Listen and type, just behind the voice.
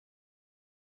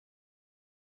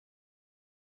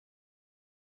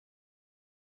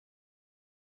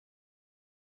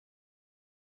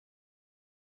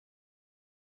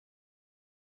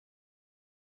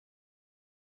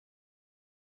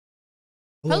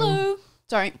Hello.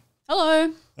 Sorry.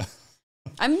 Hello.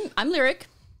 I'm Lyric,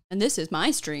 and this is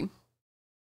my stream.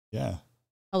 Yeah.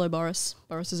 Hello, Boris.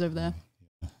 Boris is over there.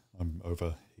 Yeah. I'm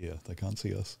over here. They can't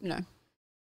see us. No.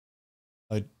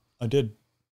 I did,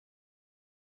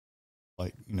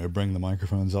 like, bring the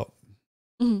microphones up.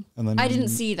 Mm-hmm. And then I didn't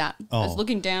see that. I was Oh.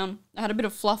 looking down. I had a bit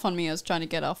of fluff on me. I was trying to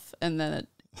get off, and then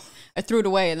I threw it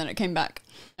away, and then it came back.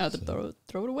 I had to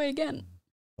throw it away again.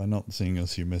 By not seeing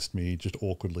us, you missed me just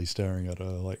awkwardly staring at her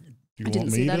like, do you I want didn't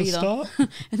me see that to either. start?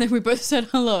 And then we both said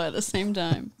hello at the same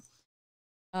time.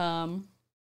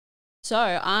 So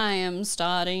I am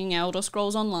starting Elder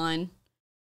Scrolls Online.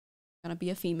 Gonna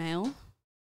be a female.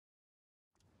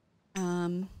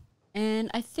 And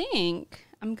I think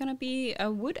I'm gonna be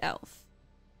a wood elf.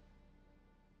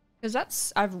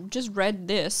 Because I've just read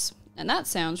this, and that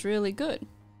sounds really good.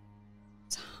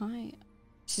 It's high.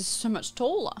 She's so much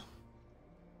taller.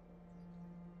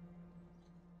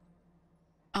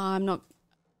 I'm not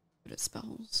good at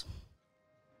spells.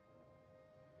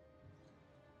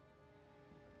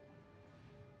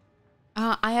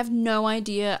 I have no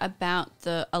idea about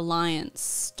the alliance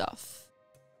stuff.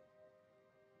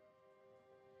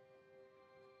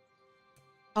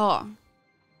 Oh,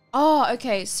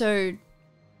 okay, so...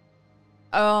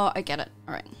 Oh, I get it.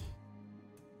 Alright.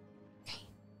 Okay.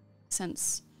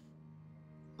 Sense.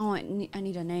 Oh, I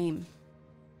need a name.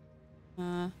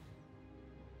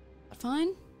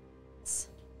 Fine?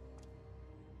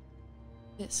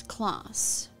 This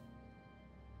class.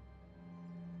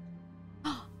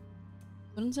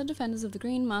 Students and defenders of the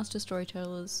Green Master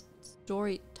storytellers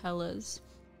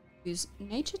whose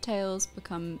nature tales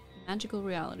become magical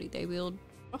reality. They wield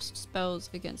frost spells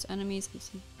against enemies and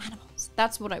some animals.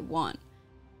 That's what I want.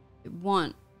 I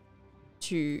want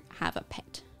to have a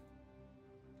pet.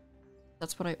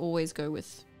 That's what I always go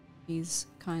with these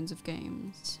kinds of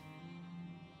games.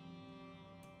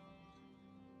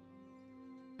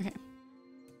 Okay.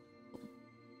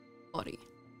 Body.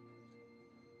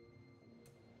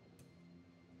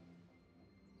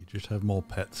 You just have more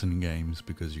pets in games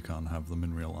because you can't have them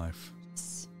in real life.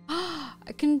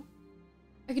 I can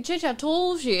change how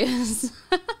tall she is.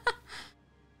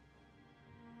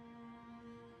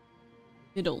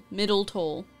 Middle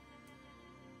tall.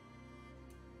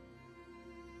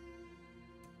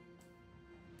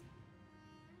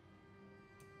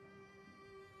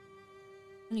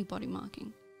 Any body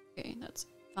marking. Okay, that's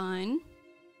fine.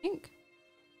 I think.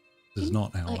 This is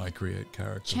not how I create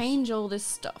characters. Change all this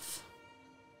stuff.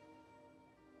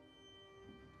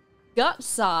 Gut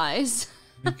size.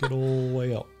 Make it all the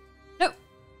way up. No.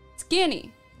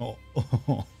 Skinny. Oh.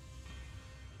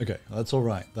 Okay, that's all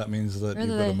right. That means that Where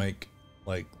you've are got to they? make,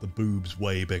 like, the boobs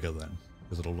way bigger then,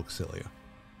 because it'll look sillier.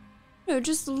 No,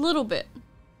 just a little bit.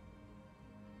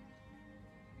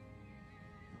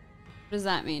 What does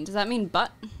that mean? Does that mean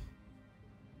butt?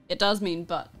 It does mean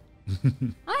butt.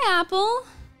 Hi, Apple.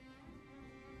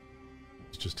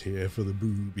 It's just here for the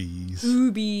boobies.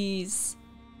 Boobies.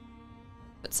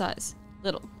 What size?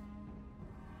 Little.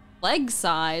 Leg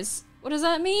size? What does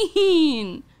that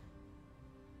mean?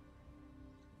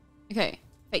 Okay,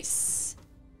 face.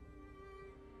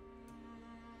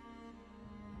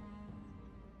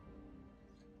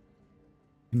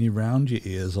 Can you round your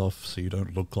ears off so you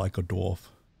don't look like a dwarf?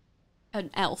 An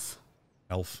elf.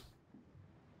 Elf.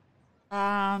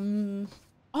 Oh,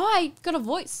 I got a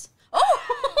voice.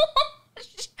 Oh!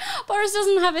 Boris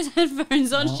doesn't have his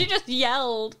headphones on. Oh. She just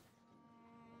yelled.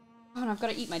 Oh, and I've got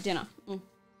to eat my dinner.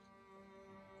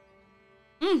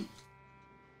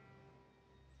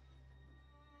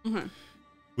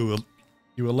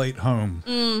 You were late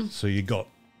home, so you got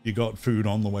food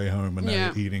on the way home, and now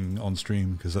Yeah. you're eating on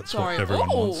stream because that's Sorry. what everyone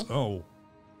Oh. wants. Oh,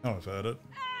 now I've heard it.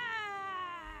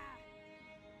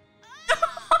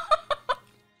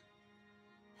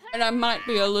 And I might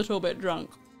be a little bit drunk.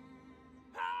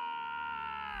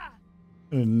 I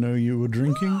didn't know you were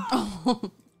drinking. Oh,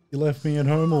 You left me at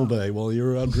home all day while you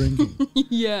were out drinking.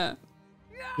 yeah.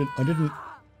 I didn't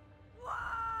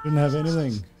have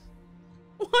anything.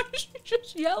 Why is she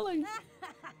just yelling?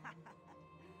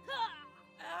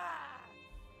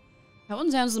 That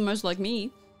one sounds the most like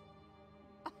me.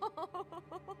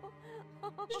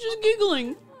 She's just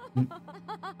giggling. You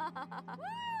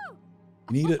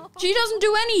need it. She doesn't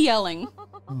do any yelling.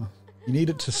 You need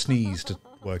it to sneeze to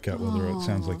work out whether it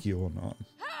sounds like you or not.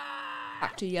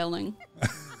 Back to yelling.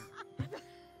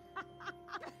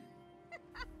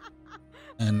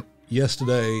 And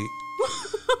yesterday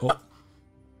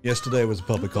was a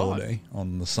public holiday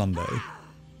on the Sunday,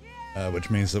 which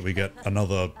means that we get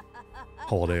another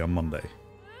holiday on Monday.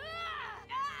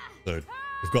 So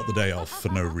we've got the day off for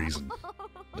no reason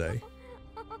today.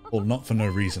 Well, not for no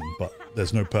reason, but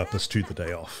there's no purpose to the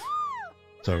day off.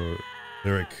 So,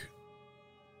 Lyric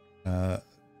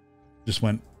just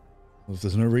went, well, if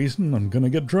there's no reason, I'm gonna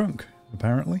get drunk,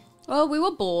 apparently. Well, we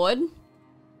were bored.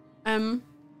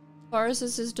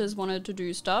 Forrest's sisters wanted to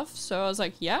do stuff, so I was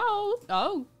like, yeah,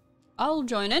 I'll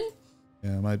join in.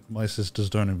 Yeah, my sisters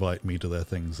don't invite me to their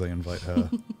things, they invite her.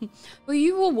 Well,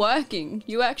 you were working.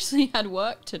 You actually had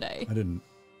work today. I didn't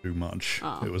do much.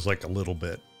 Oh. It was like a little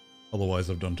bit. Otherwise,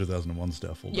 I've done 2001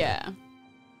 stuff all day. Yeah.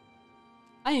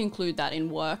 I include that in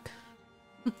work.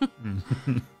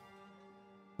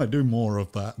 I do more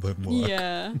of that than work.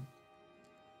 Yeah.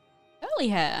 Curly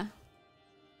hair.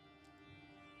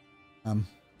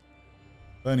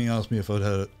 Bernie asked me if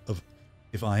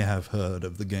I have heard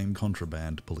of the game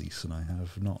Contraband Police, and I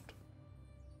have not.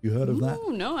 You heard of that?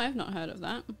 Ooh, no, I have not heard of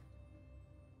that. Is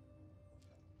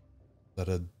that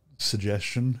a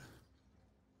suggestion?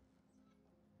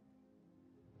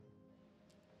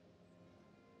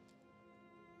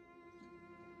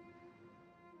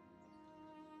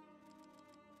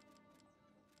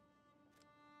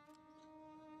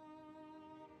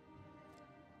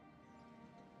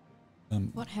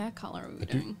 What hair color are we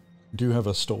doing? Do have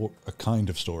a kind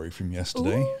of story from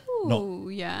yesterday. Ooh,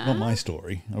 yeah. Not my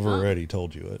story. I've already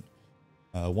told you it.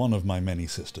 One of my many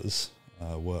sisters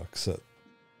works for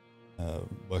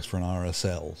an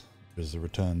RSL, which is the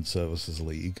Returned Services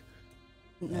League.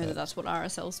 Didn't know that's what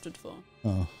RSL stood for.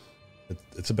 Oh,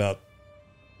 it's about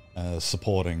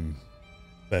supporting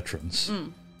veterans,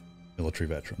 military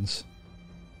veterans.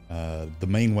 The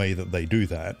main way that they do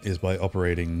that is by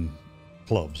operating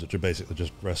clubs, which are basically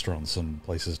just restaurants and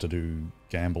places to do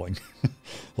gambling,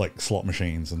 like slot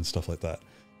machines and stuff like that.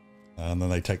 And then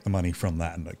they take the money from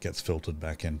that and it gets filtered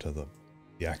back into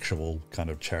the actual kind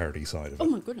of charity side of it. Oh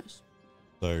my goodness.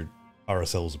 So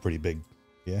RSLs are pretty big.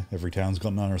 Yeah, every town's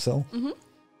got an RSL.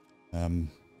 Mm-hmm.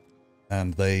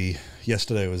 And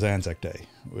yesterday was Anzac Day,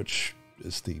 which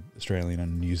is the Australian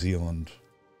and New Zealand,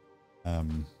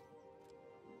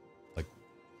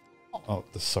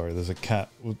 sorry, there's a cat.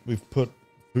 We've put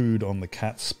food on the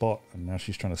cat's spot, and now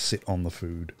she's trying to sit on the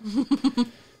food.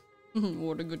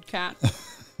 What a good cat.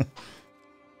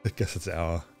 I guess it's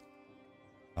our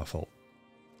fault.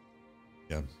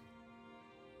 Yeah.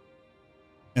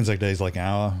 Anzac Day is like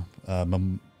our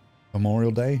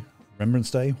Memorial Day,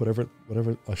 Remembrance Day, whatever.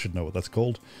 I should know what that's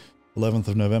called. 11th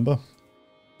of November.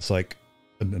 It's like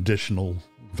an additional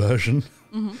version,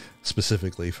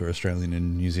 specifically for Australian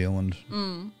and New Zealand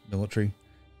military.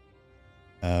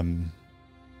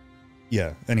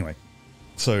 Yeah, anyway.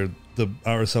 So the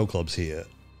RSL clubs here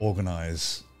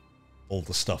organise all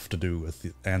the stuff to do with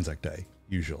the Anzac Day,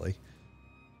 usually.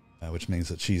 Which means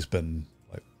that she's been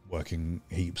like working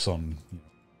heaps on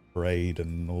parade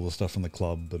and all the stuff in the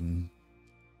club and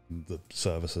the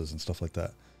services and stuff like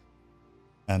that.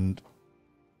 And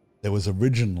there was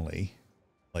originally,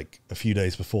 like a few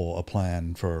days before, a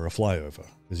plan for a flyover.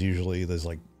 Because usually there's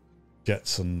like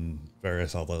jets and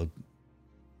various other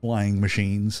flying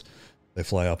machines. They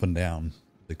fly up and down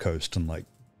the coast and like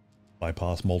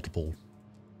bypass multiple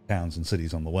towns and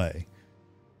cities on the way.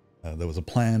 There was a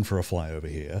plan for a flyover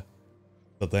here,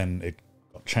 but then it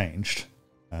got changed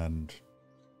and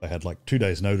they had like 2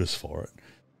 days notice for it.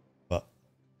 But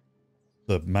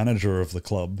the manager of the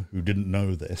club, who didn't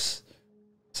know this,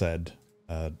 said,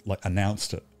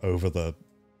 announced it over the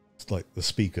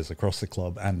speakers across the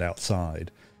club and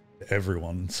outside to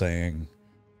everyone, saying,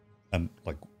 and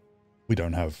like, we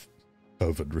don't have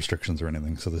COVID restrictions or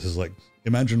anything. So this is like,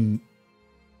 imagine,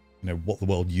 what the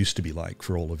world used to be like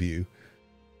for all of you.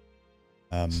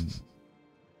 So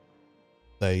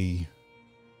they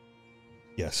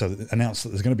announced that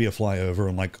there's going to be a flyover,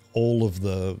 and like all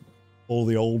the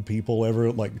old people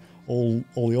ever, like all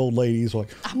the old ladies were like,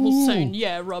 Apple's saying,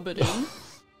 yeah, rub it in.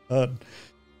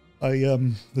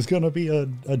 There's going to be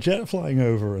a jet flying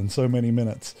over in so many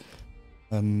minutes.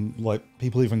 And like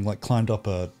people even like climbed up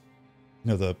the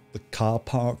car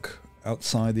park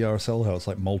outside the RSL, how it's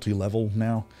like multi-level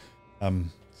now. So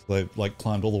they like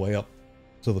climbed all the way up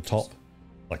to the top,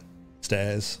 like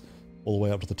stairs all the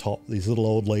way up to the top. These little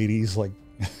old ladies like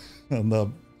and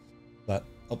that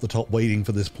up the top waiting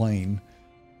for this plane.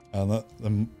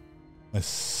 And my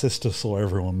sister saw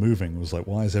everyone moving, was like,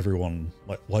 why is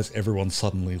everyone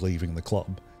suddenly leaving the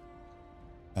club?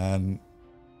 And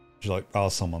she like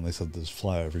asked someone, they said there's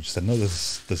flyover. She said, no,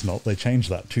 there's not. They changed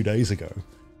that 2 days ago.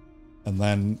 And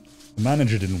then the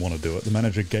manager didn't want to do it. The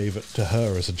manager gave it to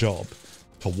her as a job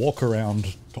to walk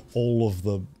around to all of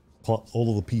the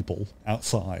people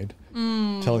outside,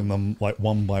 telling them like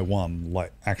one by one,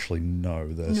 like, actually no,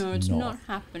 it's not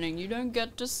happening. You don't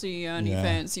get to see any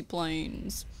fancy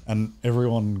planes. And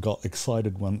everyone got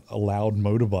excited when a loud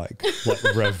motorbike like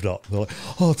revved up. They're like,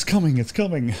 "Oh, it's coming! It's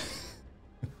coming!"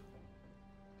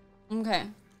 Okay.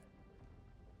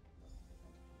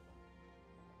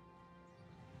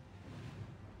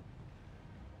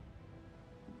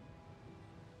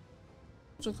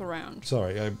 Look around.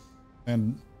 Sorry, I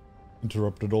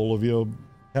interrupted all of your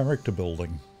character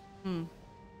building.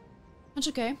 That's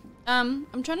okay. I'm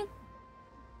trying to...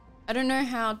 I don't know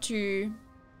how to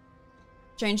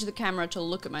change the camera to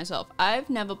look at myself.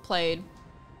 I've never played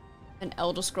an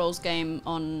Elder Scrolls game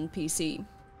on PC.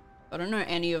 I don't know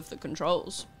any of the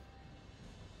controls.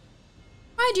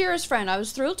 My dearest friend, I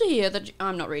was thrilled to hear that...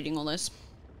 I'm not reading all this.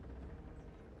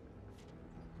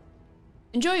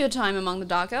 Enjoy your time among the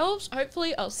Dark Elves.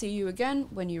 Hopefully I'll see you again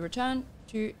when you return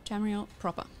to Tamriel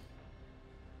proper.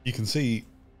 You can see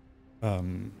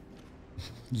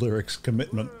Lyric's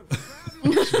commitment.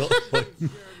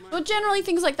 Well, generally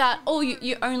things like that, oh,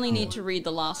 you only need to read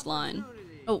the last line.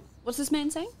 Oh, what's this man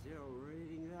saying?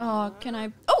 Oh, can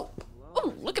I... Oh,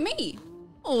 look at me.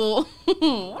 Oh,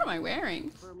 what am I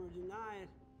wearing?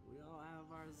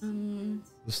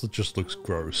 This just looks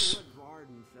gross.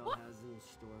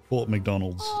 Fort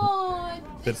McDonald's. Oh,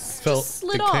 It just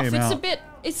slid off.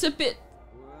 It's a bit,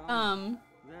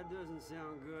 That doesn't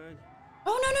sound good.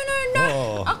 Oh, no.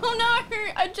 Oh. Oh, no.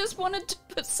 I just wanted to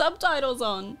put subtitles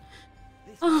on.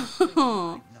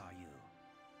 Oh,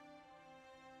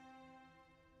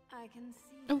 I can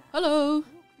see oh hello. Walk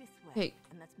this way, Hey,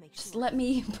 and let's make just sure let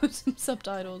me put some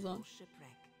subtitles on.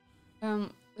 shipwreck.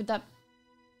 Would that...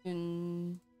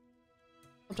 in...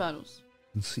 subtitles.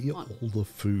 You can see On. all the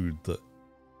food that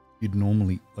you'd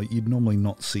normally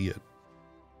not see it.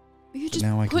 You But just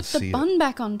now I can put the see it. bun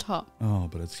back on top. Oh,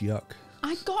 but it's yuck.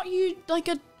 I got you like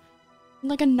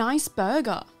a nice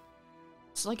burger.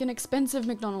 It's like an expensive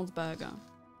McDonald's burger.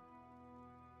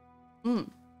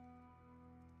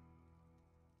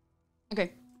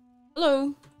 Okay.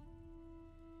 Hello.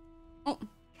 Oh,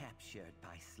 Captured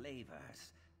by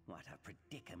slavers. What a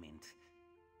predicament.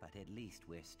 But at least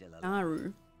we're still alive.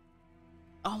 Naru.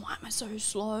 Oh, why am I so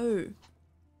slow?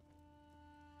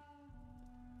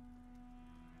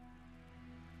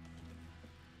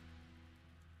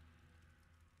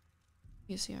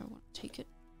 Obviously, I want to take it.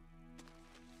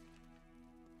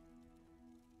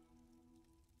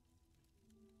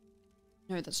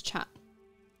 No, that's chat.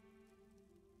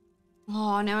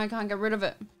 Oh, now I can't get rid of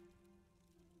it.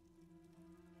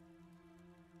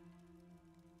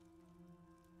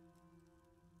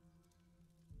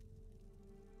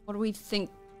 What do we think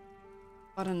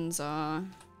buttons are?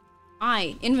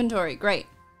 Inventory, great.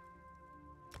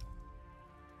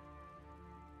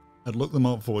 I'd look them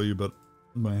up for you, but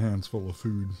my hand's full of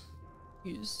food.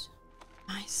 Use.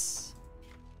 Nice.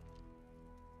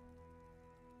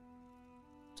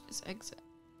 Is exit.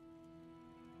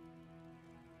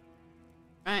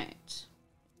 Right.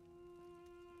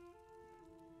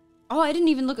 Oh, I didn't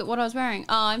even look at what I was wearing.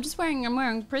 Oh, I'm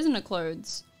wearing prisoner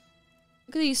clothes.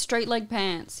 Look at these straight leg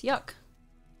pants. Yuck.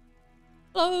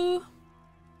 Hello. Look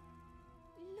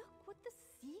what the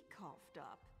sea coughed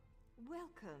up.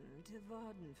 Welcome to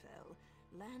Vardenfell,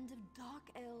 land of dark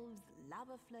elves,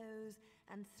 lava flows,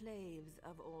 and slaves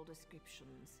of all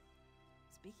descriptions.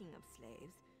 Speaking of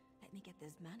slaves, let me get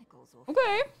those manacles off.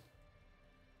 Okay.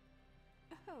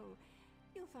 Oh,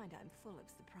 you'll find I'm full of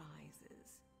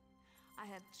surprises. I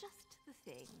have just the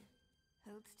thing.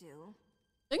 Hold still.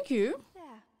 Thank you.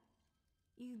 There.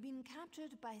 You've been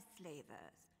captured by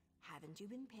slavers. Haven't you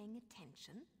been paying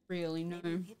attention? Really, no. Maybe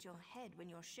you hit your head when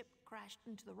your ship crashed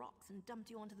into the rocks and dumped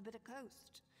you onto the bitter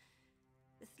coast.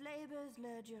 The slavers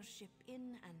lured your ship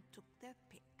in and took their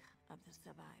pick of the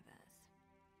survivors.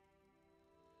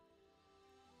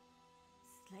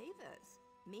 Slavers?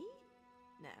 Me?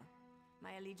 No.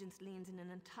 My allegiance leans in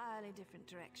an entirely different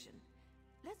direction.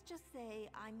 Let's just say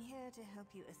I'm here to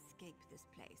help you escape this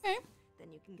place. Okay.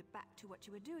 Then you can get back to what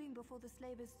you were doing before the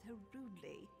slavers so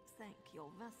rudely sank your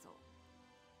vessel.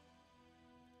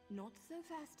 Not so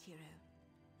fast, hero.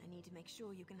 I need to make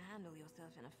sure you can handle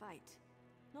yourself in a fight.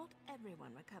 Not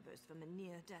everyone recovers from a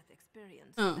near-death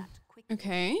experience that quickly.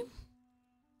 Okay. Is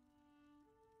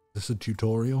this a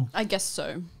tutorial? I guess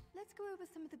so. Let's go over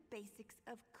some of the basics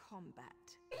of combat.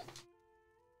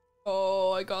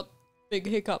 Oh, I got big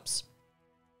hiccups.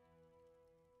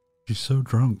 She's so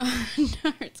drunk.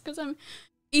 No, it's because I'm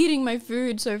eating my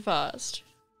food so fast.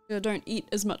 I don't eat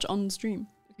as much on stream.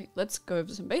 Okay, let's go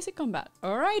over some basic combat.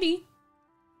 Alrighty.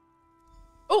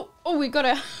 Oh, we got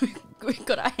our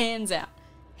hands out.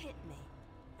 Hit me.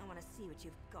 I want to see what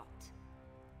you've got.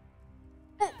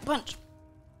 Oh, punch.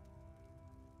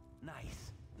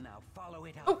 Nice. Now follow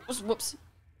it up. Oh, whoops.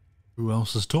 Who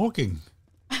else is talking?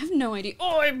 I have no idea.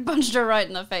 Oh, I punched her right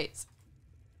in the face.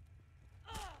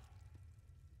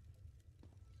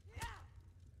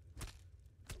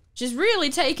 She's really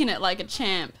taking it like a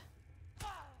champ.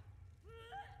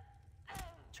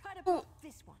 Try to pop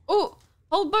this one. Oh,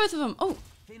 hold both of them. Oh,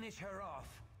 Finish her off.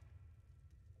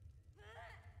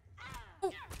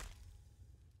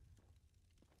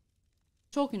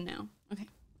 talking now. Okay.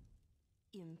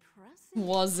 Impressive.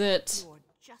 Was it? You're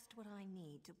just what I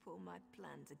need to pull my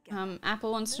plans together.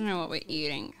 Apple wants to know what we're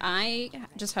eating. I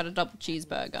just had a double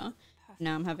cheeseburger.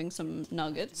 Now I'm having some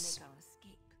nuggets. Make our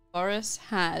escape. Boris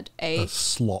had a A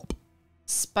slop.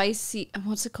 spicy,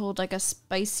 what's it called? Like a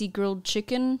spicy grilled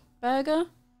chicken burger?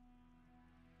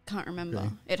 Can't remember. Okay.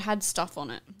 It had stuff on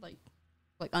it,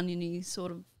 like oniony,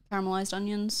 sort of caramelized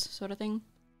onions, sort of thing.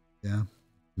 Yeah.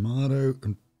 Tomato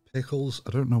and pickles.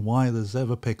 I don't know why there's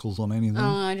ever pickles on anything.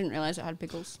 Oh, I didn't realize it had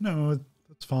pickles. No,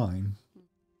 that's fine.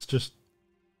 It's just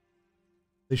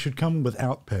they should come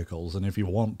without pickles, and if you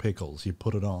want pickles, you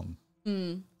put it on.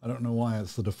 I don't know why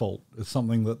it's the default. It's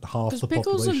something that half 'Cause the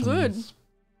pickles are population good.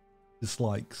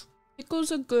 dislikes.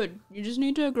 Pickles are good. You just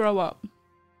need to grow up.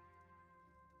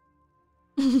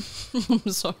 I'm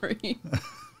sorry.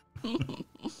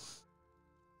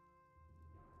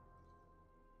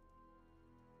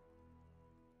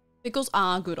 Pickles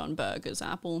are good on burgers,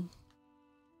 Apple.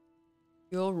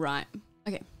 You're right.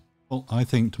 Okay. Well, I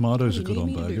think tomatoes What are do you good on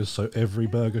need me to do? burgers, so every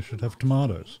burger should have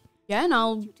tomatoes. Yeah, and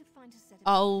I'll You to find a set of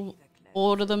I'll beaver clothes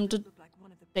order them to that look like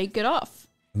one of the take it off.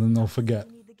 And then they'll forget,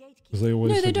 You need the gate because key. they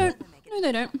always No, they forget. don't. No,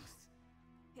 they don't.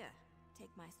 Here, take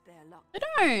my spare lock. I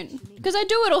don't. Because I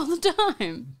do it all the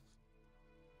time.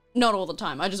 Not all the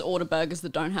time. I just order burgers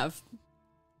that don't have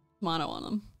tomato on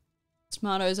them.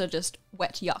 Tomatoes are just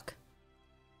wet yuck.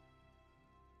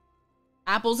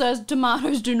 Apple says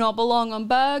tomatoes do not belong on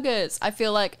burgers. I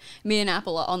feel like me and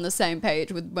Apple are on the same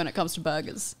page with when it comes to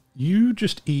burgers. You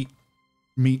just eat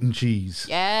meat and cheese.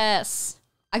 Yes.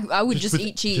 I would Just just with-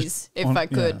 eat cheese just if on- I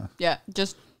could. Yeah,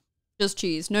 just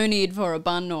cheese. No need for a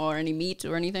bun or any meat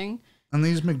or anything. And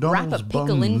these McDonald's Wrap a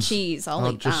pickle in buns cheese. I'll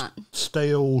are eat just that.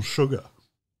 stale sugar.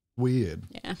 Weird.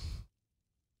 Yeah.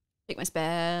 Take my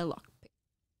spare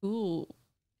lockpick. Ooh.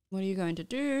 What are you going to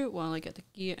do while I get the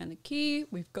gear and the key?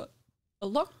 We've got a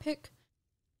lockpick.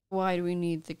 Why do we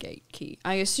need the gate key?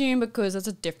 I assume because it's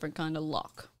a different kind of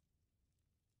lock.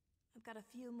 I've got a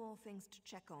few more things to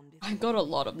check on before I got a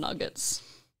lot of nuggets.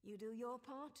 you do your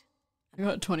part. I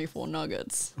got 24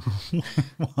 nuggets.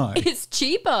 Why? It's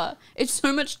cheaper. It's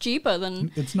so much cheaper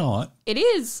than... It's not It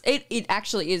is. It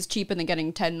actually is cheaper than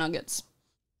getting 10 nuggets.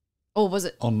 Or was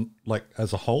it? on like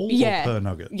as a whole Yeah. or per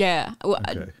nugget. Yeah. Well,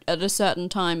 Okay. at a certain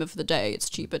time of the day, it's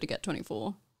cheaper to get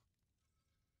 24.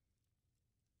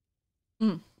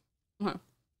 Okay.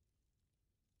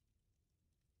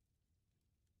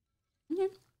 Yeah.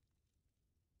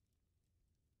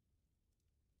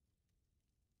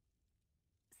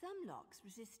 Some locks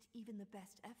resist even the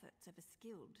best efforts of a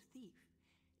skilled thief.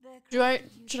 They're Do I-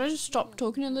 crafted should I using just stop steel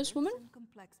talking to this codes woman? and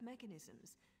complex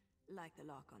mechanisms, like the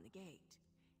lock on the gate.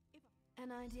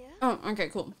 An idea? Oh, okay,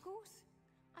 cool. Of course.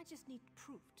 I just need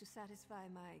proof to satisfy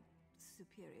my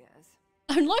superiors.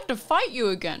 I'd like to fight you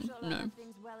again. Sure I'll No. have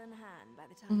things well in hand by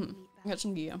the time we meet I got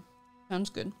some gear. Sounds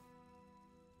good.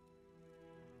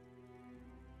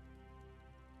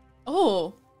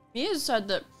 Oh, Mia said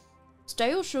that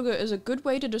stale sugar is a good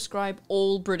way to describe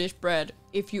all British bread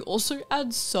if you also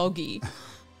add soggy.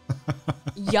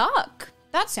 Yuck!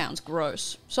 That sounds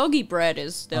gross. Soggy bread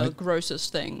is the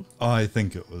grossest thing. I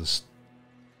think it was.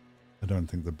 I don't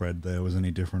think the bread there was any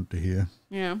different to here.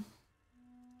 Yeah.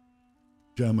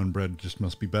 German bread just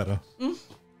must be better. And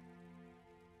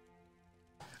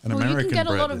Well, you American can get a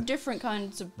bread. lot of different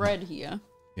kinds of bread here.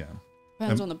 Yeah.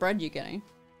 Depends on the bread you're getting.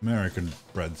 American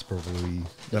bread's probably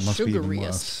that must be even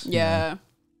worse. Yeah.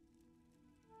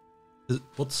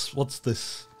 What's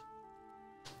this?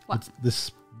 What? What's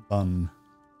this bun?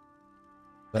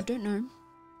 I don't know.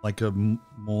 Like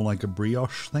more like a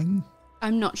brioche thing?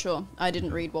 I'm not sure. I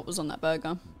didn't read what was on that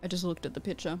burger. I just looked at the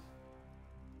picture.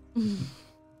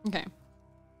 Okay.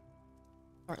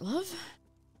 Alright, love.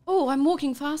 Oh, I'm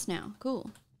walking fast now. Cool.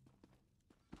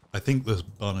 I think this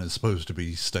bun is supposed to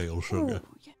be stale sugar.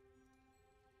 Oh, yeah.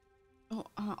 Oh,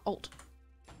 alt.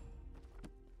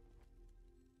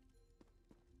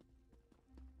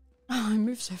 Oh, I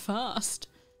move so fast.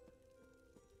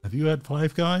 Have you had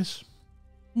Five Guys?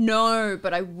 No,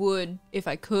 but I would if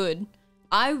I could.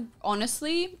 I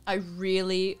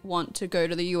really want to go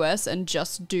to the US and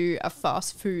just do a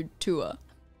fast food tour.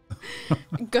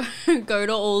 go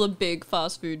to all the big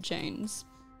fast food chains.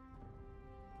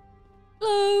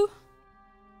 Hello.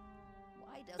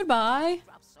 Why doesn't Goodbye.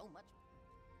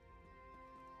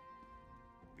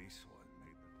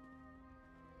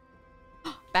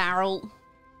 Barrel.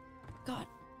 God.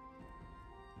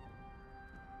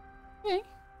 Okay.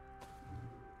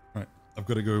 Right, I've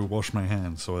got to go wash my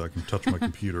hands so I can touch my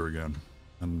computer again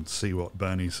and see what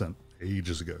Bernie sent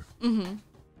ages ago.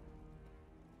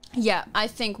 Yeah, I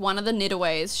think one of the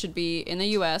knitaways should be in the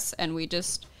US, and we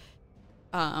just,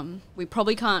 we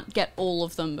probably can't get all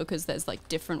of them because there's like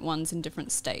different ones in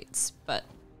different states, but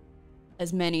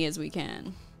as many as we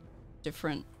can.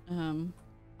 Different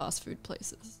fast food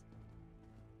places.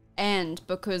 And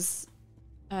because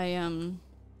we'll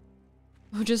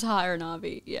just hire an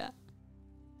RV, yeah.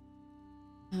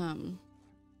 Oh,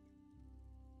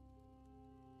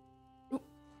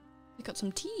 we got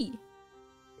some tea.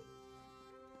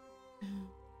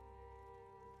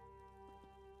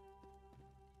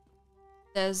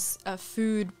 There's a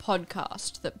food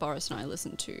podcast that Boris and I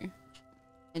listen to,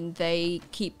 and they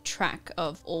keep track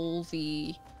of all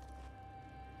the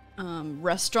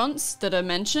restaurants that are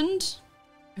mentioned.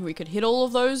 And we could hit all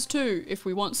of those too if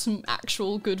we want some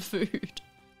actual good food.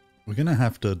 We're going to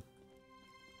have to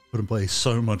put in place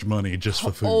so much money just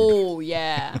for food. Oh,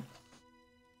 yeah.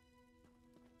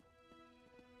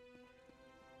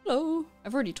 Hello.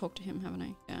 I've already talked to him, haven't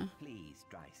I? Yeah. Please,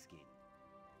 dry skin.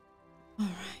 All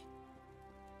right.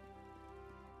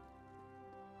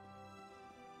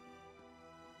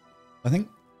 I think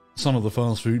some of the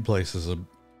fast food places are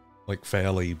like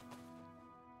fairly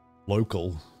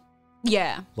local.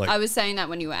 Yeah, Like- I was saying that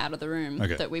when you were out of the room,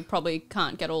 Okay. that we probably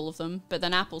can't get all of them. But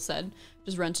then Apple said,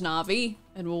 just rent an RV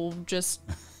and we'll just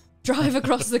drive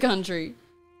across the country.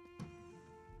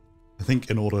 I think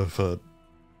in order for,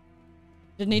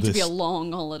 It'd need to be a This-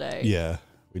 long holiday. yeah,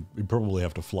 we'd probably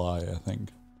have to fly, I think.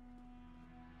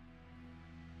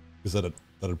 Because that'd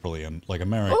probably end, like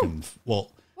American,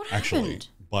 well, What actually, happened?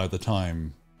 by the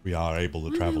time we are able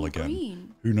to travel now again,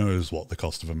 green. who knows what the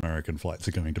cost of American flights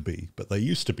are going to be, but they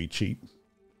used to be cheap. I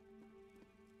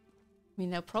mean,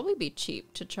 they'll probably be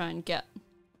cheap to try and get.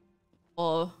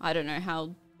 Or, I don't know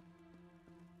how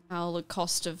the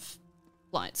cost of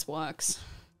flights works.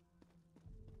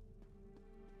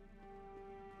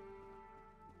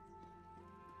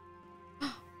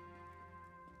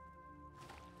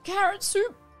 Carrot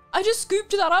soup! I just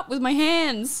scooped that up with my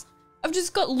hands. I've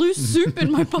just got loose soup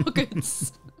in my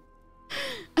pockets.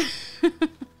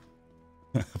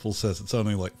 Apple says it's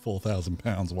only like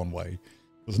 £4,000 one way.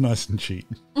 It was nice and cheap.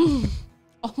 Oh,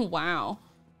 wow.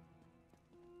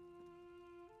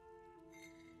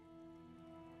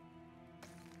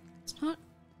 It's not,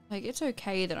 like, it's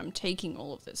okay that I'm taking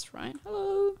all of this, right?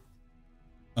 Hello?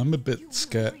 I'm a bit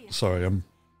scared. Sorry, I'm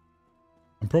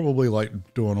probably like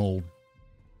doing all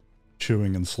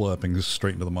chewing and slurping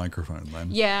straight into the microphone then.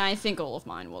 Yeah, I think all of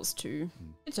mine was too.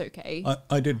 It's okay.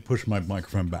 I did push my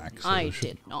microphone back. So I it should-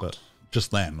 did not. But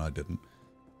just then I didn't.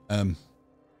 I'm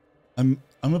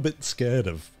a bit scared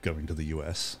of going to the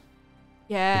US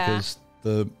Yeah. because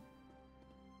I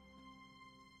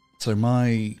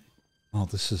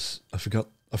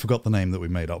forgot the name that we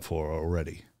made up for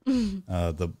already.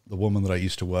 The woman that I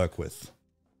used to work with,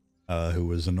 who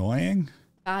was annoying.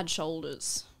 Bad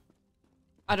shoulders.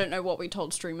 I don't know what we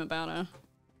told Stream about her.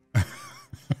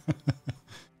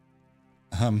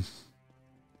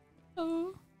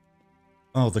 Oh.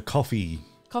 The coffee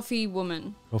Coffee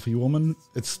woman. woman.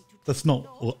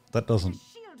 That doesn't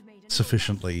Shield maiden.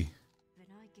 sufficiently. When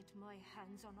I get my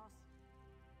hands on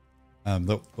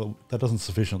us. That doesn't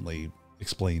sufficiently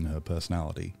explain her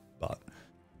personality, but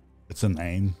it's a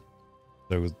name.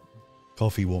 So,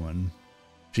 Coffee Woman,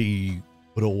 she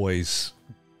would always,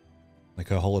 like,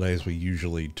 her holidays were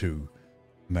usually to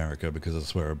America because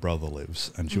that's where her brother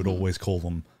lives, and she would always call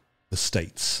them the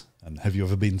States. And have you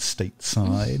ever been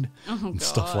stateside? Oh, and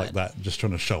stuff like God. that, just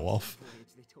trying to show off.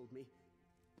 They told me.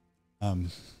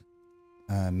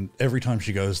 And every time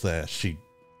she goes there, she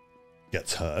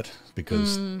gets hurt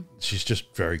because she's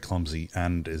just very clumsy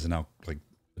and is a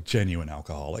genuine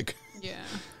alcoholic. Yeah.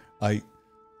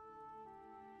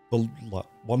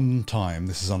 One time,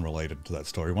 this is unrelated to that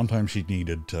story. One time she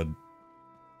needed to,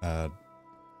 have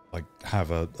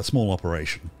a small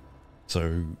operation.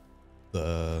 So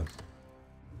it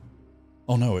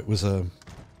was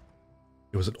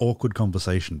an awkward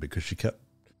conversation because she kept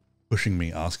pushing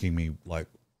me, asking me like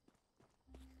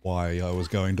why I was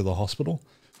going to the hospital.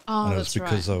 Oh, And it that's was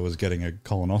because right. I was getting a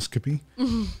colonoscopy.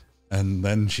 And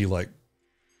then she went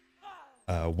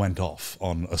off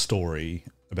on a story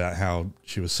about how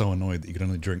she was so annoyed that you could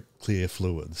only drink clear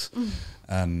fluids.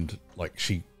 And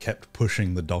she kept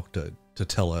pushing the doctor to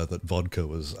tell her that vodka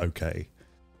was okay.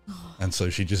 And so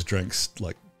she just drank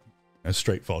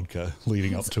straight vodka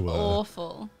leading up to a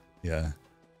Awful. yeah.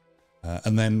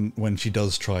 And then when she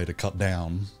does try to cut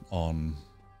down on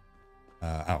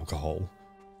alcohol,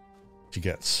 she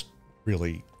gets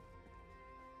really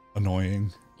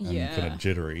annoying and kind of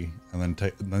jittery, and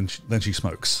then she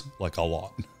smokes like a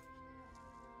lot.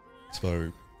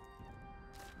 So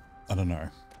I don't know.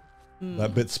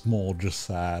 That bit's more just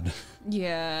sad.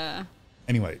 Yeah.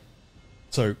 Anyway,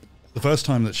 so the first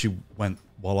time that she went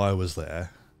while I was there,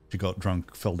 she got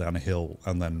drunk, fell down a hill,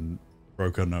 and then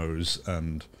broke her nose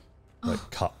and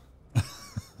like cut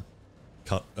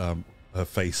her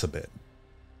face a bit,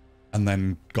 and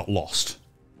then got lost,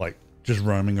 like just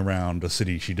roaming around a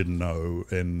city she didn't know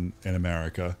in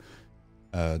America,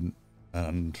 and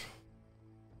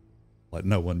like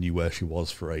no one knew where she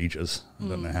was for ages. I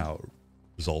don't know how it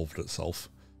resolved itself,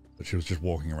 but she was just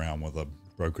walking around with a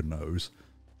broken nose.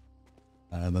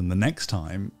 And then the next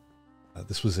time,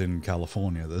 this was in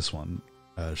California, this one,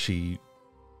 it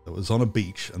was on a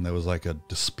beach, and there was like a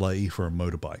display for a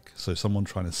motorbike. So someone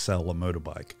trying to sell a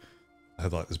motorbike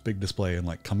had like this big display and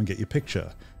like, come and get your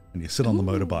picture. And you sit on the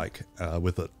motorbike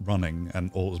with it running, and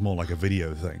or it was more like a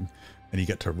video thing, and you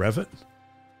get to rev it.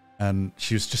 And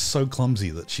she was just so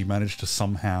clumsy that she managed to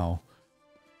somehow,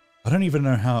 I don't even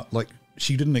know how, like,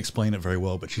 she didn't explain it very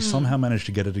well, but she somehow managed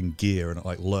to get it in gear, and it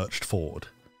like lurched forward.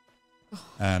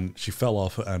 And she fell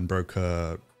off and broke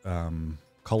her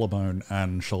collarbone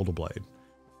and shoulder blade.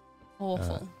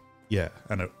 Awful. Yeah,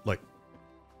 and it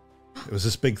was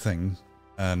this big thing,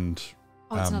 and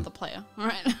Oh, it's another player. All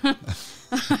right.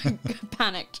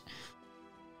 Panicked.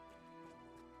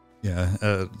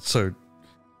 yeah, so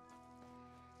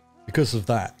because of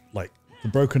that, like the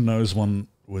broken nose one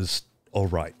was all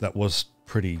right. That was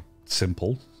pretty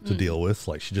simple to deal with.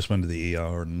 Like she just went to the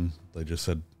ER and they just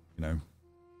said, you know,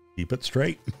 keep it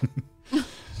straight.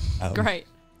 Great.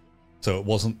 So it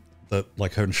wasn't that,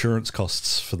 like, her insurance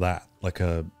costs for that, like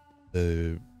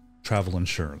the travel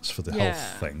insurance for the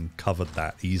health thing covered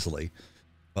that easily.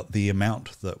 But the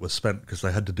amount that was spent, because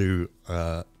they had to do,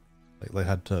 like they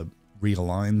had to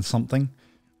realign something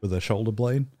with her shoulder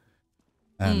blade,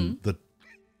 and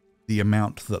the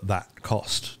amount that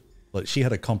cost, like she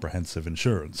had a comprehensive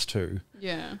insurance too.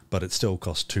 Yeah. But it still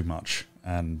cost too much,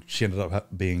 and she ended up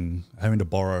having to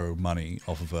borrow money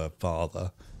off of her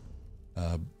father.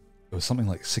 It was something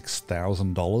like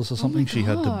 $6,000 or something she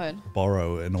had to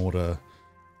borrow in order,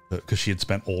 because she had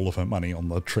spent all of her money on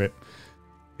the trip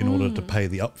in order to pay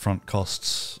the upfront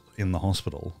costs in the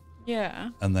hospital. Yeah.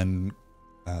 And then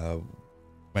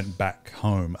went back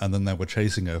home, and then they were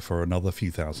chasing her for another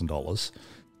few $1,000s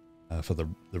for the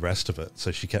rest of it.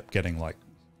 So she kept getting, like,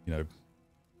 you know,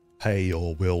 pay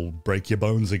or we'll break your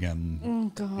bones again.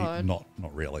 Oh, God. Not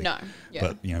really. No. Yeah.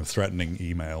 But, you know, threatening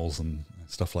emails and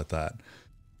stuff like that.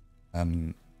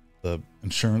 And the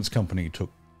insurance company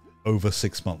took over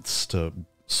 6 months to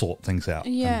sort things out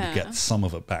and get some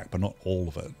of it back, but not all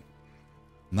of it.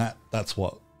 And that's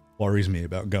what worries me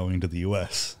about going to the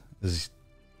US, is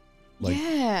like,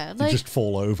 you just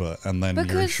fall over and then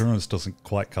your insurance doesn't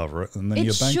quite cover it, and then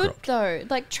you're bankrupt. It should, though.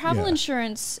 Like travel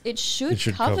insurance, it should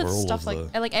cover stuff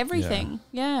like everything.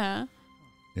 Yeah.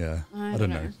 Yeah. I don't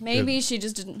know. Maybe she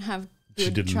just didn't have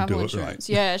good travel insurance.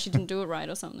 Right. Yeah, she didn't do it right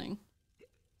or something.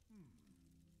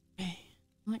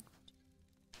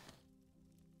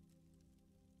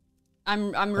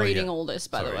 I'm reading all this,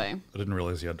 by the way. I didn't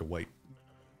realize you had to wait.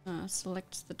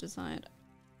 Select the desired.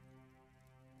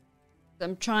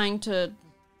 I'm trying to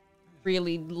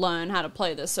really learn how to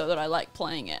play this so that I like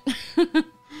playing it.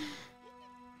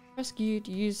 Press Q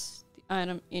to use the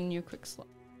item in your quick slot.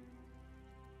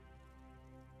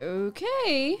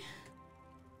 Okay.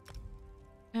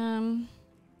 You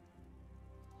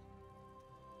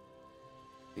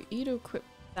need to equip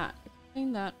that.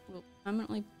 Equipping that will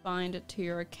permanently bind it to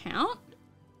your account.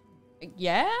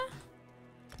 Yeah.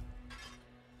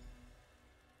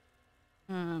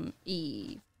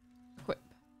 E. Equip.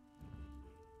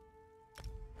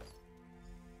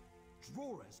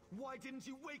 Drawers, why didn't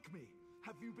you wake me?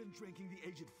 Have you been drinking the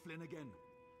aged Flynn again?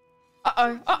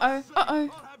 Uh-oh.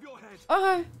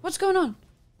 What's going on?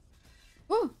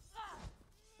 Whoa.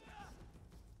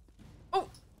 Oh.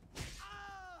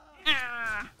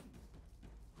 Ah.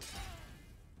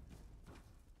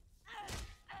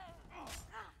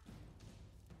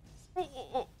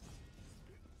 Oh.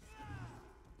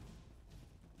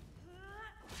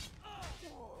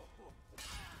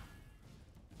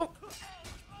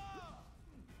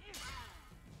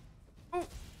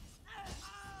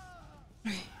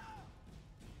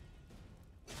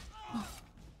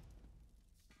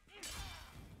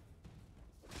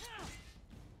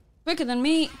 Quicker than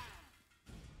me.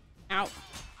 Ow.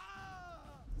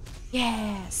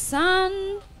 Yeah,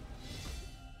 son.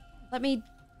 Let me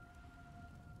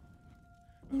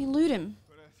loot him.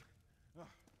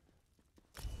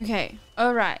 Okay,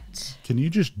 alright. Can you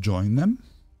just join them?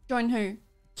 Join who?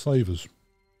 Slavers.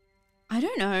 I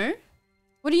don't know.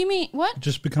 What do you mean? What?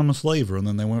 Just become a slaver and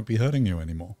then they won't be hurting you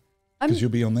anymore. Because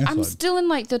you'll be on their I'm side. still in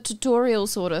like the tutorial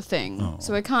sort of thing, Oh.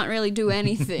 so I can't really do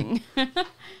anything.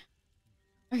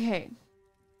 Okay.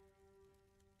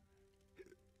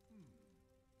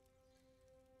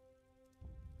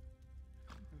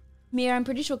 Mia, I'm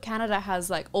pretty sure Canada has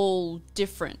like all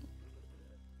different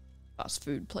fast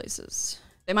food places.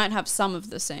 They might have some of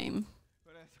the same.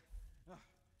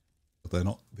 But they're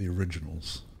not the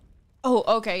originals. Oh,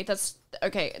 okay. That's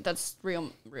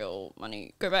real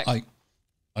money. Go back.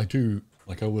 I do,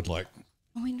 like, I would like...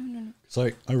 Oh, wait, no.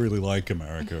 Because I really like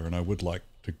America and I would like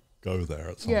to go there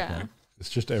at some Yeah. point. It's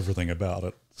just everything about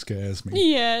it scares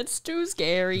me. Yeah, it's too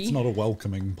scary. It's not a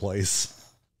welcoming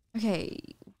place. Okay,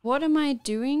 what am I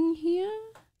doing here?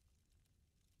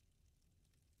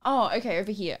 Oh, okay,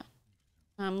 over here.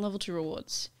 Level 2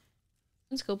 rewards.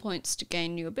 Spend skill points to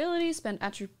gain new abilities. Spend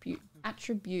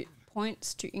attribute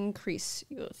points to increase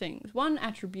your things. 1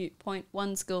 attribute point,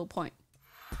 1 skill point.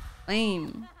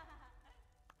 Lame.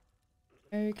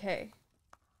 Okay.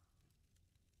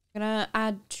 Gonna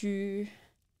add to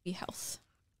the health.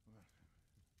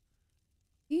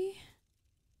 Okay.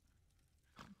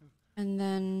 And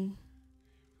then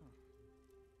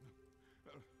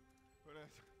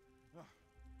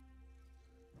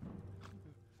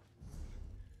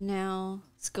now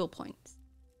skill points.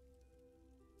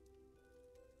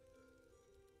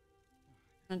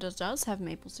 And it does have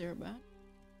maple syrup back.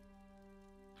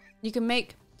 You can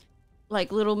make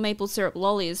like little maple syrup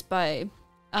lollies by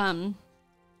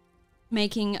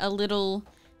making a little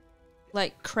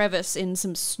like crevice in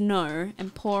some snow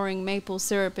and pouring maple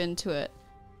syrup into it,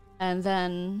 and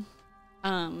then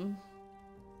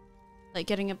like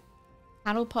getting a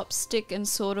paddle pop stick and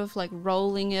sort of like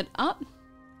rolling it up.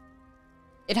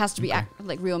 It has to be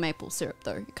like real maple syrup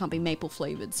though. It can't be maple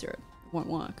flavored syrup. It won't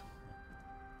work.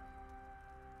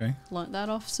 Okay. Learned that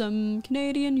off some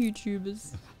Canadian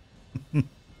YouTubers.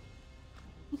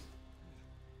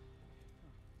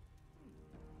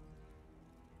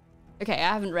 Okay,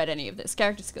 I haven't read any of this.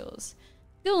 Character skills.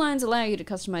 Skill lines allow you to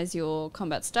customize your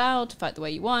combat style to fight the way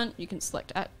you want. You can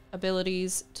select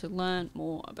abilities to learn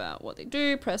more about what they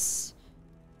do. Press...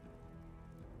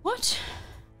 What?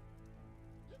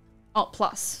 Oh,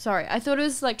 plus. Sorry. I thought it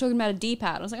was like talking about a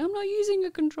D-pad. I was like, I'm not using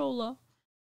a controller.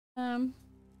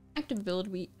 Active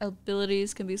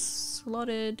abilities can be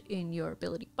slotted in your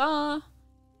ability bar.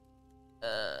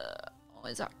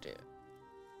 Always active.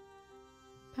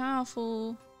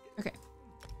 Powerful. Okay.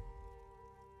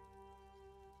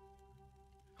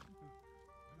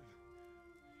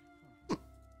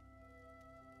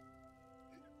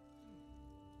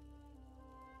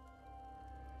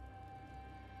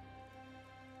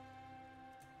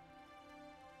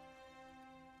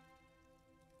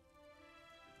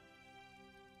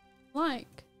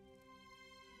 Like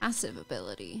passive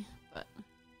ability, but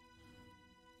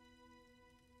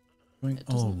it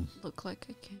doesn't look like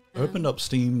I can. I opened up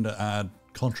Steam to add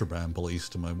Contraband Police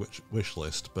to my wish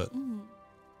list, but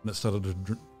it started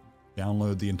to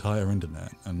download the entire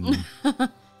internet. And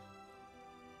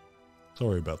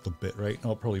sorry about the bitrate.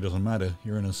 Oh, it probably doesn't matter.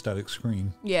 You're in a static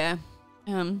screen. Yeah.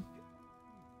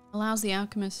 Allows the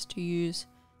alchemist to use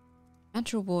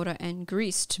natural water and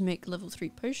grease to make level 3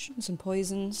 potions and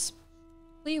poisons.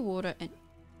 Clear water and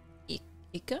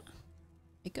Ica?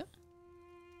 Don't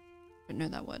know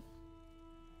that word.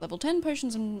 Level 10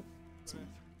 potions and...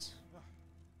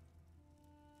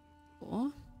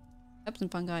 Or herbs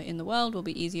and fungi in the world will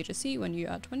be easier to see when you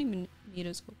are 20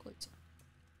 meters or closer.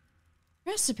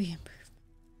 Recipe improvement.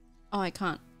 Oh, I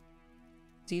can't.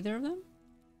 Is either of them?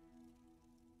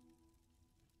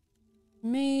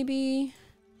 Maybe...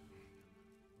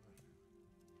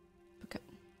 Okay.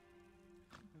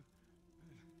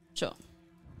 Sure.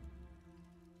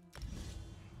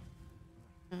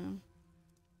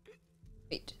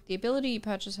 Wait, the ability you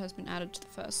purchase has been added to the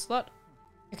first slot.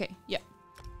 Okay, yeah.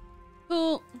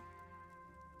 Cool.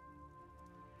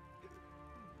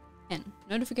 N.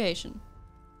 Notification.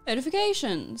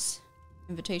 Notifications!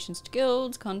 Invitations to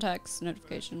guilds, contacts,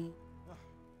 notification.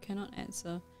 Cannot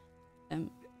answer them.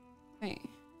 Okay.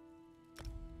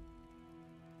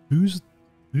 Who's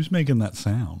making that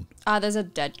sound? There's a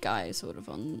dead guy sort of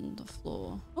on the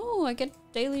floor. Oh, I get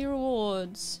daily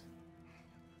rewards.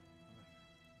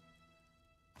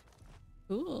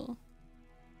 Cool.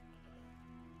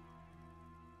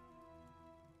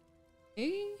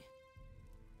 Okay.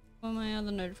 What are my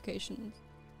other notifications?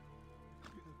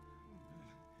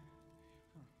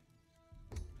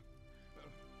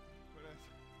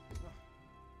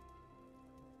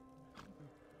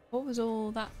 What was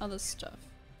all that other stuff?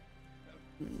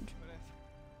 And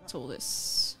what's all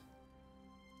this?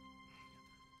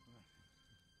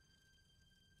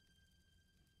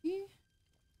 Yeah.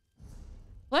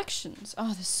 Collections.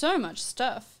 Oh, there's so much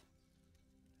stuff.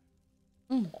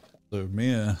 So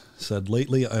Mia said,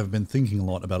 lately I have been thinking a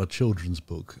lot about a children's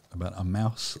book about a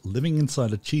mouse living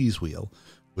inside a cheese wheel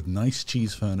with nice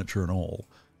cheese furniture and all.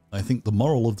 I think the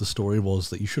moral of the story was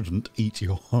that you shouldn't eat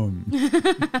your home.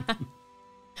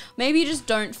 Maybe you just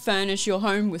don't furnish your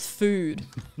home with food.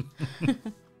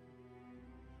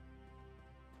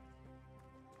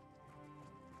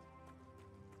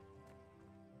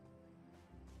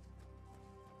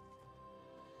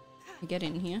 Get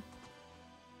in here.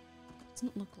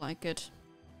 Doesn't look like it.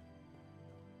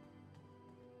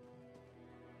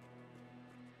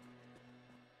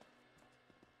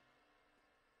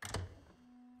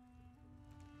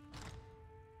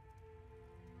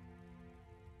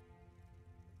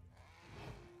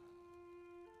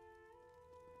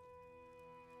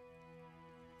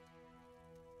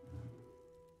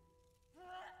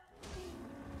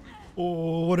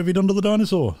 Oh, what have you done to the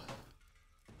dinosaur?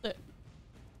 Look.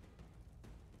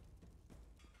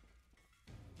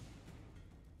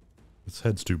 Its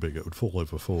head's too big, it would fall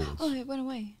over forwards. Oh, it went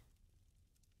away.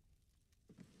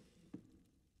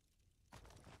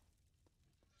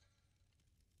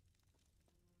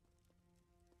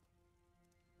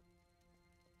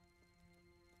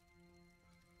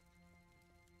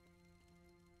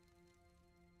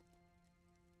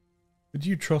 Would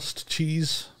you trust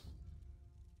cheese?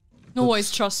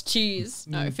 Always trust cheese.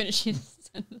 No, finish his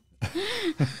sentence.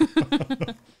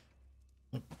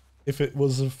 If it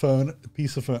was a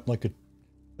piece of fern, like a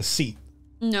seat.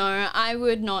 No, I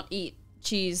would not eat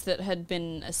cheese that had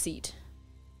been a seat.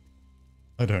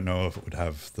 I don't know if it would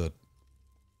have the...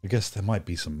 I guess there might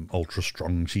be some ultra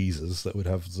strong cheeses that would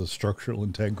have the structural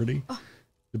integrity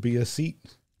to be a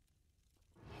seat.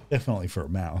 Definitely for a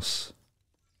mouse.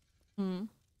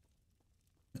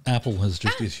 Apple has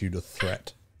just issued a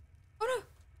threat. Oh no!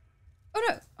 Oh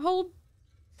no! Hold.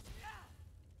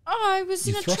 Oh, I was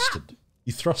in a trap.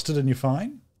 You thrusted and you're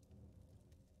fine?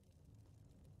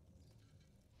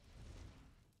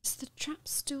 Is the trap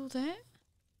still there?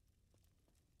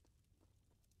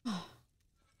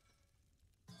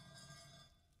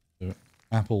 So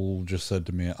Apple just said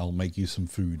to me, I'll make you some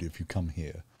food if you come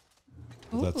here.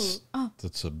 That's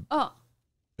a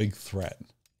big threat.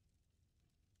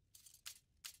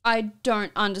 I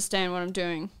don't understand what I'm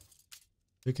doing.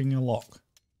 Picking a lock.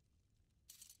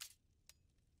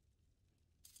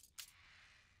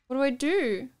 What do I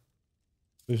do?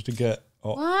 Supposed to get...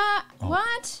 Oh, What? Oh.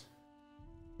 What? so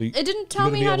you- It didn't you tell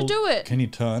gotta me be how to able- do it. Can you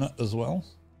turn it as well?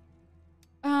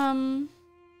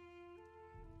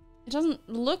 It doesn't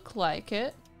look like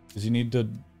it. Because you need to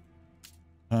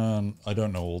turn... I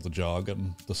don't know all the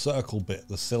jargon. The circle bit,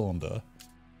 the cylinder.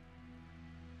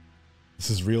 This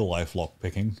is real life lock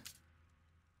picking.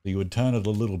 So you would turn it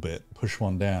a little bit, push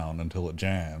one down until it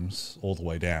jams all the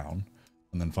way down,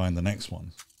 and then find the next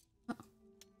one.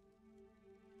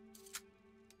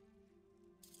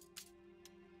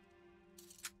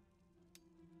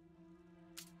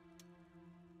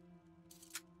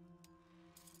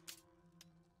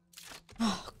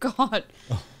 Oh God.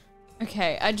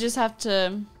 Okay, I just have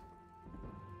to.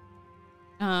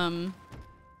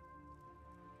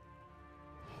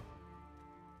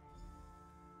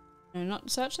 No,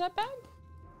 not search that bag.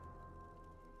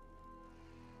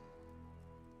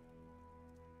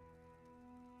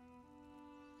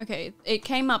 Okay, it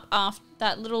came up after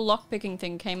that little lockpicking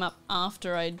thing came up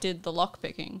after I did the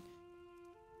lockpicking.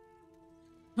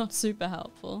 Not super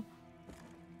helpful.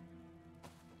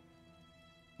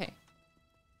 Okay.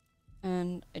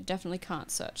 And I definitely can't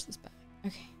search this bag.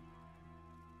 Okay.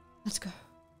 Let's go.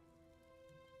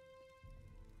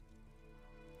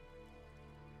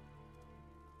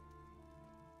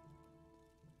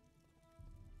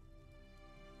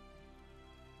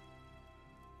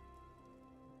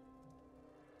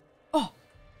 Oh!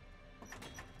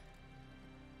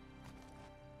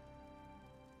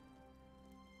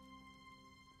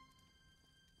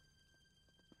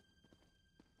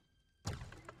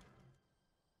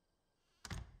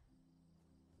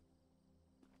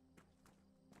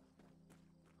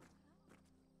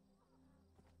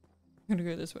 I'm gonna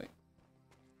go this way.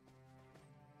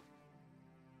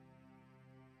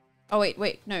 Oh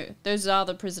wait, no. Those are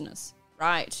the prisoners.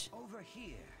 Right. Over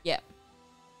here. Yep.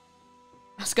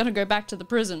 I was gonna go back to the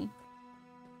prison.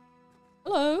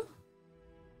 Hello?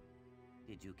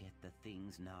 Did you get the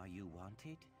things now you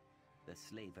wanted? The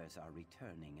slavers are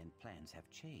returning and plans have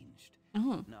changed.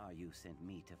 Oh. Now you sent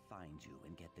me to find you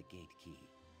and get the gate key.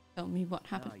 Tell me what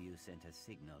happened. Now you sent a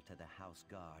signal to the house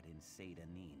guard in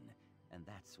Seydanin, and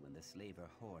that's when the slaver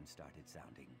horn started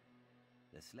sounding.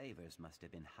 The slavers must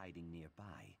have been hiding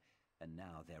nearby, and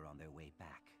now they're on their way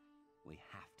back. We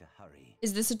have to hurry.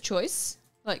 Is this a choice?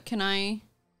 Like, can I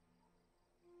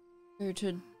go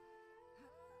to...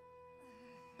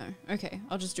 No. Okay,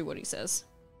 I'll just do what he says.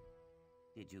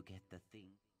 Did you get the thing?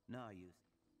 No,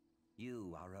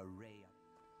 you are a ray of...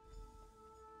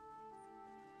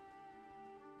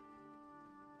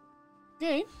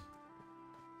 Okay.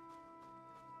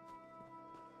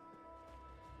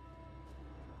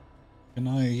 Can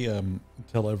I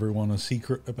tell everyone a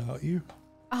secret about you?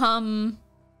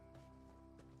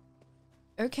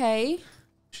 Okay.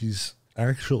 She's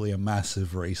actually a massive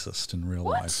racist in real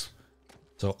What? life.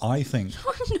 So I think,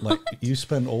 like, you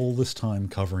spend all this time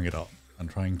covering it up and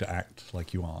trying to act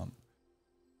like you aren't.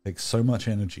 Takes so much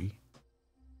energy.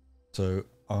 So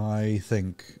I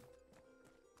think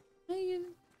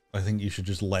you should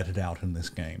just let it out in this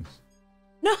game.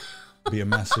 No. Be a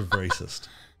massive racist.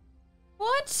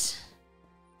 What?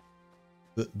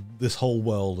 This whole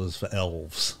world is for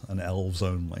elves and elves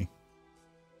only.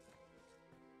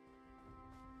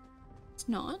 It's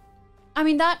not. I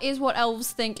mean, that is what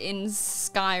elves think in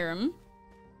Skyrim.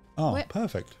 Oh, Where-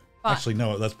 perfect. but- Actually,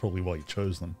 no, that's probably why you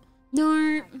chose them.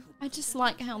 No, I just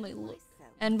like how they look.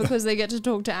 And because they get to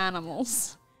talk to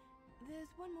animals. There's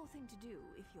one more thing to do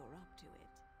if you're up to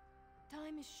it.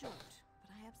 Time is short,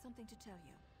 but I have something to tell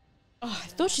you. Oh, I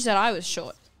thought she said I was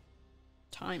short.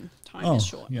 Time Oh, is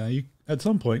short. yeah. You at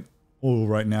some point, or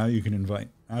right now, you can invite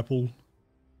Apple.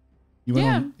 You went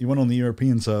Yeah. on. You went on the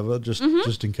European server just Mhm.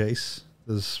 just in case.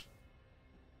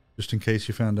 Just in case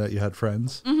you found out you had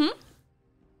friends. Mm-hmm.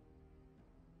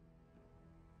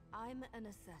 I'm an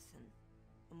assassin.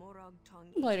 A Morag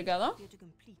tongue Play together. here to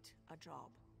complete a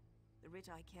job. The writ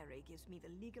I carry gives me the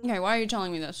legal... Okay, why are you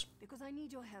telling me this? Because I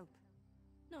need your help.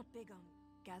 Not big on.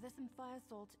 Gather some fire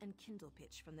salt and kindle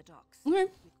pitch from the docks. Okay.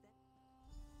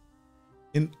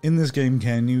 In this game,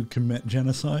 can you commit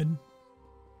genocide?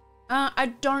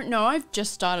 I don't know. I've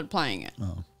just started playing it.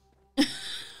 Oh.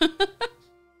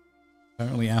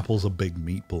 Apparently, Apple's a big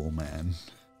meatball man.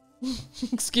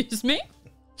 Excuse me?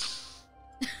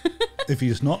 If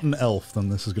he's not an elf, then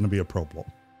this is going to be a problem.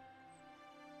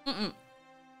 Mm-mm.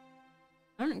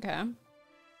 I don't care.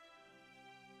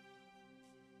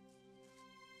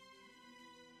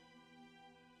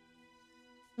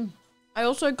 I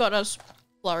also got us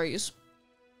flurries.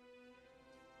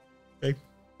 Okay.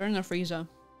 They're in the freezer.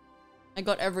 I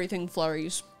got everything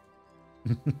flurries.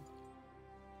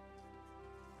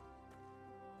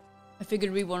 I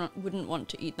figured we wouldn't want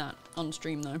to eat that on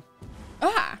stream though.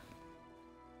 Ah!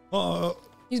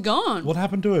 He's gone. What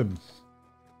happened to him?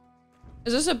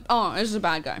 Is this a... Oh, this is a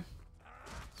bad guy.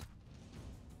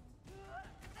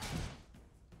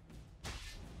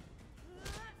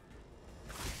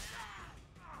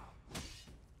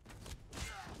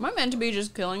 Am I meant to be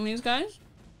just killing these guys?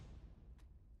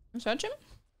 Is that him?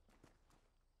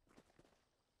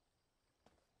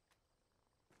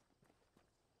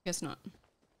 Guess not.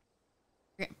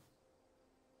 Okay.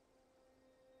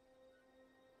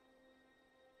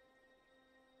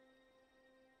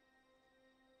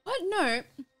 What? No.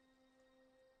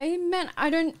 I meant I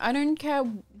don't care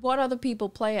what other people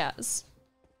play as.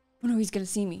 Oh no, he's gonna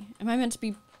see me. Am I meant to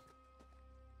be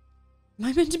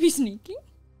sneaking?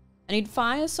 I need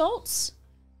fire salts.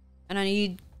 And I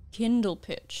need kindle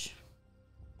pitch.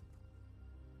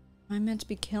 Am I meant to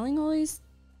be killing all these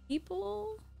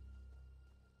people?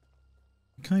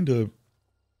 I kind of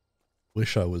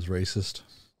wish I was racist.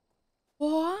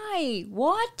 Why?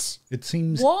 What? It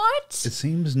seems What? It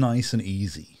seems nice and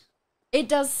easy. It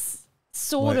does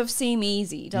sort Like, of seem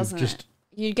easy, doesn't just- it?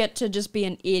 You get to just be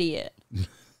an idiot.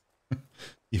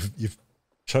 You've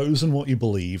chosen what you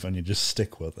believe and you just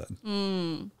stick with it.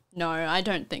 No, I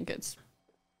don't think it's...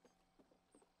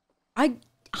 I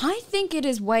think it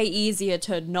is way easier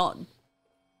to not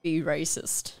be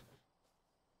racist.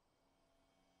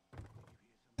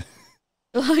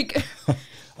 Like...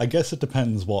 I guess it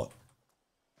depends what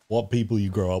people you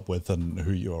grow up with and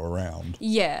who you're around.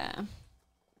 Yeah.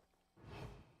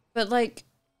 But like...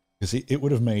 Because it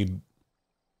would have made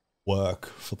work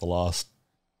for the last,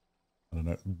 I don't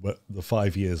know, the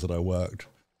 5 years that I worked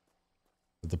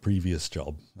at the previous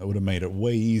job. It would have made it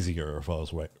way easier if I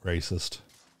was racist.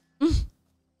 I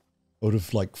would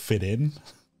have, like, fit in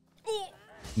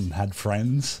and had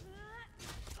friends.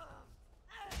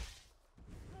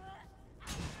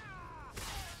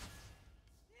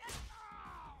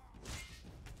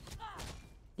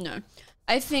 No.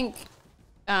 I think,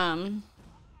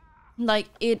 like,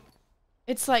 it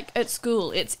It's like at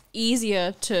school, it's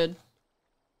easier to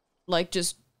like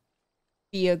just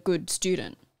be a good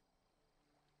student.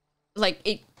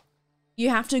 Like you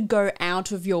have to go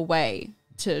out of your way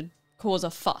to cause a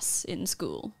fuss in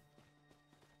school.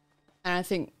 And I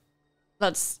think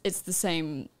it's the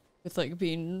same with like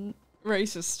being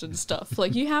racist and stuff.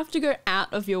 Like you have to go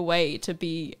out of your way to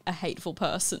be a hateful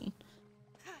person.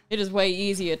 It is way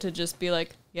easier to just be like,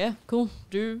 yeah, cool,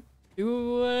 do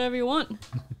whatever you want.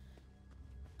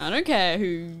 I don't care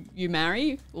who you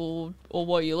marry or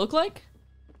what you look like.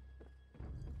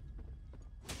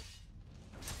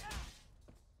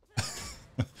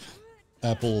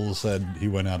 Apple said he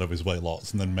went out of his way lots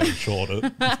and then made sure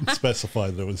to specify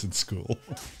that it was in school.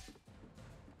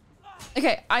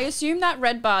 Okay, I assume that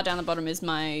red bar down the bottom is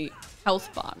my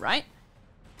health bar, right?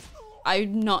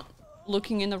 I'm not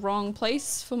looking in the wrong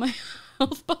place for my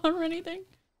health bar or anything.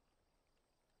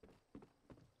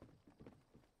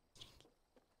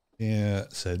 Yeah,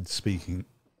 said speaking.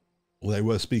 Well, they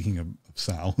were speaking of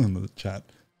Sal in the chat.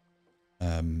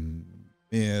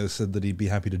 Yeah, said that he'd be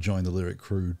happy to join the Lyric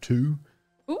crew too.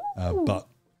 But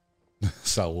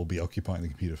Sal will be occupying the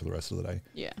computer for the rest of the day.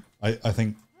 Yeah. I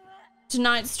think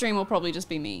Tonight's stream will probably just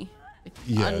be me.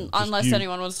 Yeah, unless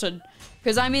anyone wants to...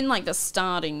 Because I'm in, like, the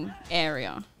starting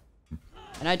area.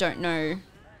 And I don't know...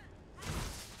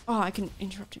 Oh, I can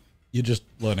interrupt you. You're just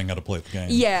learning how to play the game.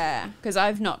 Yeah, because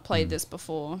I've not played this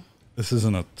before. This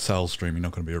isn't a Sal stream. You're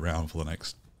not going to be around for the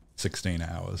next 16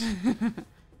 hours.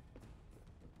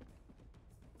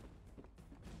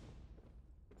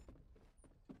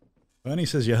 Bernie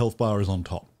says your health bar is on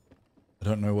top. I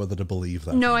don't know whether to believe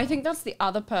that. No, I think that's the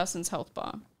other person's health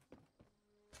bar.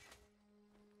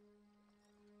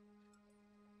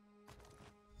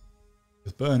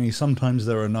 With Bernie, sometimes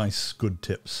there are nice, good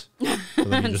tips. But then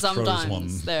he And just throws sometimes one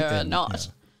there are in, not.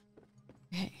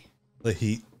 yeah. Okay. But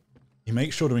he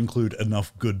makes sure to include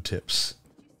enough good tips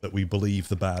that we believe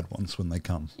the bad ones when they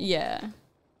come. Yeah.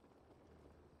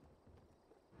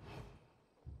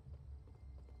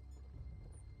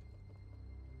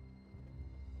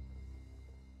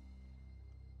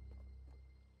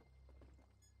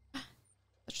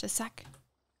 Touch the sack.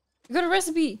 I got a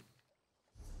recipe.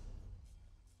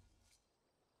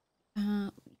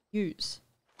 Use.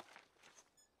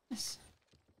 Yes.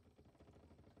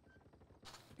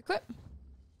 Equip.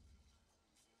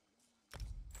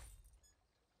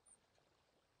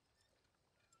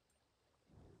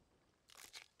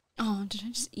 Oh, did I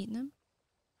just eat them?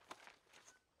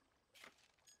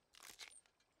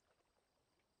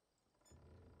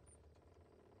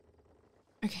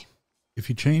 Okay. If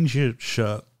you change your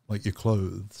shirt, like your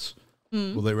clothes,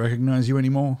 will they recognize you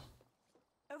anymore?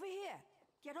 Over here.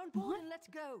 Get on board and let's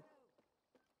go.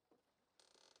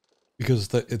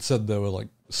 Because it said there were like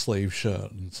slave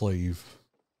shirt and slave.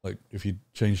 Like, if you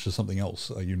change to something else,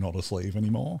 are you not a slave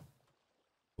anymore?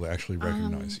 Will they actually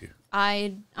recognize you?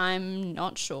 I'm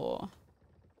not sure.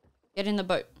 Get in the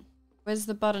boat. Where's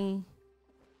the button?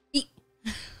 Eat.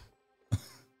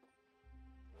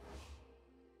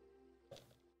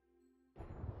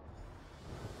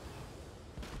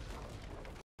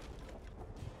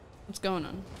 What's going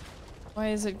on? Why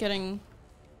is it getting...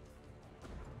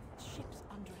 Ship's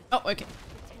under attack. Oh, okay.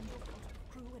 Pretend you're part of the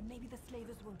crew and maybe the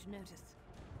slavers won't notice.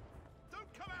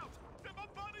 Don't come out! They're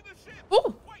bombarding the ship!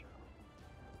 Oh! Wait!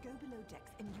 Go below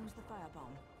decks and use the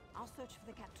firebomb. I'll search for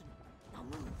the captain. Now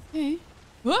move. Okay.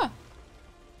 Whoa!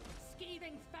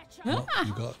 Skeeving fetcher. Oh,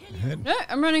 you got hit. No,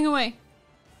 I'm running away.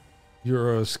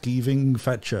 You're a skeeving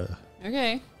fetcher.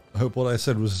 Okay. I hope what I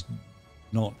said was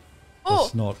not. Oh!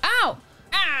 That's not Ow!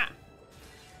 Ah!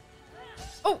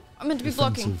 Oh, I'm meant to be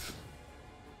blocking. offensive.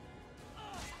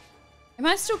 Am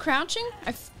I still crouching?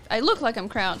 I look like I'm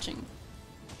crouching.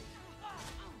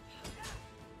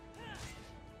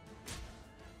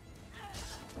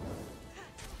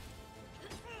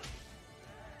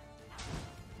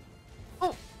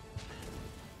 Oh.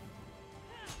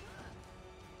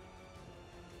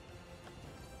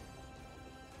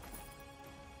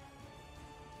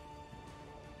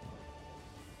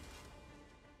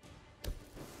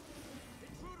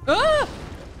 Ah!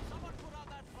 Someone put out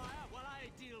that fire while I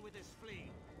deal with this flea.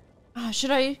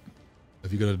 Should I?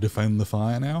 Have you got to defend the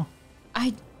fire now?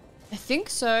 I think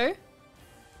so.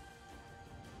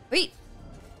 Wait.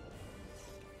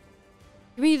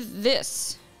 Give me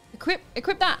this. Equip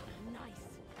that. Nice.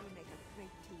 We make a great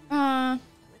team.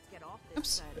 Let's get off this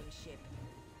Oops. burning ship.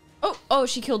 Oh,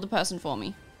 she killed the person for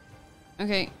me.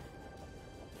 Okay.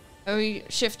 Oh, we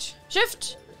shift.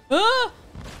 Ah!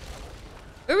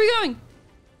 Where are we going?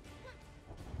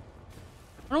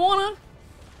 I don't wanna.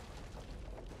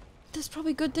 There's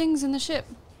probably good things in the ship.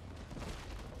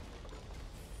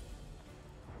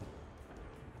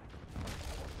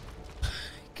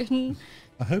 can...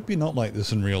 I hope you're not like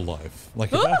this in real life.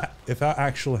 Like, if our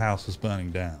actual house was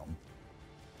burning down,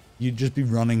 you'd just be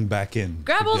running back in.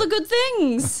 Grab all the good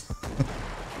things!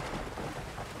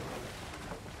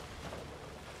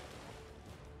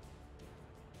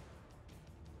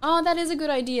 Oh, that is a good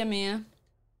idea, Mia.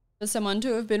 For someone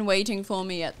to have been waiting for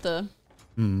me at the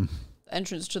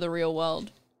entrance to the real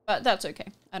world. But that's okay.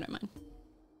 I don't mind.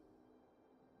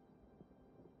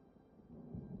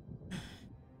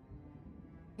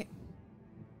 Okay.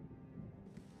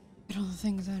 Get all the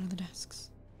things out of the desks.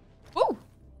 Whoa!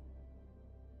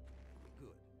 Good.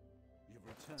 You've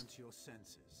returned to your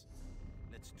senses.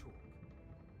 Let's talk.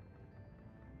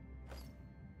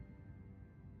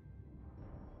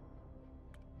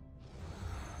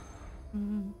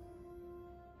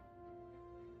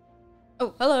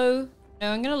 Oh, hello.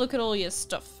 No, I'm gonna look at all your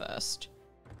stuff first.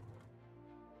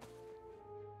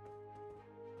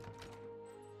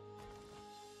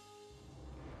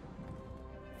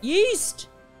 Yeast!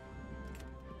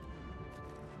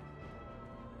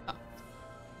 Oh.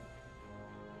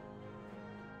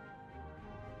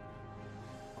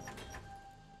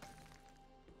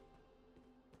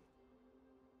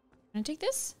 Can I take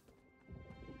this?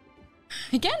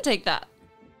 I can take that.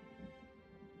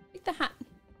 Take the hat.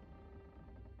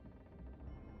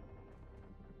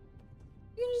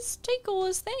 You can just take all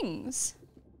his things.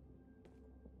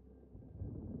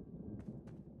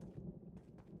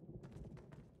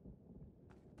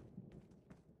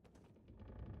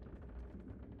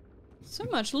 So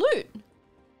much loot.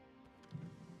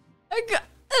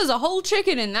 There's a whole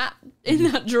chicken in that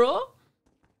drawer.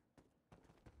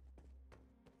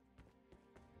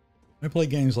 When I play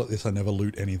games like this, I never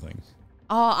loot anything.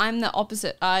 Oh, I'm the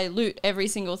opposite. I loot every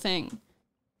single thing.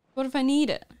 What if I need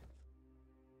it?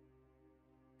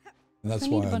 And that's I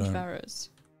need why a bunch I of don't. arrows.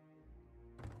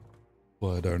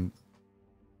 Why I don't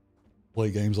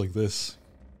play games like this,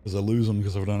 because I lose them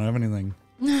because I don't have anything.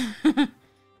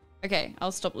 Okay,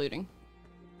 I'll stop looting.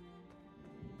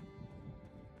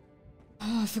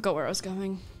 Oh, I forgot where I was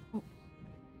going. Oh.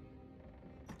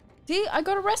 See, I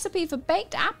got a recipe for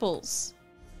baked apples.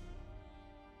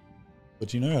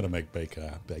 But you know how to make baked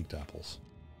apples.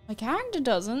 My character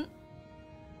doesn't.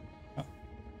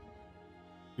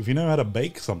 If you know how to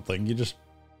bake something, you just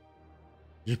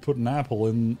put an apple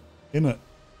in it. You're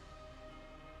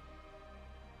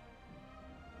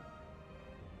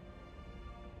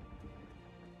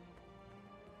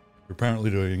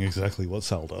apparently doing exactly what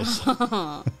Sal does.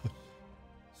 So,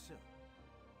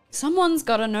 Someone's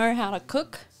got to know how to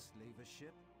cook. slaver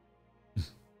ship?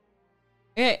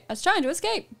 Okay, I was trying to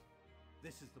escape.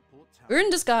 This is the port tower. We're in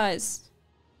disguise.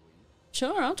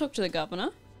 Sure, I'll talk to the governor.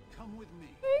 Come with me.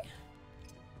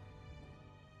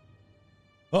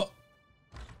 Oh,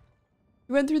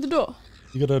 You went through the door.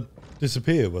 you gotta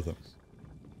disappear with them.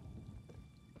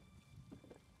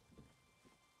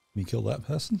 Can you kill that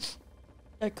person?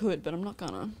 I could, but I'm not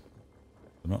gonna.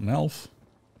 They're not an elf.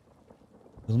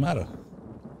 Doesn't matter.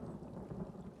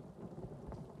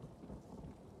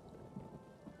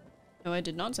 No, I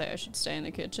did not say I should stay in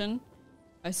the kitchen.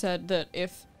 I said that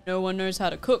if no one knows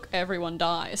how to cook, everyone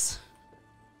dies.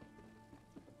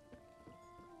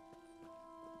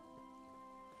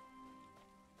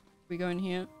 We go in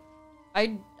here.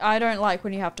 I don't like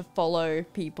when you have to follow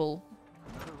people.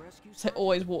 Another rescue So I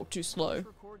always walk too slow.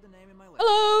 record the name in my list.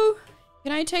 Hello!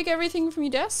 Can I take everything from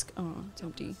your desk? Oh, it's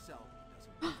empty. Itself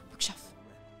doesn't Bookshelf.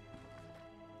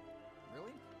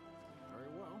 Really? Very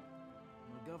well.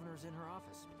 The governor's in her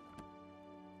office.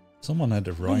 Someone had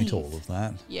to write all Leave. of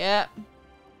that. Yeah.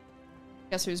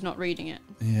 Guess who's not reading it?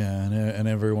 Yeah, and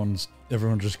everyone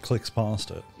just clicks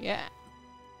past it. Yeah.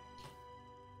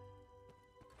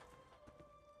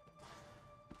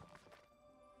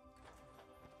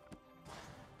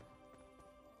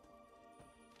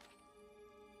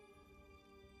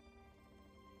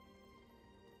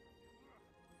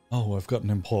 Oh, I've got an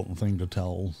important thing to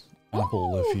tell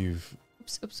Apple Oh.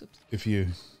 Oops. if you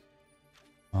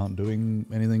aren't doing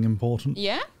anything important.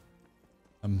 Yeah?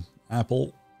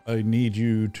 Apple, I need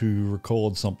you to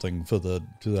record something for the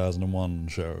 2001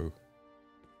 show.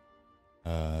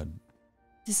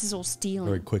 This is all stealing.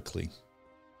 Very quickly.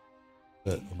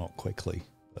 Well, not quickly,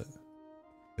 but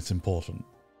it's important.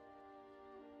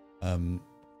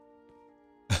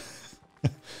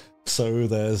 So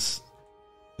there's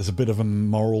a bit of a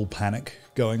moral panic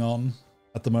going on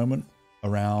at the moment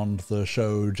around the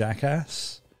show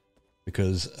Jackass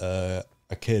because a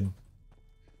kid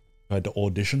tried to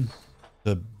audition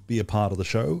to be a part of the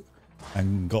show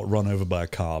and got run over by a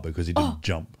car because he didn't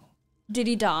jump. Did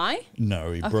he die?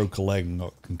 No, he broke a leg and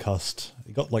got concussed.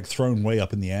 He got like thrown way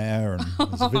up in the air, and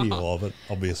there's a video of it,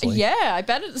 obviously. Yeah, I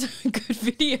bet it's a good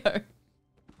video.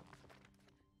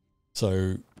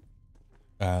 So,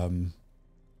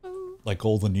 like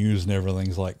all the news and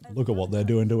everything's like, look at what they're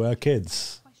doing to our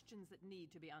kids. Questions that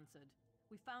need to be answered.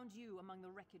 We found you among the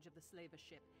wreckage of the slaver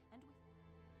ship, and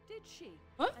did she?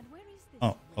 What? And where is this?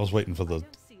 Oh, I was waiting for I the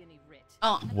don't see any writ.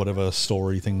 Oh, whatever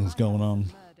story thing's going on.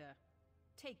 Murder.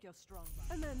 Take your strong.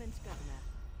 A moment, Governor.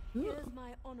 Here's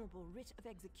my honorable writ of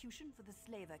execution for the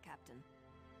slaver captain.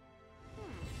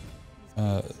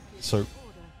 So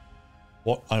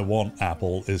what I want,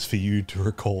 Apple, is for you to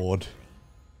record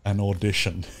an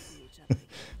audition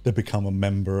to become a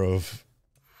member of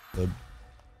the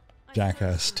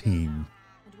Jackass team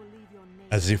And will leave your name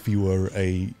as if you were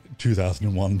a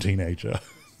 2001 teenager.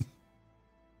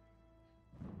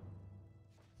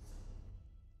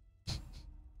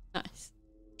 nice.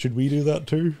 Should we do that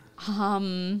too?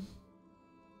 Um,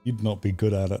 You'd not be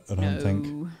good at it, I don't think.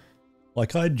 no.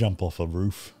 Like, I'd jump off a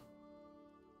roof.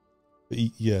 But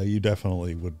yeah, you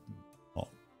definitely would not.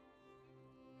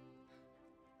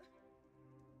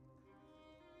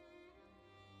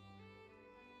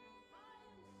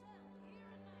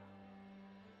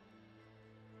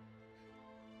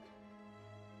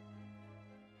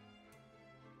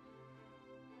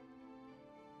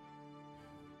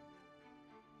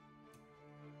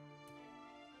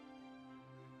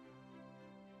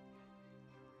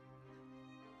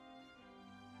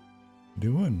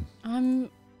 Doing? I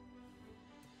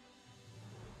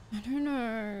don't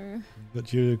know.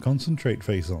 Got your concentrate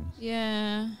face on.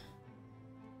 Yeah.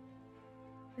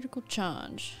 Critical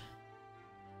charge.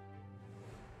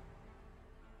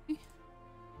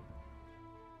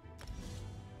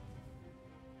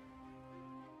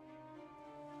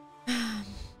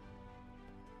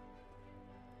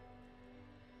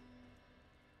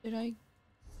 Did I?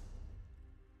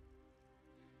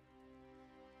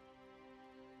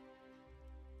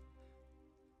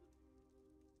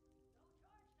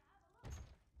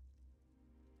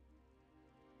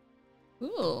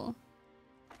 Cool.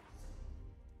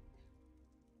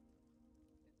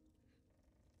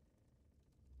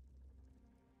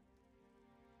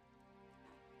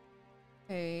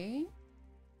 Okay.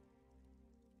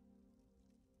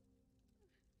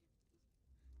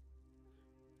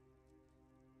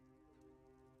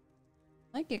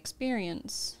 Like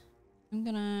experience. I'm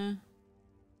gonna...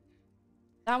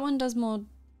 That one does more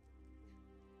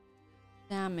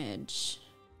damage.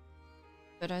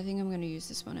 But I think I'm gonna use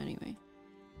this one anyway.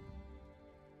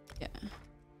 Yeah.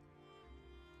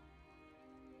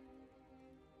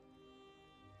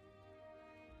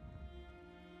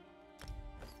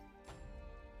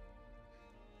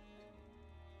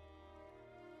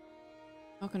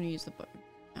 Not gonna use the bow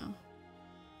now.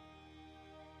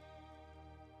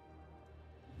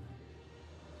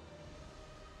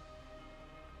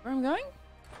 Where I'm going?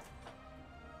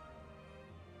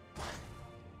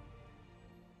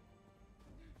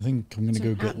 I think I'm gonna So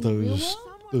go out get in the real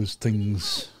those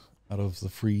things out of the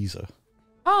freezer.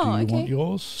 Oh, Do you okay. want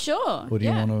yours? Sure. Or do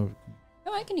you yeah. want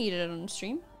Oh, I can eat it on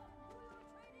stream.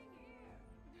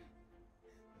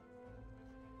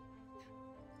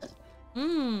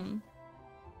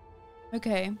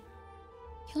 Okay.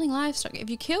 Killing livestock. If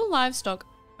you kill livestock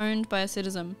owned by a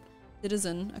citizen,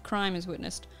 a crime is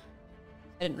witnessed.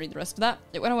 I didn't read the rest of that.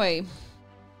 It went away.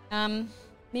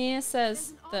 Mia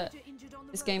says that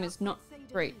this game is not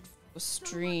great for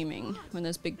streaming when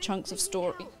there's big chunks of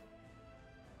story.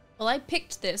 Well, I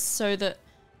picked this so that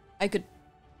I could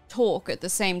talk at the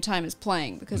same time as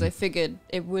playing because I figured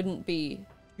it wouldn't be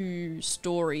too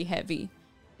story heavy.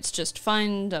 It's just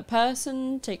find a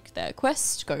person, take their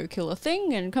quest, go kill a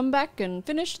thing, and come back and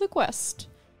finish the quest.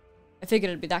 I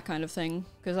figured it'd be that kind of thing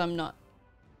because I'm not...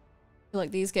 I feel like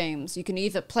these games, you can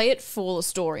either play it for the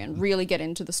story and really get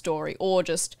into the story, or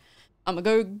just, I'm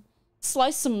gonna go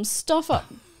slice some stuff up.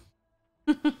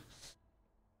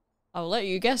 I'll let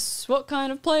you guess what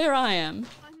kind of player I am.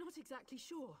 I'm not exactly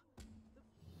sure.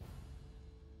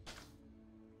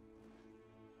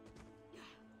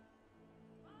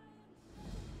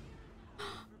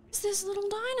 It's this little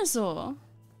dinosaur.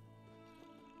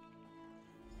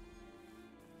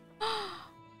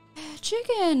 They're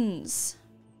chickens.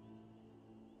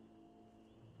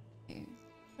 Okay.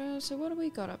 So what do we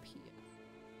got up here?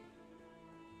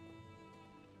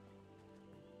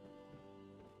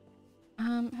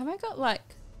 Have I got like...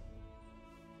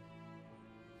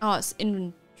 Oh, it's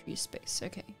inventory space.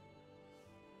 Okay.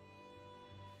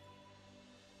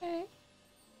 Okay.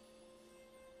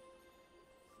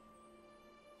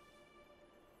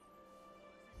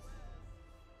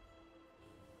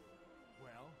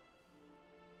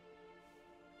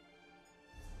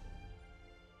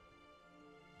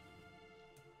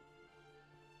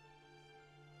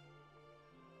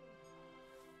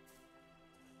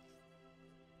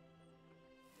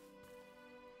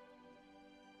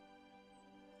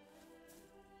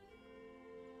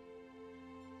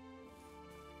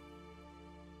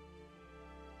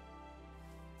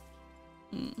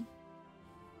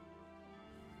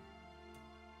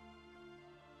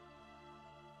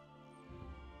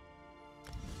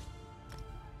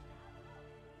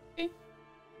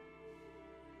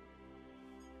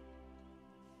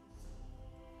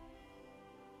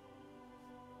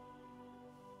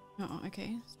 Oh,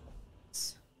 okay.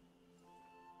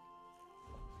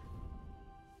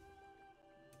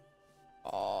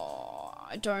 Oh,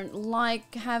 I don't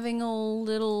like having all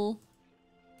little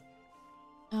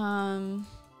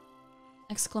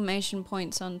exclamation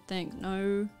points on thing.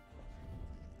 No.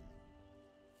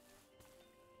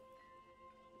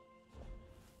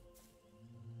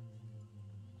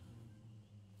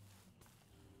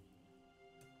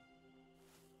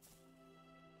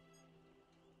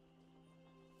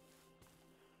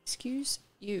 Excuse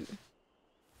you.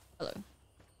 Hello.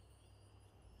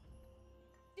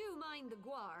 Do mind the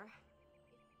guar.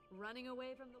 Running away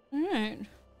from the... Alright.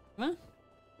 Well,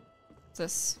 what's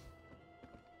this?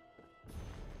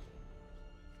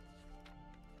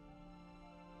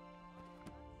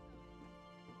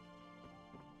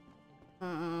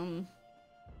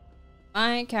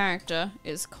 My character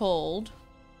is called...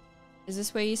 Is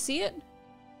this where you see it?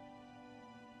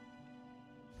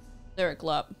 Lyric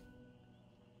Lup.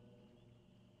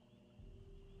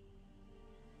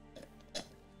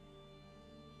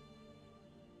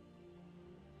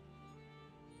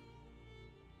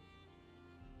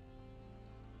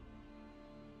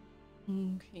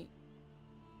 Okay.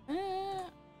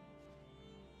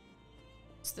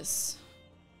 What's this?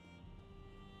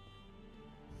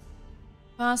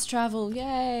 Fast travel,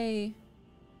 yay!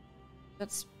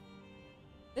 That's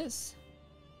this.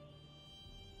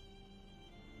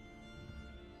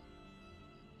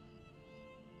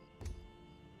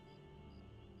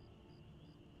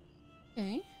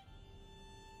 Okay.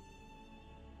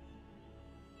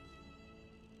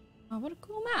 Oh, what a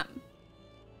cool map.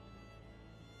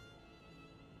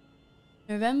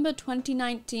 November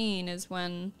 2019 is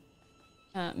when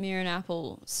Mir and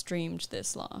Apple streamed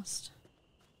this last.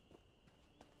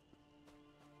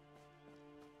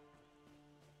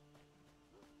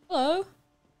 Hello?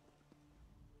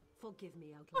 Forgive me,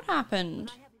 Outlander. What happened?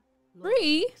 But I have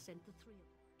Bree? sent the three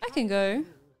of I can go.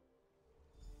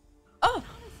 Oh!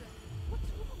 What's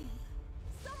wrong?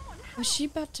 Someone help! Was she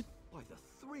about to... By the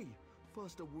three.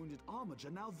 First a wounded armiger,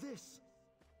 now this.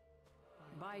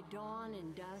 By dawn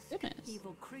and dusk, Goodness.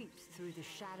 evil creeps through the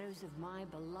shadows of my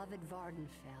beloved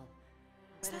Vardenfell.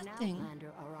 What's But an that thing?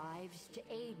 outlander arrives to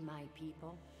aid my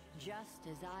people, just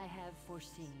as I have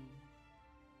foreseen.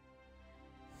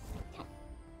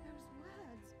 Those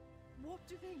words, what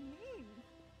do they mean?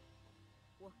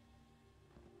 What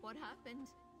happened?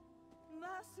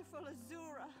 Merciful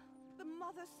Azura, the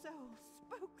Mother Soul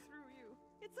spoke through you.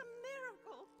 It's a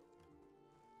miracle.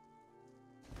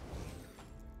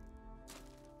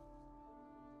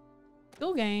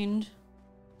 Skill gained.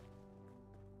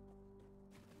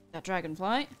 That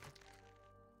dragonfly.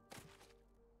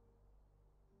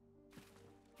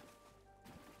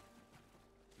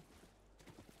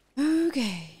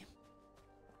 Okay.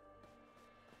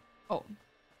 Oh.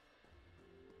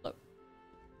 Look.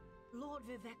 Lord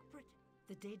Vivekbrit,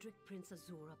 the Daedric Prince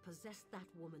Azura possessed that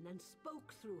woman and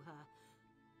spoke through her.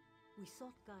 We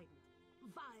sought guidance.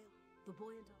 Vile, the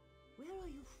buoyant. Where are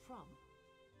you from?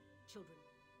 Children,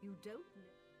 you don't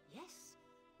know. Yes,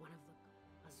 one of the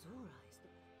Azura is the...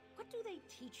 What do they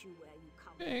teach you where you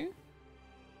come Okay. from?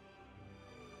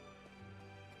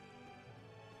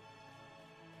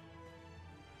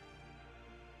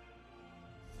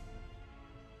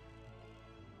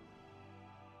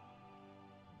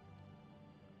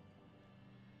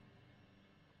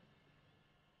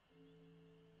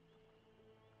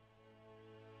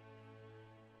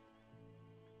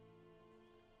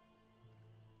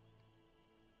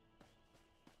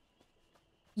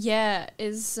 Yeah,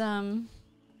 is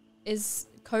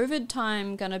COVID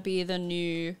time gonna be the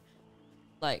new,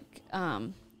 like,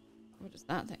 what is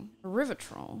that thing? A river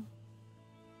troll.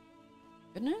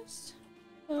 Goodness.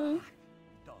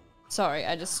 Sorry,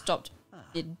 I just stopped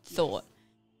mid thought.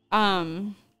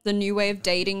 The new way of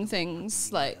dating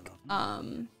things, like,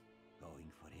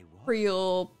 pre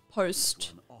or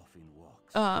post,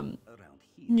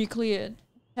 nuclear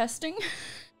testing.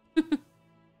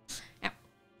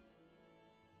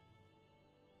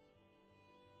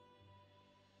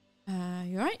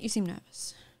 You alright? You seem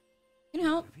nervous. Can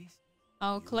help.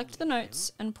 I'll collect the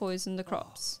notes and poison the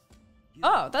crops.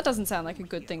 Oh, that doesn't sound like a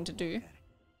good thing to do.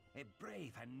 A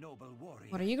brave and noble warrior.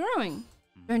 What are you growing?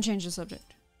 Don't change the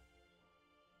subject.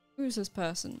 Who's this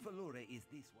person? Valora is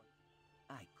this one.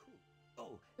 I could.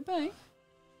 Oh, Goodbye.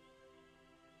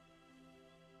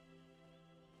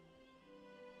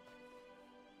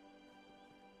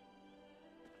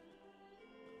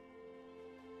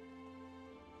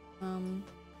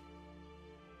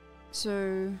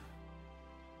 So...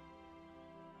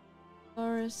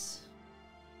 Loris...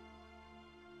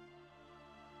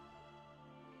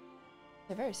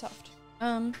 They're very soft.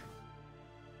 So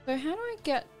how do I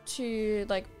get to,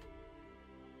 like,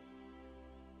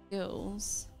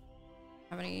 skills?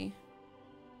 Have any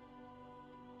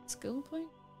skill point?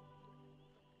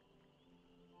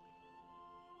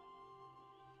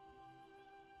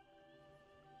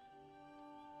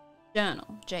 Journal,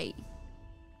 J.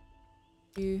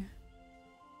 You.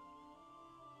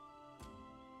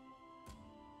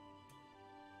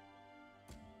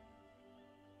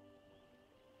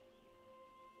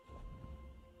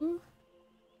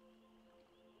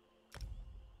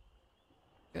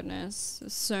 Goodness,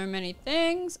 there's so many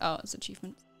things. Oh, it's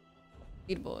achievements.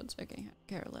 Leaderboards. Okay,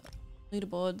 Carol.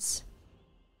 Leaderboards.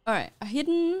 Alright, a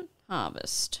hidden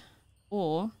harvest.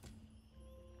 Or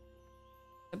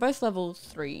they're both level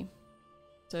 3.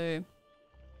 So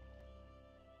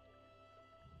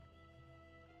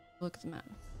look at the map.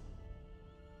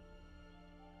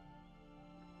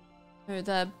 So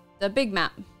the big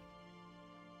map.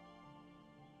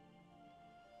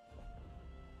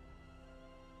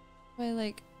 I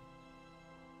like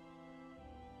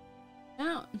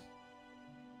down.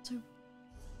 So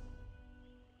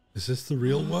Is this the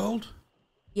real world?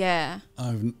 yeah.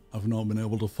 I've not been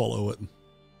able to follow it.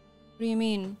 What do you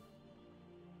mean?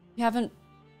 You haven't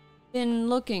been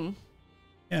looking?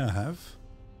 Yeah, I have.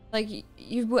 Like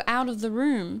you were out of the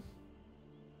room.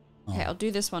 Oh, Okay, I'll do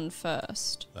this one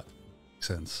first. that makes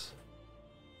sense.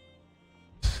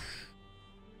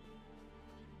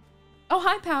 Oh,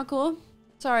 hi, Powercore.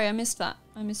 Sorry, I missed that.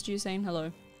 I missed you saying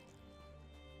hello.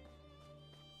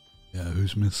 Yeah,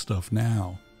 who's missed stuff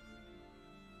now?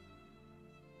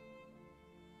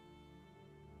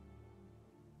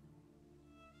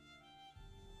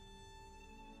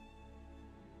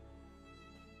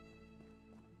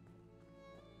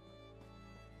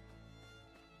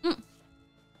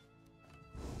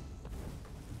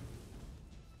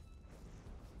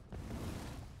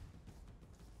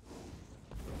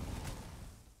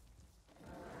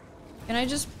 Can I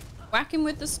just whack him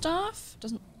with the staff?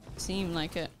 Doesn't seem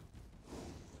like it.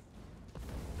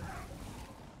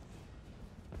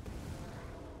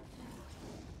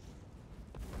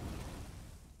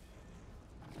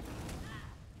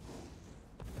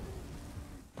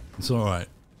 It's alright.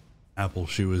 Apple,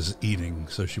 she was eating,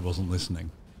 so she wasn't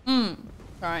listening.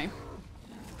 Sorry.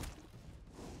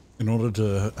 In order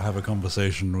to have a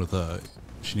conversation with her,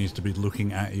 she needs to be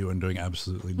looking at you and doing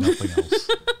absolutely nothing else.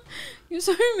 You're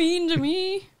so mean to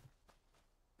me.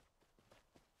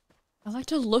 I like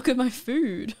to look at my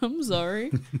food. I'm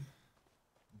sorry.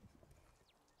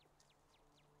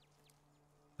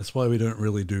 That's why we don't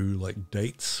really do like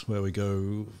dates where we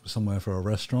go somewhere for a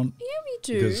restaurant. Yeah, we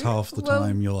do. Because half the Well,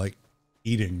 time you're like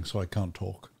eating, so I can't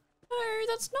talk. No,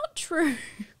 that's not true.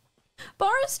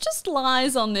 Boris just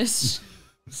lies on this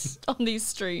on these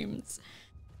streams.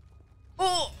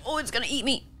 Oh, it's gonna eat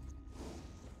me.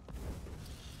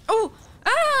 Oh,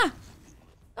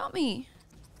 got me.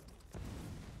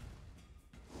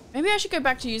 Maybe I should go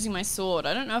back to using my sword.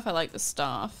 I don't know if I like the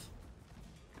staff.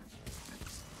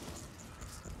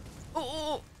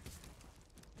 Oh.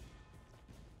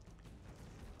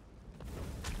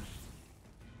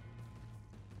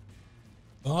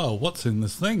 Oh, what's in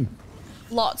this thing?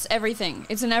 Lots, everything.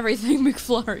 It's an everything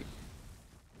McFlurry.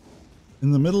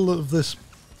 In the middle of this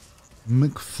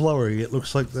McFlurry, it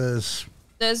looks like there's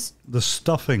the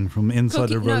stuffing from inside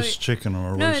cookie, a roast chicken or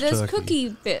a roast no, there's turkey. cookie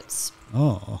bits.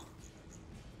 Oh.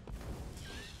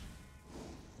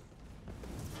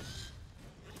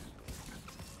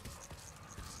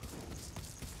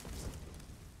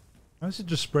 Why is it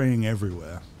just spraying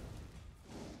everywhere?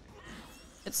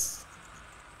 It's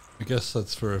I guess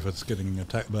that's for if it's getting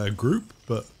attacked by a group,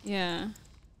 but yeah.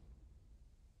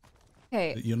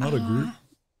 Okay. you're not a group.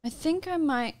 I think I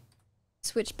might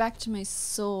switch back to my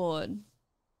sword.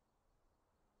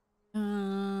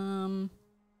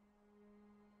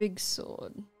 Big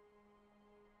sword.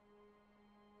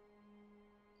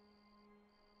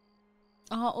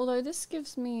 Although this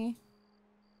gives me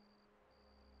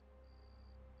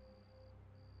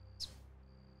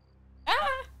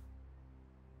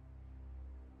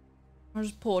I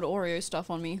just poured Oreo stuff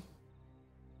on me.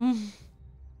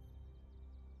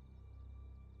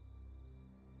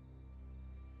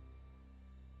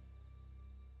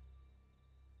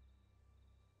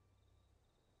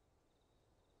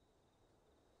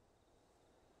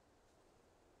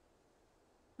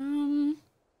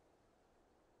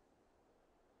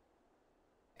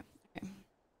 Okay.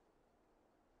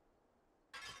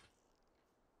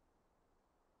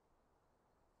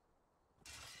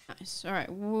 Nice. All right.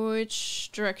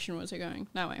 Which direction was it going?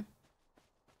 That way.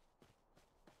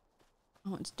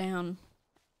 Oh, it's down.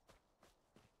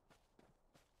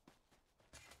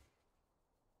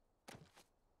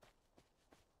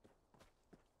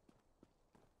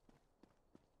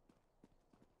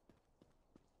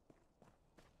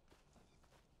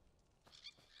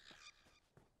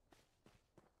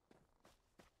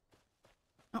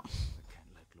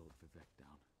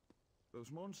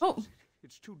 Those monsters. Oh.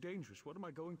 It's too dangerous. What am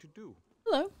I going to do?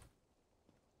 Hello.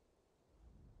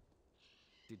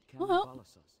 Did Well.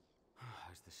 Cannibalisas?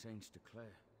 As the saints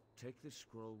declare, take this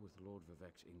scroll with Lord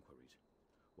Vivek's inquiries,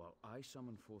 while I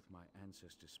summon forth my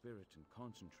ancestor spirit and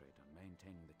concentrate on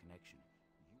maintaining the connection.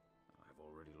 I've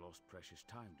already lost precious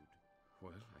time, dude.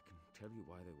 Well, I can tell you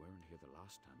why they weren't here the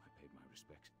last time I paid my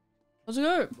respects. Let's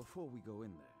go. Before we go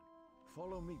in there,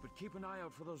 follow me, but keep an eye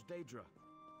out for those Daedra.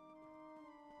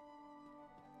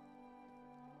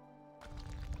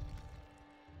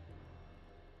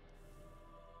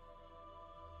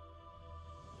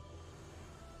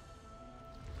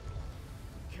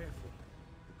 Careful.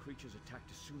 The creatures attacked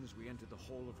as soon as we entered the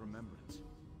Hall of Remembrance.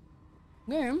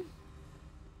 Okay.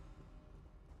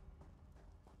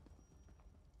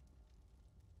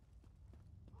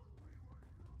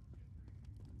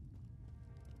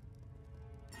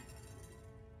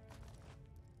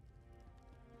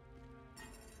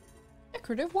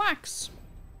 Decorative wax.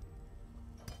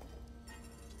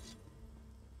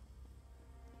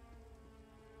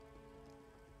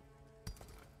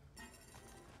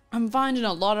 I'm finding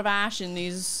a lot of ash in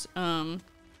these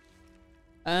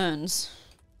urns.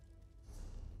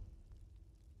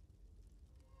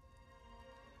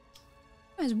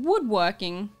 There's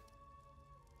woodworking.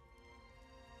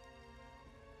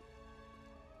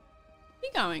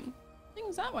 Keep going.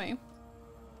 Things that way.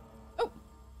 Oh.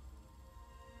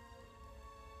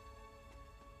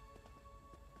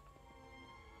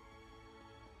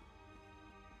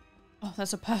 Oh,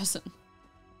 that's a person.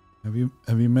 Have you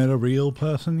met a real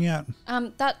person yet?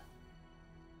 That.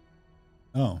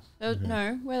 Oh. Okay.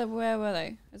 No. Where were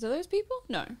they? Is it those people?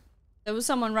 No. There was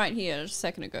someone right here just a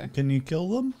second ago. Can you kill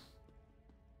them?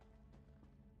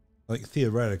 Like,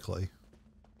 theoretically.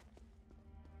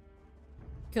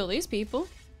 Kill these people.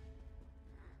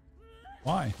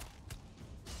 Why?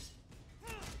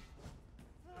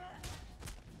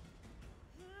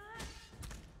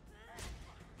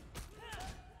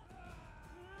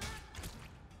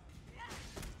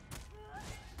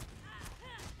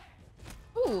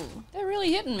 Ooh, they're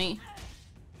really hitting me.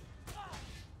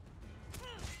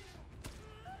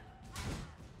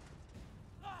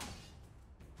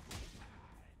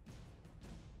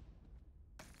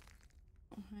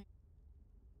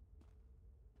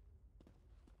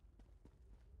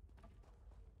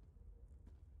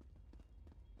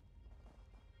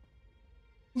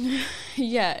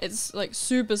 Yeah, it's like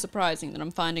super surprising that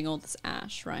I'm finding all this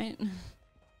ash, right?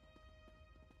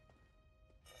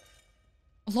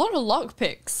 A lot of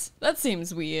lockpicks. That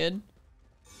seems weird.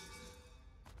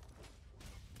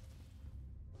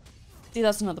 See,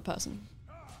 that's another person.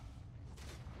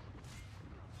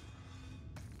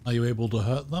 Are you able to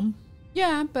hurt them?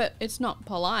 Yeah, but it's not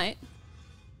polite.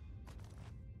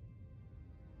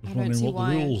 Just I don't see wondering what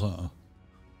why. the rules are.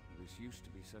 This used to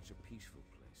be such a peaceful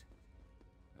place.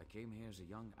 I came here as a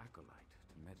young acolyte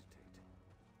to meditate.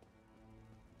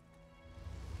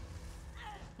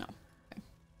 No. Okay.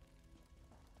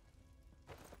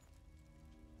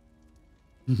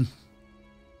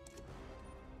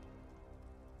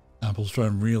 Apple's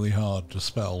trying really hard to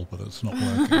spell, but it's not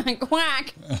working.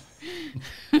 Quack!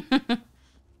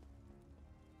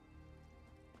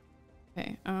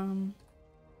 Okay,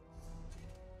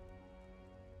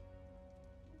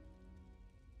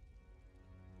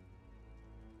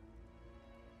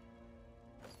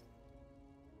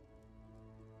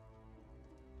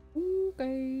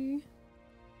 okay.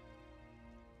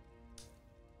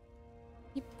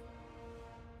 Yep.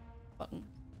 Button.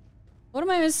 What am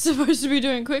I supposed to be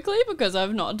doing quickly? Because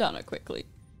I've not done it quickly.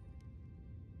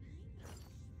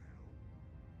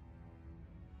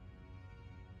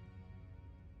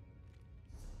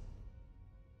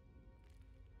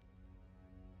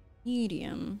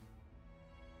 Medium.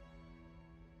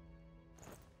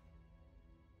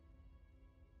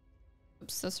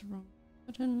 Oops, that's the wrong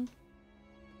button.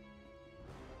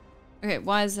 Okay,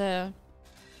 why is there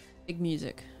big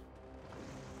music?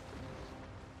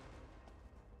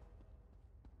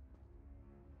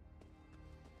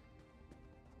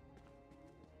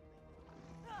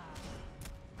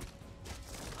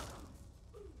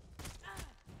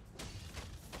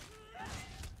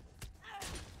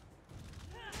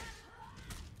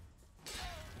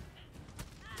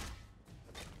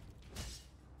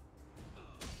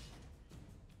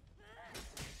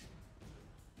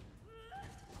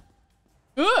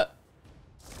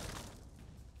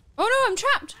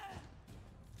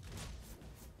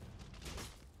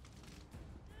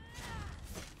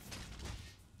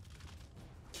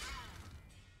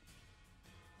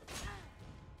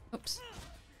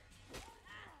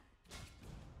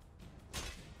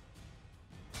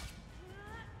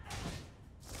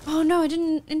 Oh no, I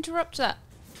didn't interrupt that.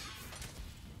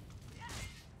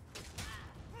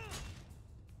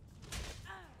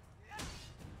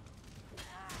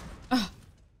 Oh,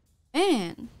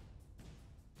 man.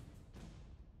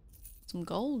 Some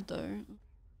gold though.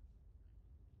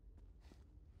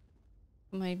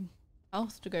 My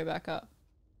health to go back up.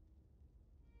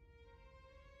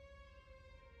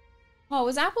 Oh,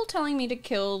 was Apple telling me to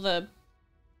kill the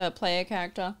player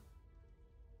character?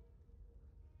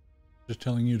 Just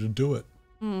telling you to do it.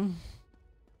 Hmm.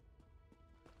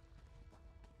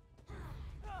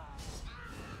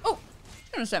 Oh, it's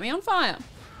gonna set me on fire.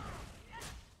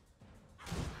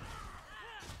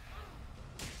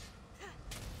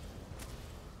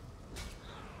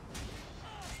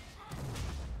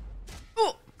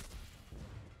 Oh.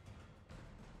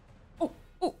 Oh,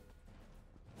 oh.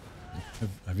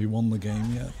 Have you won the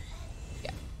game yet?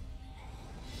 Yeah.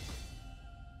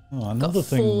 Oh, another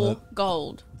thing full that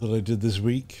gold I did this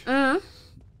week.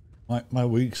 My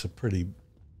weeks are pretty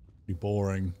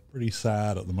boring, pretty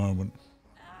sad at the moment.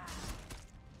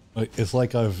 Like it's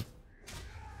like I'm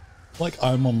on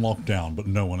lockdown, but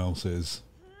no one else is.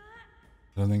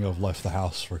 I think I've left the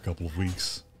house for a couple of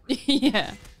weeks.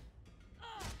 Yeah.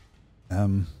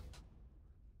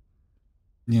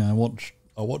 Yeah, I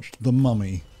watched The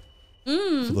Mummy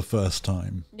Mm. for the first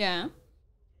time. Yeah.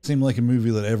 It seemed like a movie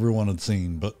that everyone had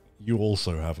seen, but you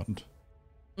also haven't.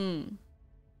 Mm.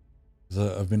 'Cause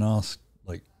I've been asked,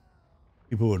 like,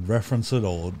 people would reference it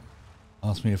or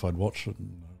ask me if I'd watched it,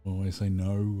 and I always say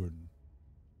no. And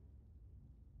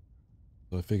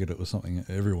so I figured it was something that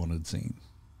everyone had seen.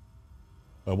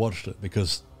 I watched it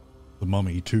because The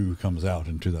Mummy 2 comes out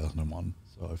in 2001,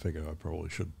 so I figured I probably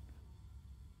should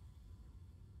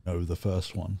know the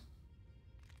first one.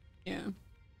 Yeah.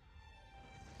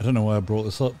 I don't know why I brought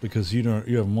this up because you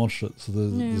haven't watched it, so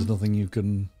there's nothing you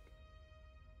can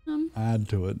add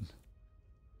to it.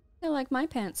 I like my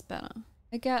pants better.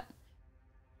 I got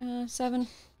 7%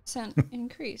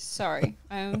 increase. Sorry.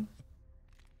 I'm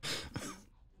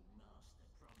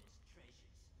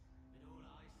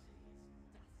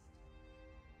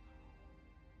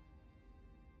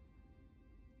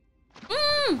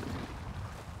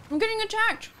getting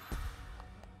attacked.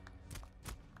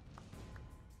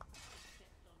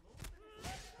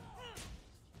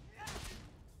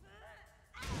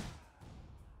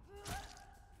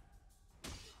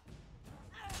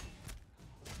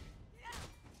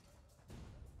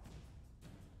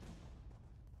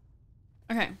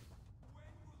 Okay.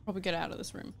 Probably get out of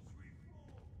this room.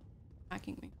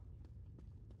 Hacking me.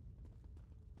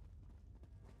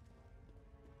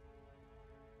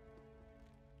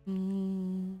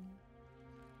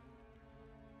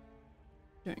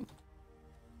 Doing.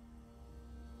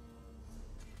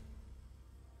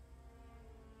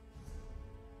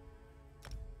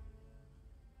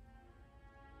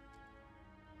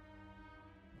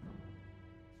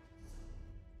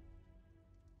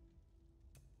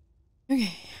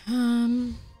 Okay.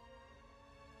 I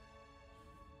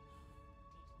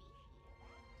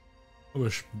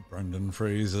wish Brendan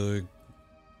Fraser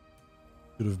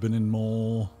could have been in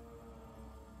more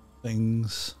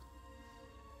things.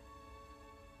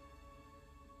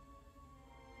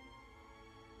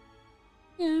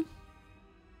 Yeah.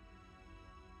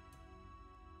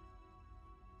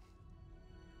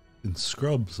 In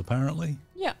Scrubs, apparently.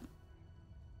 Yeah.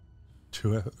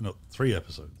 3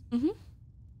 episodes. Mm-hmm.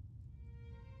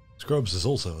 Scrubs is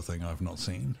also a thing I've not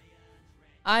seen.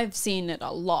 I've seen it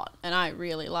a lot, and I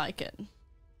really like it.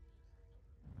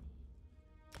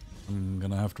 I'm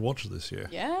gonna have to watch it this year.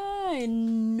 Yeah,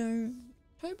 in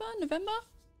November?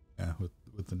 Yeah,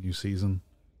 with the new season.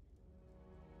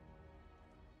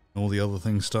 All the other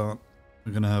things start.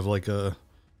 We're gonna have like a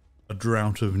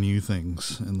drought of new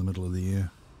things in the middle of the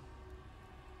year.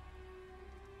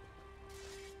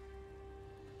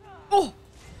 Oh!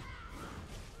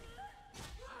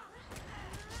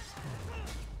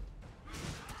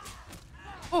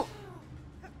 Oh!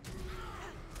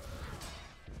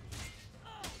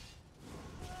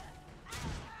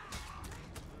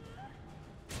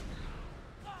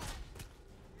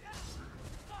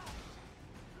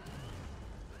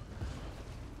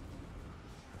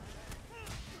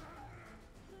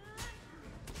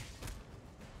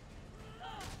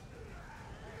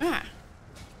 Ah!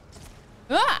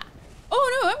 Ah!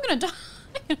 Oh no, I'm gonna die.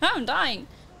 I'm dying.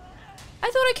 I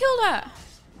thought I killed her.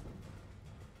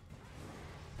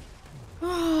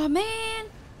 Oh man.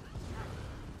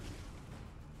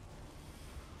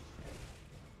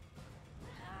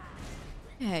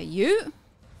 Yeah, you.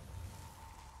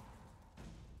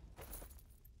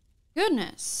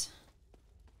 Goodness.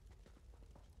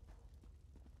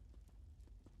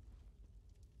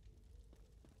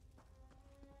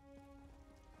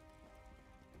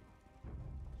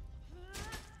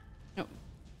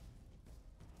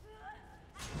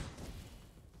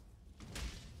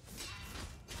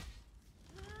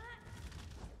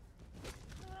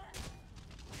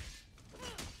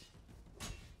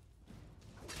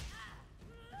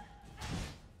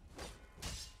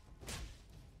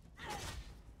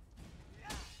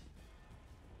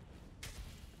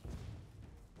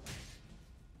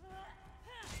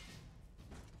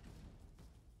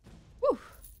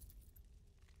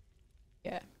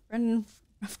 Brendan,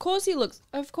 of course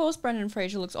Brendan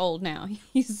Fraser looks old now.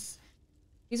 He's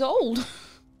old.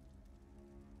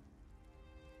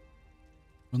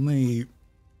 When they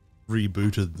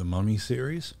rebooted the Mummy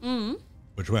series,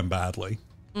 which went badly,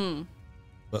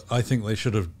 but I think they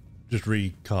should have just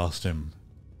recast him,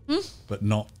 but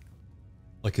not,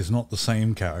 like, it's not the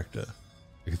same character.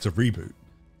 Like, it's a reboot.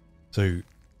 So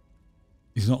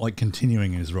he's not, like,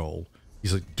 continuing his role.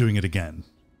 He's, like, doing it again.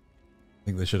 I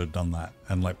think they should have done that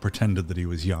and, like, pretended that he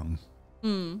was young.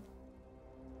 I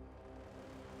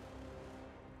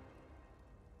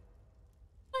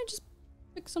just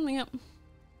pick something up.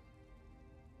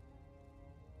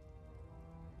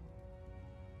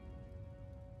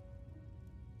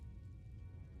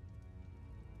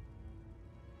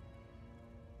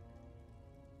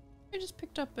 I just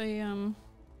picked up a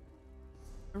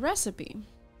recipe.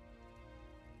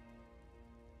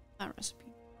 That recipe.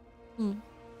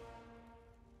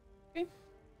 Okay.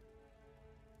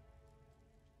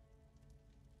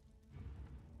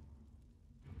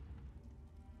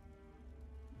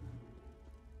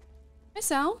 Hi,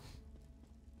 Sal.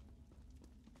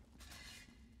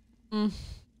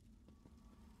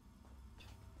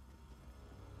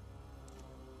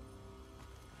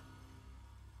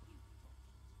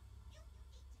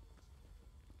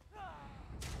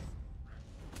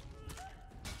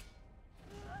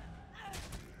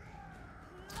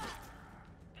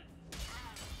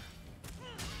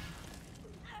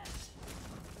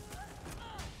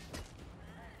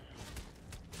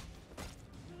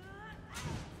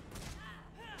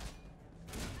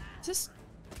 Just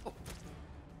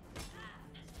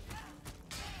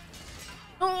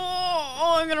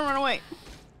oh, I'm gonna run away.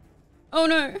 Oh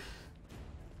no.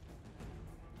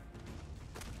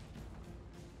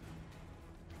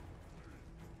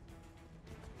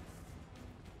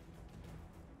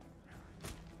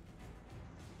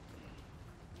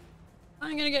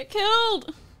 I'm gonna get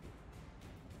killed.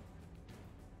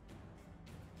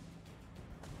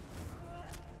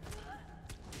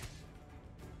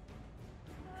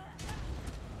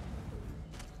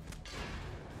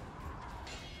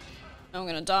 I'm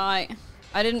gonna die.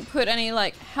 I didn't put any,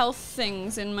 like, health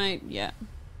things in my... yeah.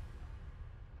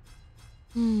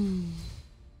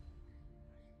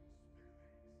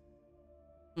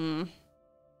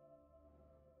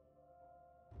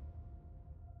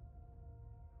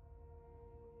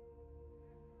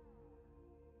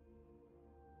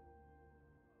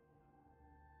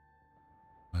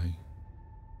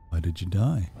 Why did you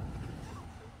die?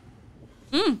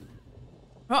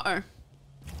 Uh-oh.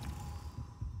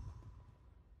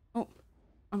 Oh,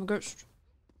 I'm a ghost.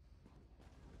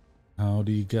 How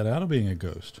do you get out of being a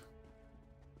ghost?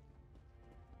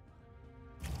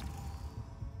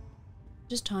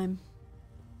 Just time.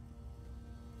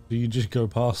 Do you just go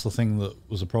past the thing that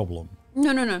was a problem?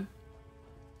 No, no, no.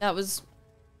 That was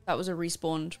a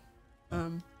respawned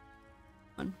one.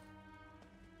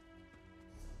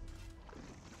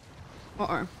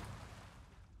 Uh-oh.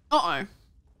 Uh-oh.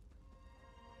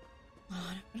 Oh,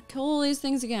 I'm gonna kill all these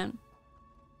things again.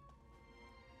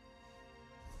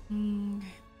 Okay.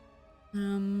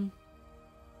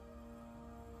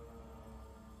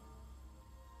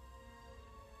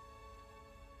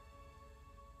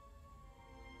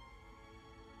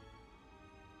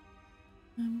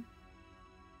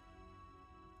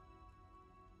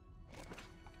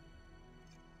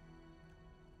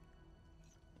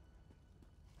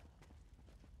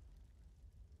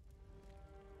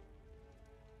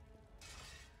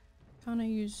 Can't I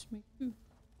use my food?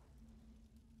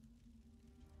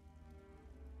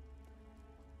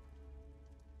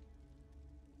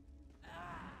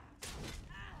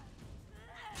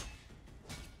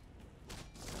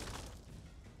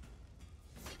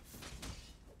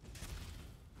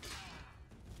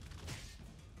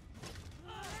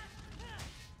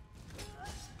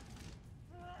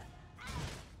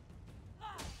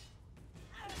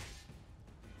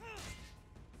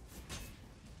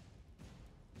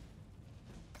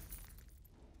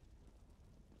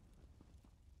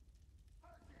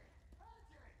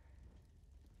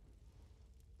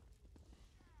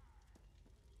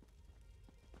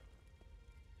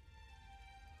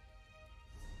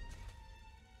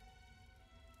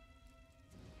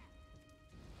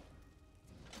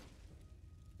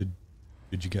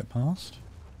 Did you get past?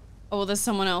 Oh, there's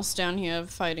someone else down here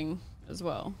fighting as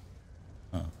well.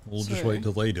 Oh, we'll just So- wait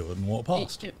till they do it and walk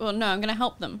past. Well, no, I'm gonna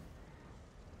help them.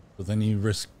 But then you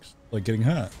risk, like, getting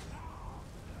hurt.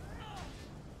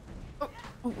 Oh,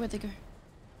 where'd they go?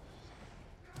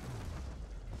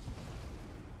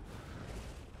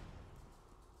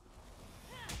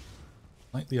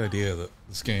 I like the idea that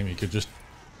this game you could just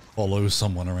follow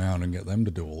someone around and get them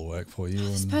to do all the work for you.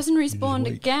 This and person you just respawned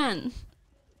wait. again.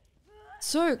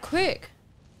 So quick.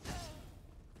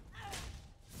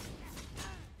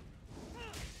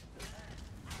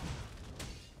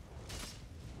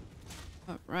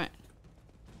 All right.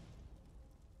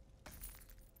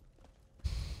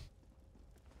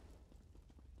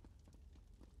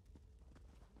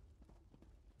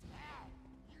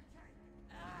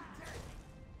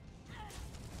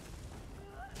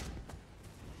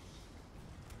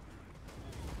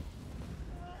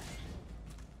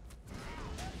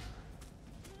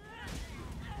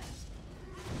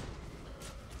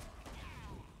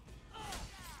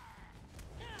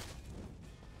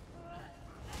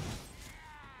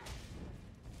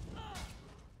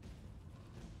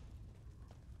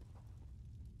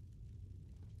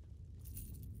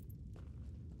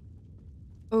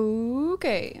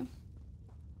 Okay.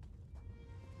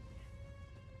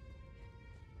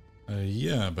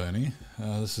 Yeah, Bernie.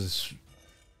 This is...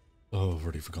 Oh, I've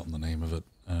already forgotten the name of it.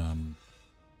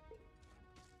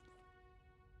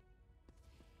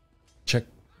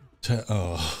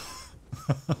 Oh.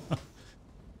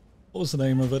 What was the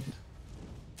name of it?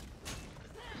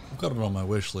 I've got it on my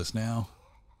wish list now.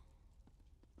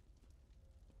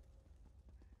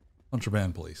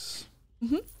 Contraband Police.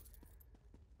 Mm-hmm.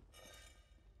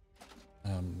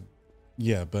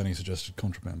 Yeah, Bernie suggested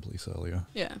Contraband Police earlier.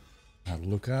 Yeah. I had a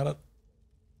look at it,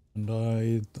 and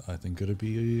I think it'd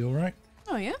be all right.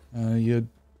 Oh yeah. You're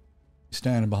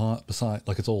standing beside,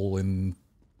 like it's all in,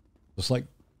 just like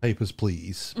Papers,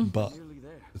 Please, but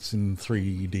it's in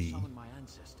 3D.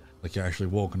 Like you're actually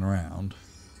walking around,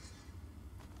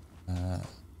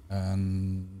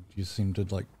 and you seem to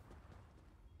like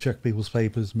check people's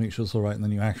papers, make sure it's all right, and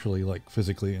then you actually like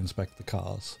physically inspect the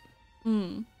cars.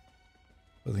 Mm.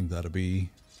 I think that'd be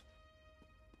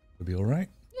all right.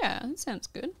 Yeah, that sounds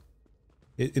good.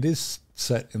 It is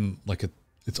set in like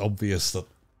it's obvious that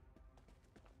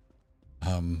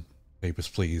Papers,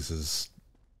 Please has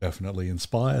definitely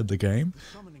inspired the game.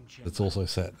 It's also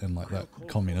set in like that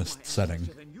communist setting.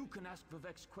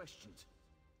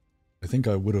 I think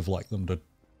I would have liked them to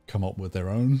come up with their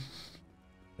own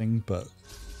thing, but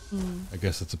I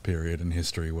guess it's a period in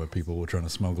history where people were trying to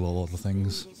smuggle a lot of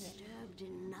things. Disturbed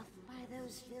enough by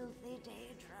those filthy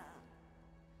Daedra.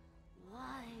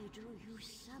 Why do you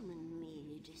summon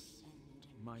me, descendant?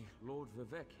 My Lord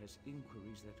Vivek has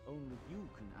inquiries that only you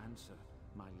can answer,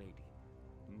 my lady.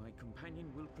 My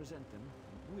companion will present them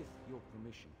with your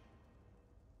permission.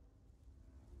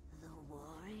 The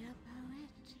warrior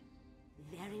poet?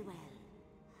 Very well.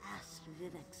 Ask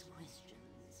Vivek's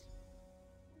questions.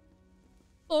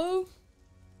 Oh.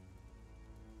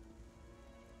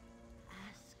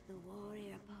 Ask the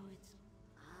warrior poets.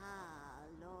 Ah,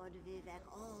 Lord Vivek,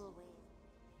 always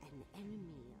an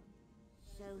enemy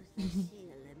of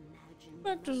Sothasil imagined.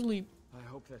 Back to sleep. I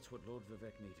hope that's what Lord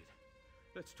Vivek needed.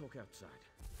 Let's talk outside.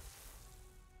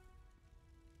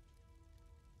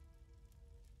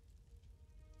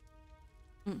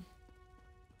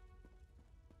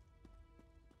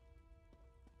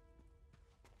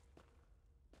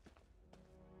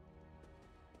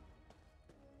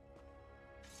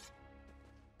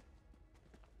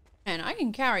 And I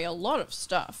can carry a lot of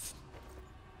stuff.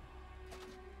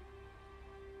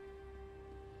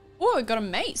 Oh, I got a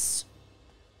mace.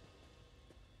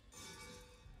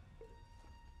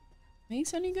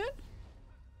 Mace any good?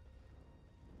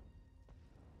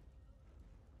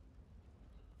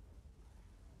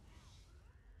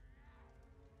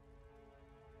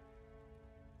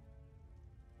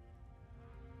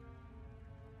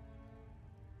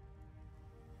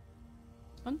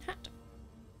 One hat.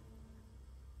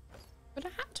 Got a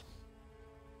hat.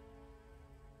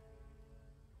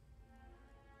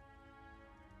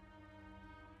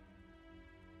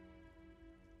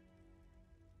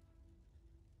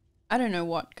 I don't know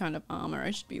what kind of armor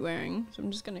I should be wearing, so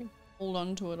I'm just gonna hold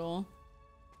on to it all.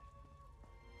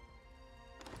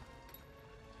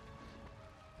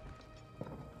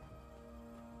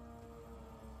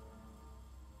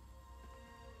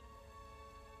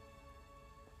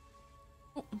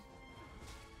 Oh.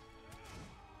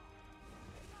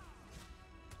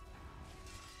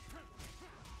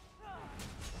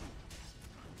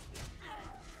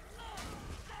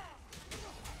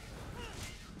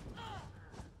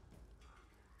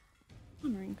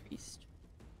 Armor increased.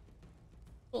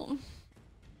 Cool.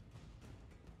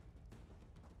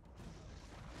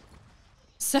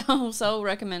 Sol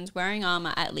recommends wearing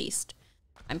armor at least.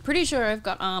 I'm pretty sure I've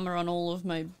got armor on all of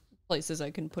my places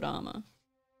I can put armor.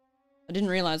 I didn't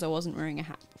realize I wasn't wearing a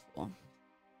hat before.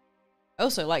 I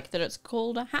also like that it's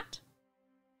called a hat.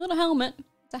 Not a helmet,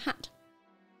 it's a hat.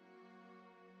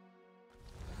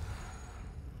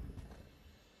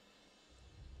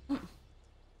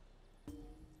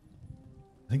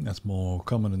 I think that's more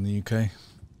common in the UK.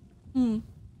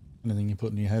 Anything you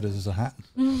put in your head is a hat.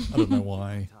 I don't know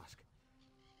why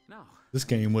Now, this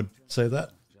game would say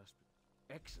that. just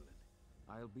excellent.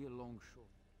 I'll be along short,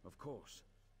 of course.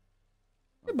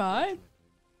 Goodbye.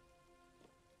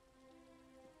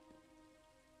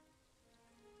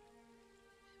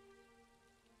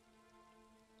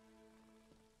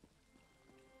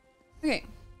 Okay.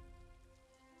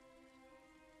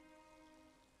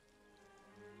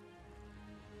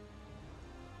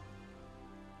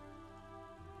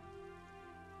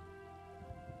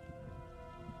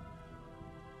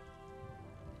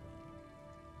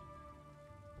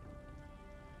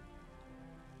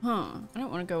 Huh. I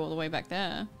don't want to go all the way back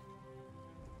there.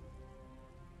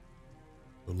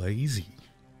 Lazy.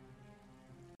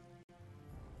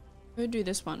 We'll do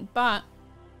this one, but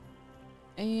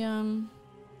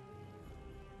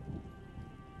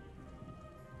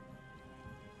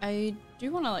I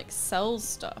do want to like sell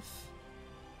stuff.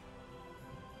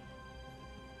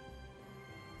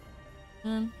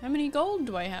 How many gold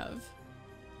do I have?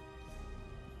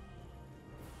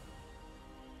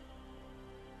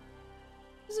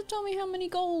 Does it tell me how many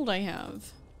gold I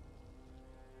have?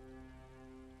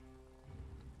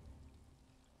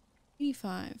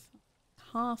 85.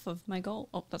 Half of my gold.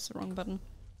 Oh, that's the wrong button.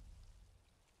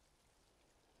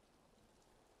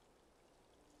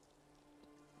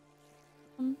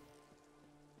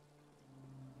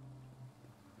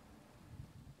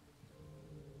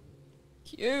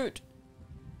 Cute.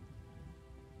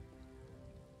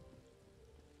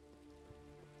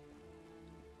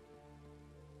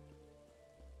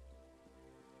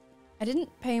 I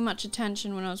didn't pay much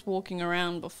attention when I was walking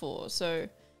around before, so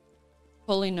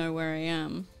fully know where I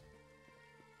am.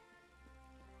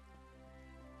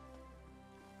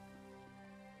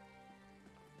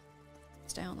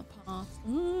 Stay on the path.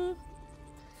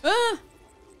 Ah!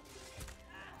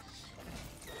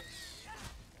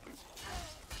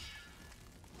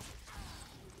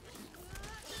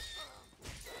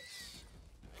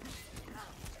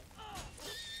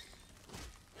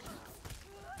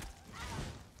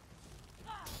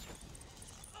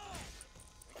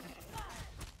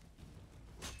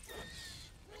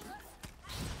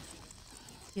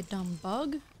 You dumb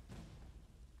bug.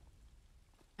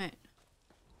 Alright.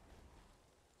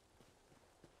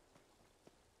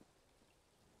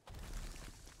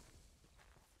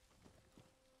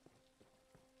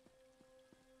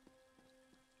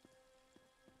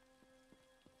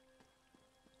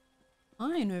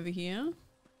 Fine over here.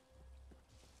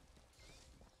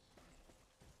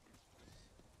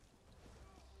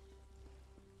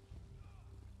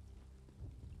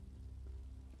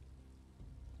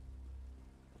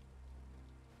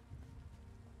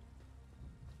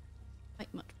 Fight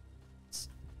much.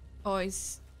 Oh,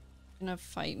 he's gonna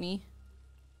fight me.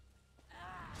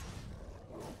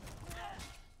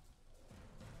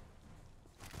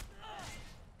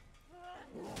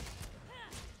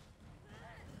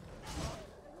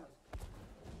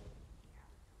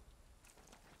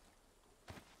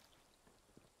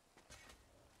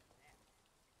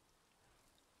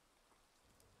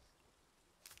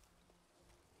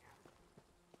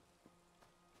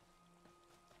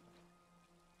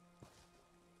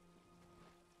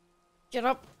 Get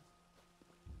up.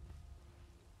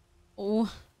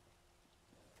 Oh.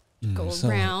 Go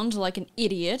around like an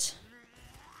idiot.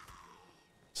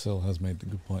 Syl has made the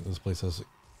good point. This place has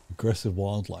aggressive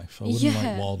wildlife. I wouldn't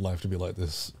like wildlife to be like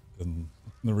this in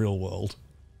the real world.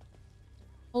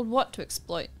 Told what to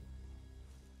exploit?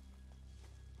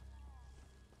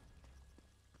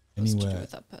 What's to do Anywhere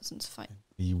with that person's fight?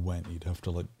 you went, you'd have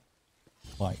to like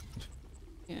fight.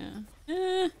 Yeah.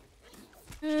 Just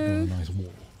to go on a nice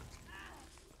walk.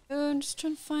 Oh, I'm just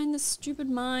trying to find this stupid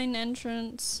mine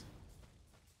entrance.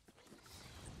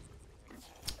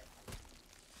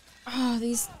 Oh,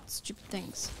 these stupid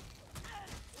things.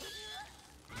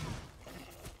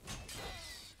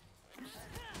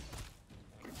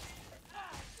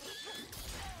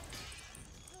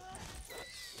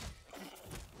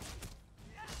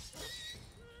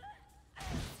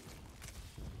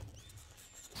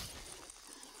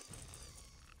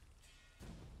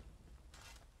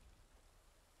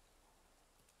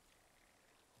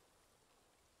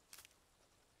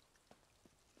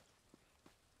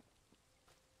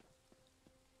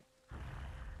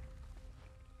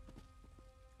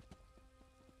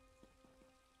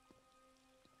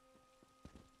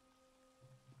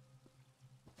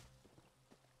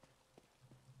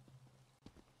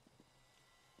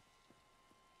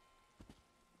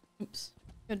 Oops.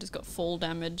 I just got fall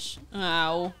damage.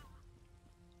 Ow.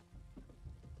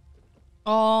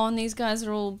 Oh, and these guys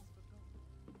are all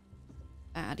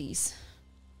baddies.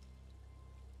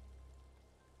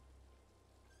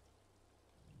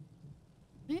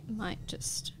 It might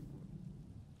just...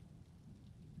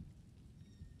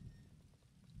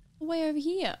 way over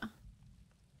here.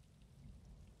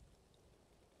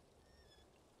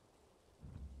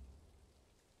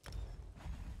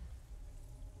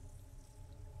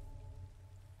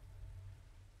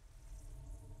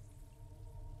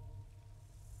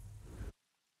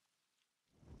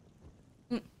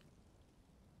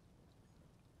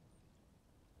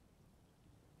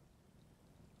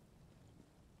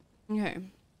 Okay.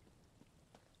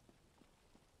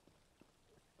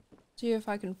 See if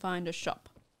I can find a shop.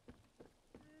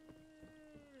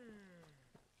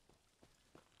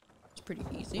 It's pretty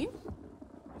easy.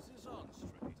 This is on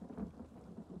Street.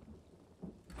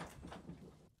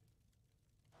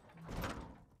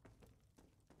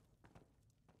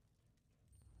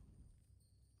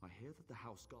 I hear that the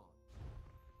house guard.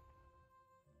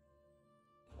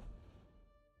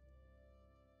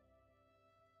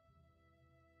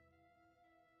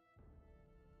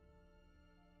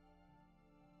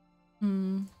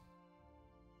 Hmm.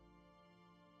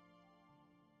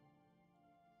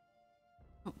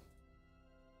 Oh.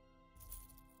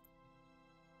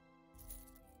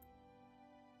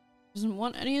 Doesn't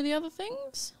want any of the other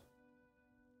things?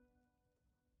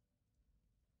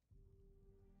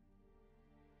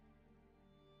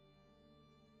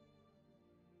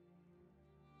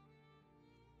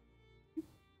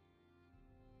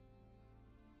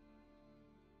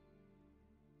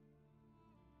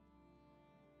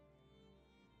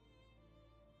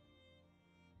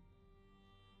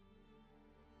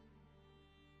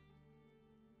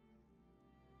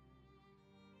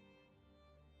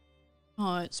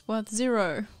 Oh, it's worth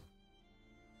 0.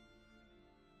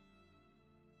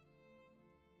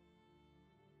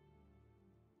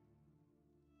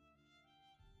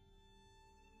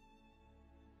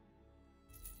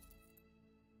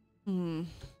 Hmm.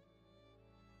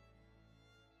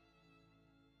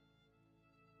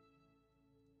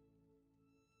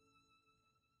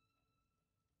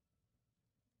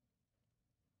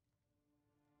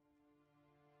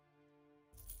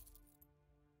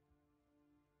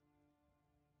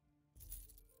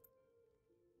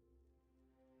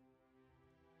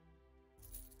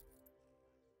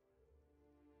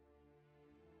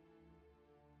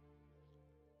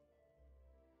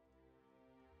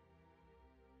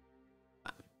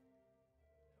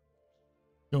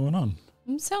 Going on?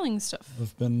 I'm selling stuff.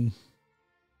 I've been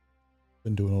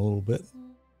doing a little bit.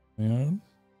 You know,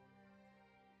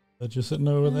 but just sitting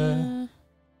over there,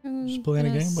 just playing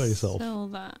a game by yourself. Sell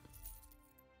that.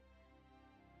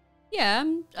 Yeah,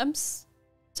 I'm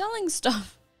selling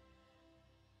stuff.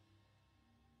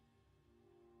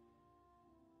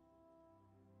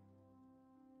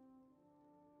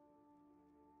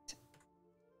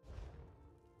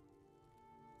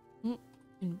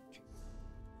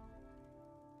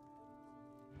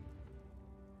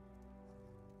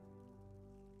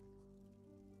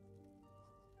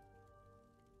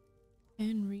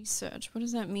 And research. What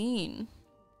does that mean?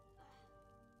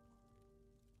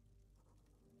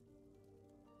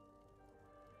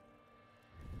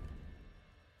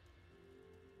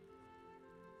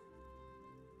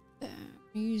 There,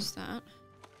 use that.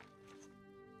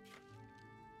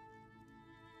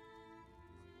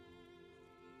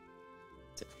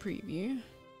 It's a preview.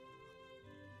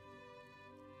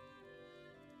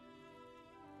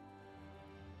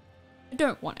 I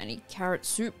don't want any carrot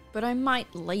soup, but I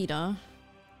might later.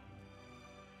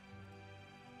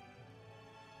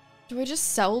 Do I just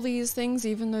sell these things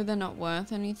even though they're not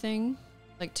worth anything?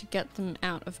 Like to get them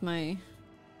out of my...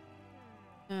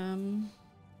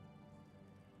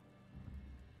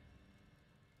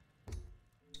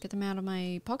 Get them out of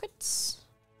my pockets?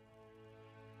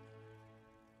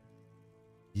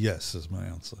 Yes, is my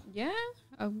answer. Yeah?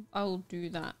 I'll do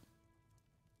that.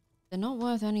 They're not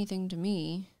worth anything to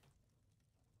me.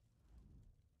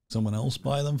 Someone else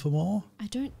buy them for more? I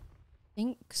don't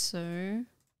think so.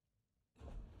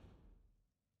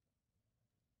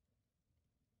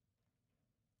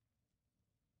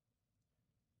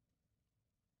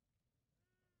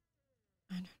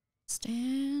 I don't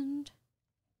understand.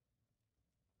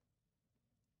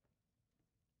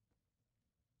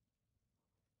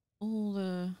 All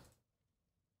the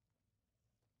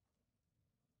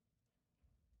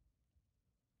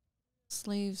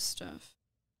slave stuff.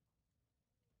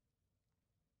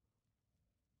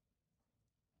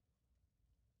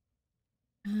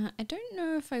 I don't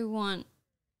know if I want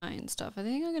iron stuff. I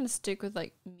think I'm going to stick with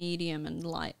like medium and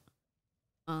light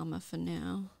armor for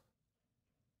now.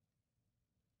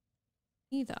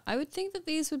 Either. I would think that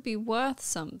these would be worth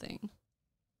something.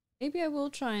 Maybe I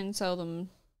will try and sell them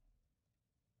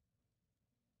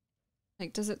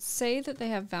Like, does it say that they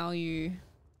have value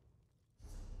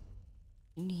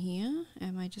in here?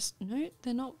 Am I just... No,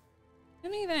 they're not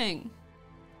anything.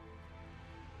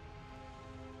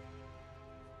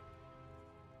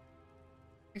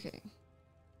 Okay.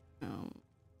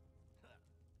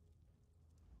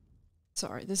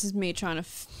 Sorry, this is me trying to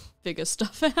figure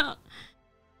stuff out.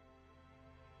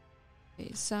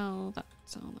 Okay, sell that,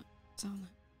 sell that, sell that.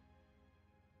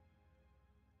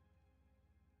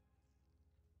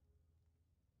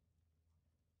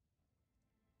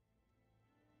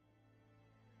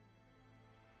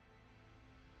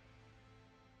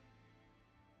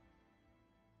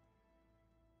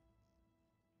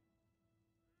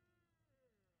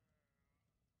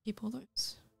 Keep all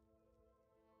those.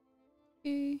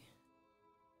 Okay.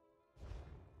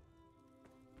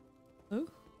 Oh.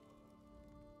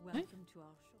 Welcome to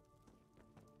our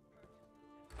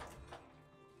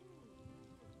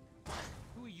shop.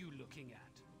 Who are you looking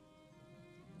at?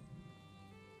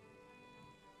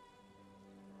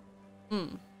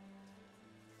 Hmm.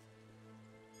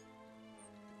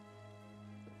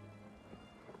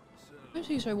 Why is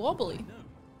he so wobbly? No,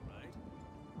 right?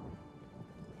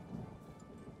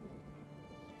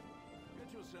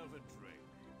 Get yourself a drink,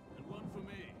 and one for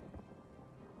me.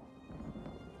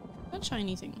 That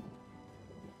shiny thing.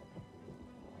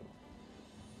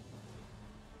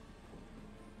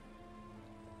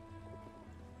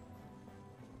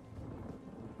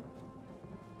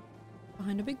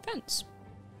 Behind a big fence.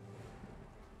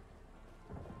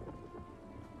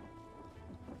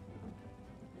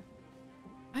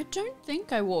 I don't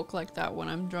think I walk like that when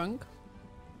I'm drunk.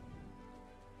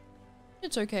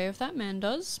 It's okay if that man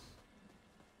does.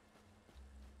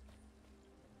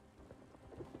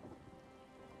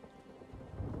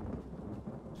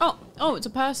 Oh, it's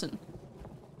a person.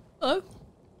 Hello.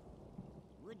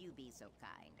 Would you be so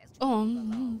kind as to Oh,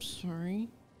 I'm sorry.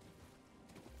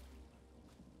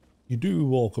 You do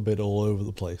walk a bit all over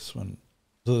the place when...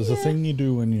 So there's a thing you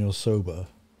do when you're sober.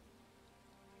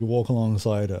 You walk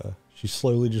alongside her. She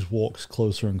slowly just walks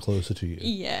closer and closer to you.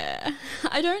 Yeah.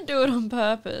 I don't do it on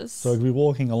purpose. So I'd be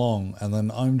walking along and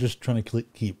then I'm just trying to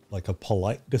keep like a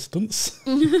polite distance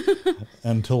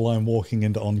until I'm walking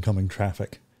into oncoming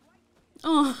traffic.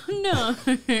 Oh, no.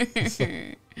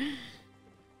 I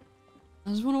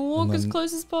just want to walk as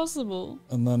close as possible.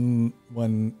 And then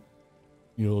when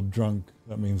you're drunk,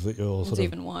 that means that you're sort of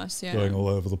even worse, yeah. going all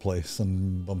over the place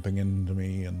and bumping into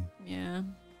me and... Yeah.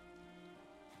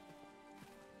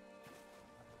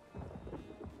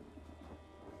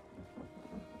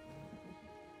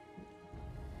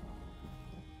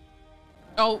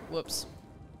 Oh, whoops.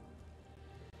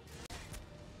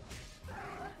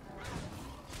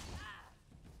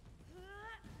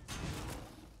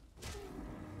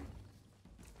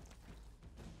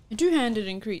 A two-handed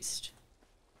increased.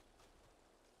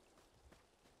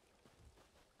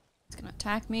 It's gonna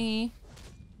attack me.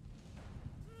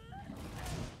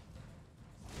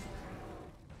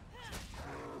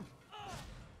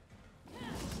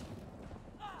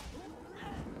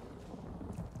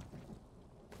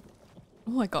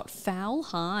 Oh, I got foul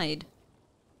hide.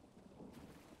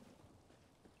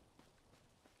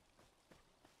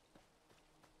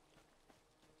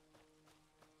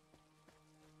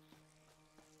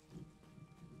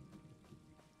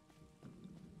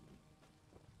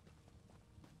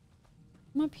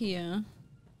 I'm up here.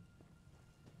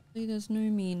 See, there's no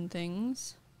mean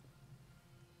things.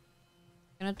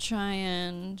 Gonna try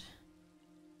and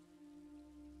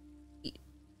eat.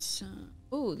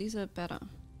 Oh, these are better.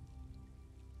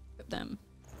 Equip them.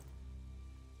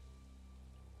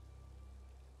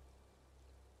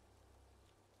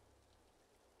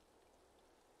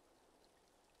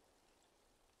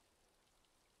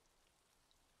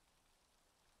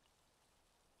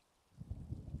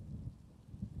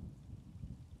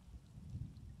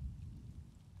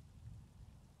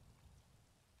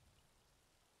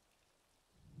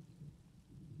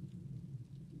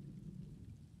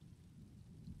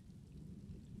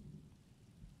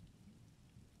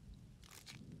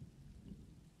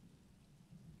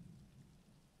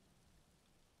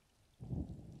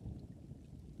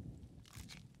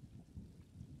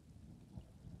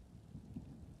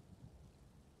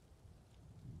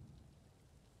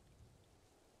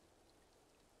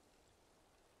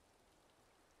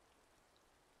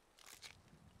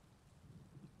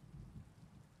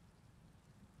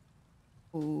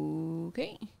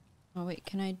 Okay. Oh wait,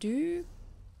 can I do?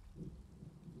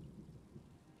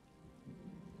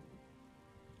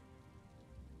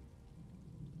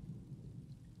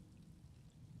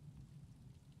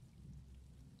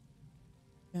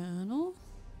 Journal.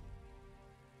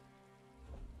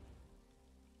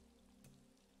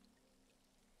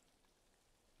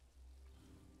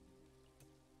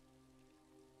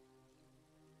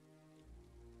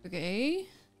 Okay.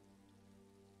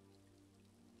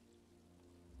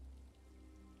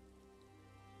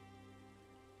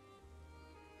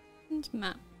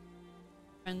 Map.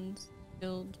 Friends.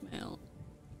 Guild mail.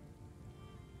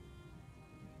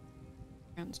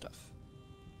 And stuff.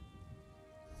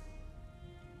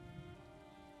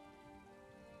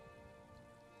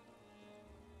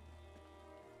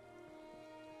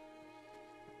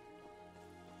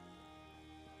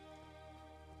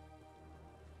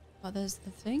 Oh, there's the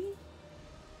thing.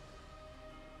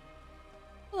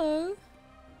 Hello.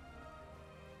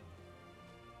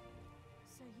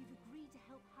 So you've agreed to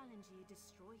help Halangier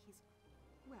destroy his...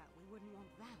 Well, we wouldn't want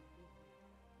that.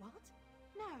 What?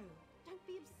 No, don't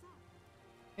be upset.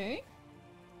 Okay.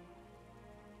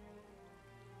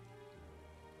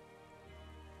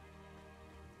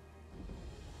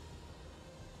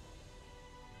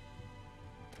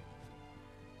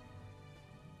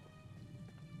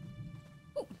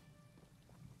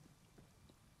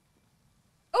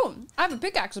 Oh, I have a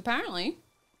pickaxe apparently.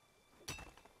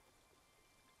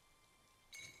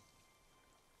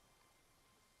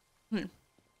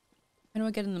 How do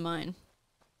I get in the mine?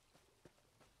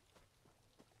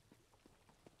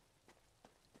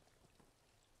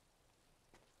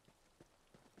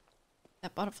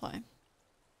 That butterfly.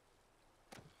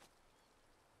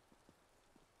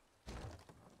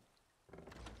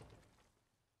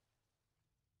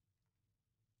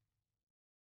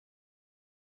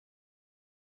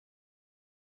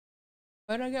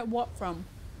 Where did I get what from?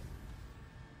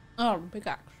 Oh,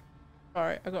 pickaxe.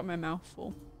 Sorry, I got my mouth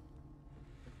full.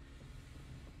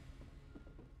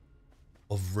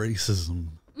 Of racism.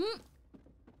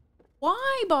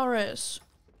 Why, Boris?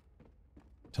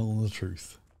 Tell them the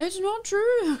truth. It's not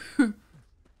true.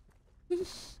 I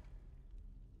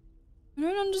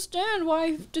don't understand why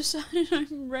I've decided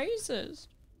I'm racist.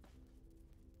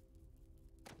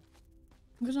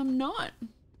 Because I'm not.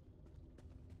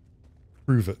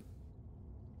 Prove it.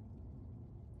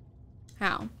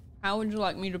 How? How would you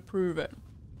like me to prove it?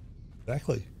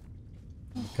 Exactly.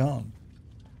 You can't.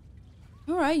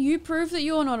 Alright, you prove that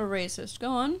you're not a racist. Go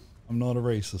on. I'm not a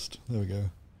racist. There we go.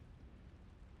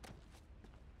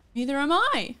 Neither am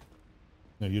I.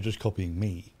 No, you're just copying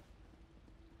me.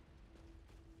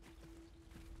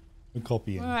 You're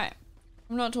copying. Alright.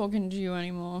 I'm not talking to you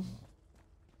anymore.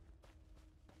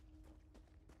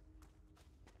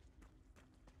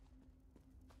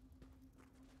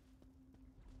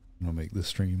 I'm gonna make this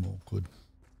stream awkward.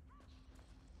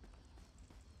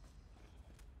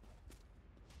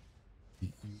 You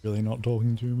really not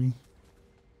talking to me?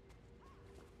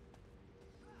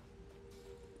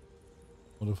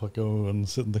 What if I go and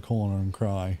sit in the corner and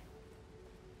cry?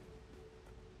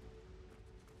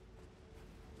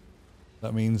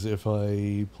 That means if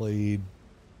I played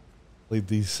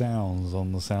these sounds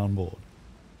on the soundboard,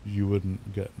 you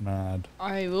wouldn't get mad.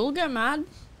 I will get mad.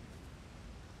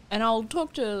 And I'll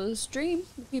talk to the stream,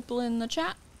 the people in the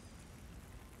chat.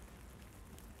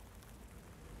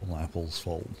 Well, Apple's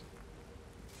fault.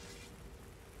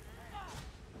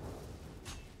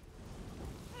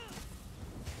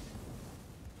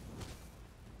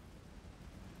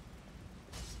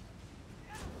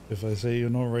 If I say you're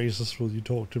not racist, will you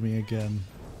talk to me again?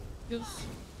 Yes.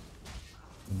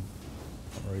 I'm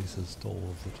not racist all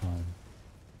of the time.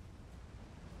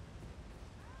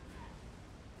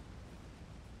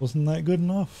 Wasn't that good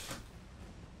enough?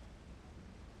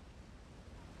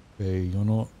 Okay, you're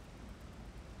not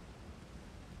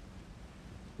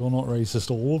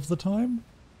racist all of the time?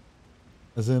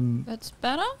 As in... That's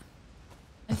better?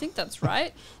 I think that's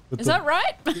right. Is the, that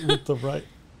right? With the right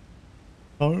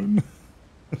tone?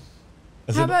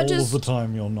 As How in about all just, of the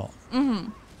time you're not. Mm-hmm.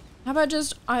 How about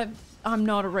just, I'm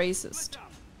not a racist.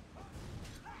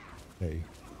 Okay.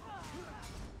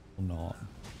 Or not.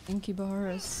 Thank you,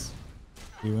 Boris.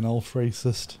 You an elf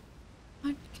racist?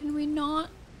 Can we not?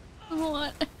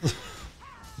 What?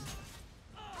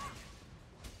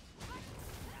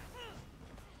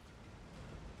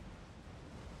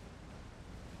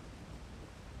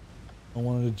 I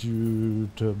wanted you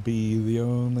to be the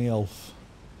only elf.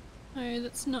 No,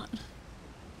 that's not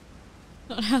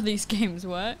how these games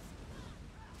work.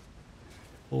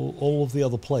 All of the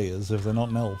other players, if they're not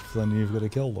an elf, then you've got to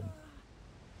kill them.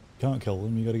 You can't kill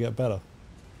them, you got to get better.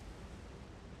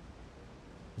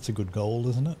 It's a good goal,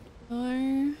 isn't it?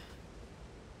 No.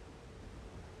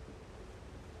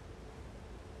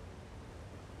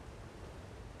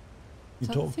 You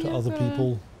talk to other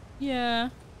people. Yeah.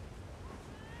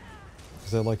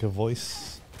 Is there like a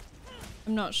voice?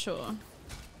 I'm not sure.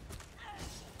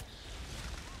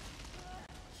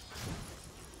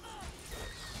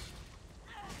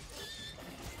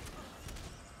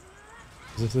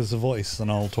 If there's a voice, then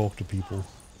I'll talk to people.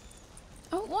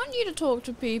 I don't want you to talk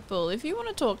to people. If you want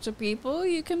to talk to people,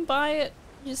 you can buy it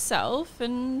yourself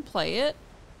and play it.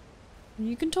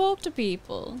 You can talk to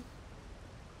people.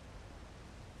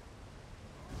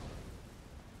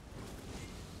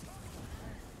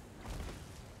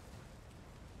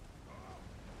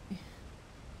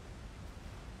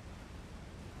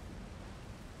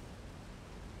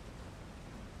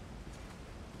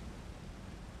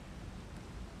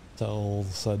 Cell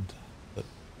said that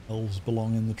elves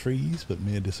belong in the trees, but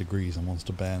Mir disagrees and wants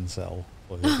to ban Cell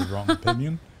for his wrong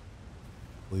opinion.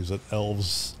 Believes that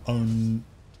elves own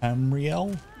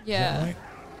Tamriel. Yeah. Is that right?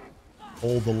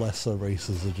 All the lesser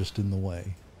races are just in the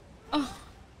way. Oh.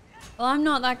 Well, I'm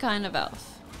not that kind of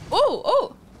elf. Oh,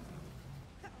 oh!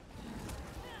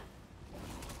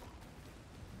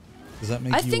 Does that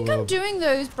make I you think I'm doing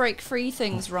those break free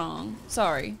things wrong.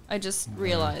 Sorry, I just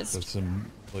realized. That's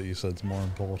what you said's more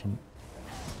important.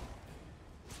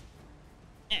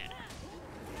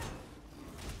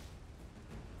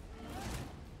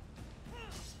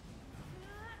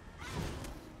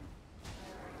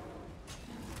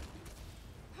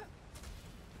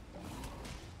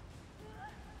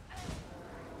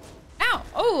 Ow!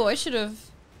 Oh, I should have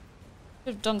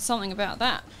done something about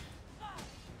that.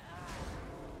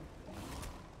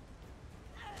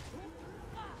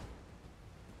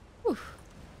 Whew.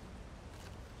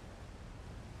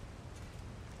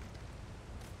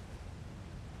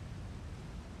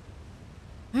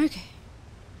 Okay.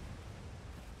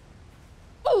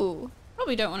 Oh,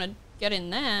 probably don't want to get in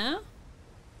there.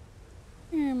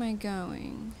 Where am I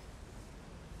going?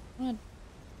 I want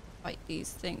to fight these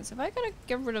things. Have I got to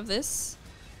get rid of this?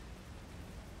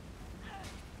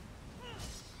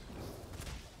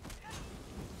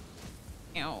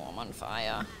 Ow, I'm on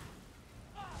fire.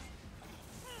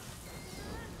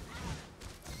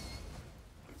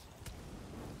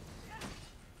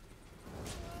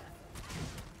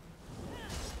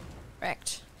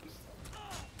 Wrecked.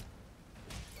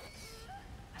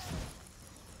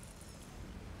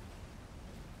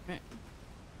 Right.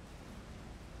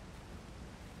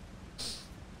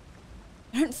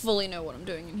 I don't fully know what I'm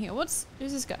doing in here. Who's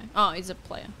this guy? Oh, he's a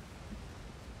player.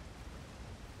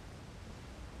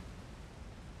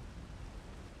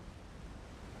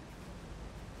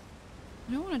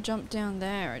 I don't want to jump down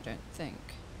there, I don't think.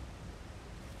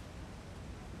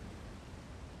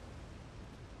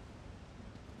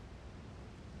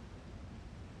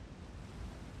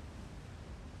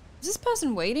 Is this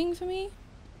person waiting for me?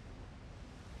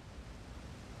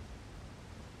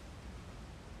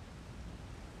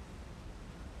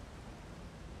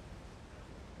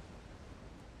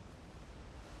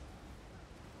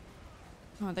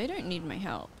 Oh, they don't need my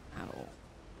help at all.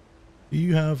 Do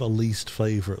you have a least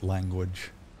favorite language?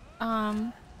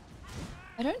 I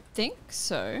don't think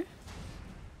so.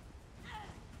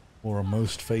 Or a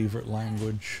most favorite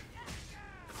language?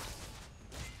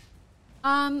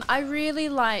 I really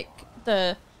like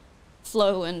the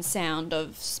flow and sound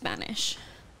of Spanish.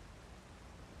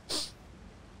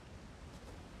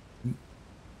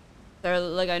 There,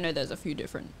 like, I know there's a few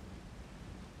different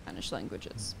Spanish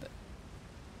languages, but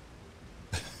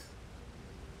You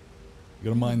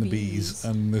gotta mind the bees,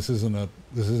 and this isn't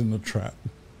a trap.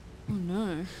 oh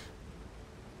no.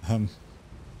 I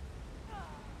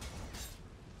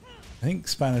think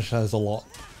Spanish has a lot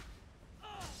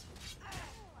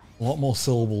more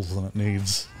syllables than it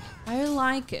needs. I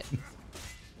like it.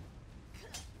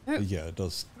 Oh, But yeah, it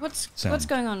does. what's sound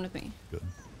going on with me? good.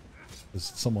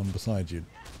 There's someone beside you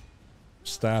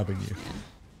stabbing you.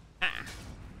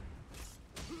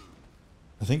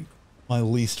 I think my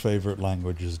least favorite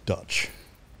language is Dutch.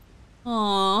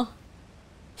 Aww.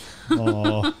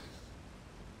 Aw.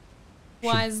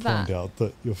 Why Should is that? Point out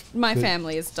that My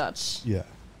family is Dutch. Yeah.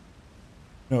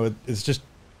 No, it's just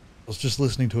I was just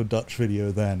listening to a Dutch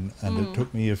video then, and it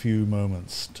took me a few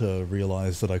moments to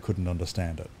realize that I couldn't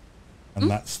understand it. And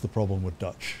that's the problem with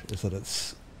Dutch, is that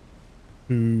it's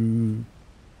too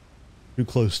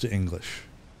close to English.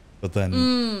 But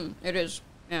then It is.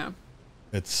 Yeah.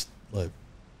 it's like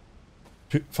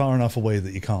far enough away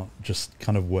that you can't just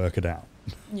kind of work it out.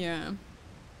 Yeah.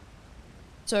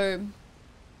 So,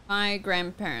 my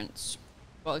grandparents,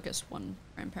 well, I guess one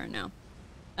grandparent now,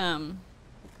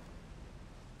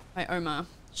 my Oma,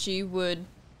 she would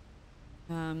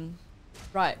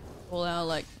write all our,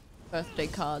 like, birthday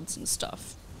cards and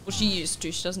stuff. Well, she used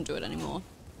to. She doesn't do it anymore.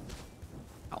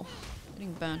 Oh,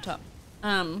 getting burnt up.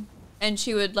 And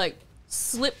she would, like,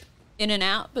 slip in and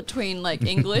out between, like,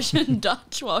 English and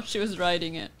Dutch while she was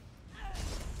writing it.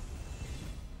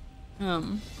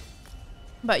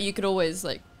 But you could always,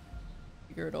 like,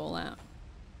 figure it all out.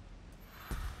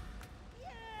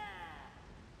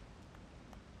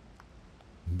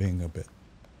 being a bit.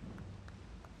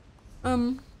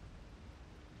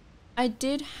 I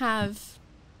did have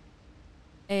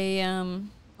a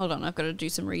hold on, I've got to do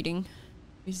some reading.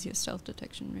 Use your stealth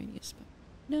detection radius,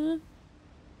 but no.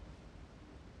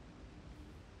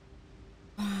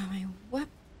 My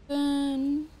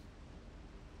weapon.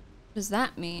 What does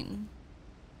that mean?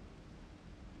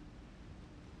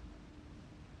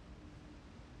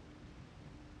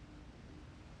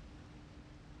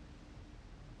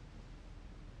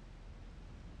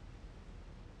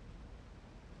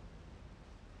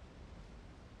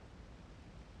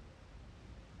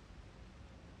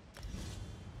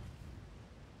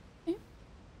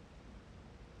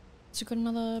 So got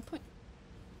another point.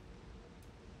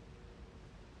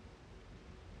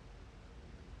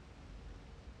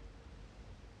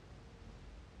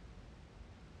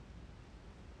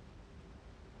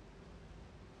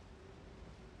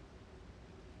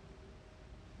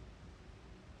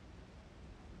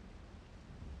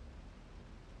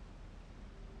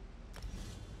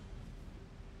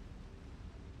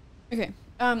 Okay.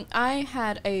 I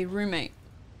had a roommate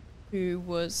who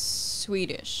was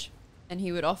Swedish, and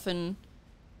he would often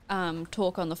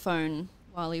talk on the phone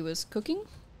while he was cooking.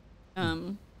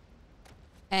 And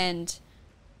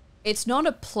it's not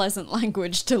a pleasant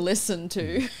language to listen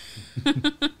to.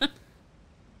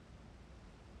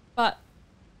 But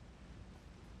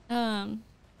you know,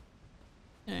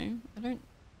 I don't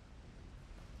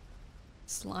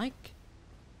dislike.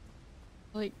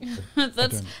 Like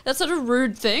that's such a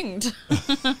rude thing to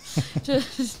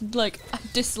like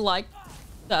dislike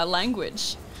the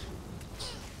language.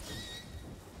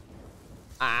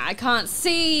 I can't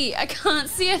see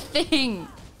a thing.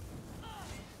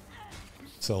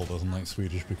 Cell doesn't like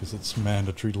Swedish because it's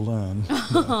mandatory to learn.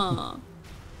 Oh,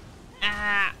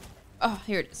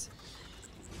 here it is.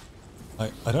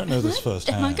 I don't know this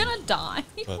firsthand. Am I gonna die?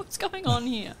 What's going on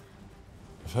here?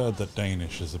 I've heard that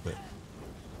Danish is a bit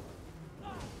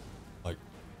like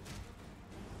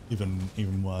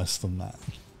even worse than that,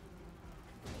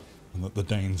 and that the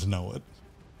Danes know it.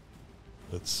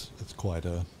 It's quite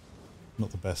not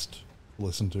the best to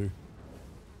listen to.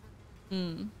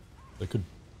 They could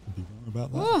be wrong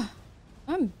about that.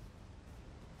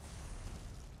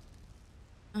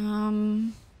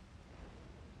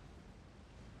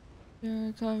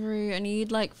 Recovery. I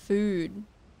need like food.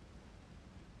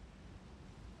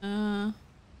 Let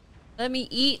me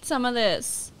eat some of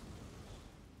this.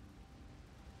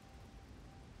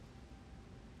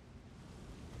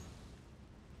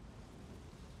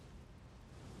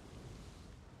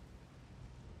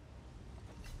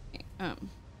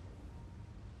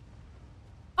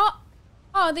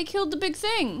 Oh, they killed the big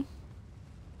thing.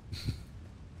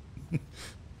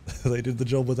 They did the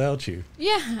job without you.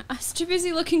 Yeah, I was too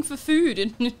busy looking for food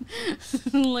and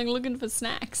like looking for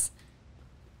snacks.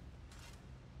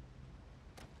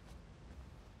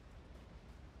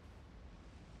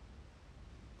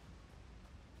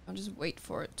 I'll just wait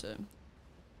for it to...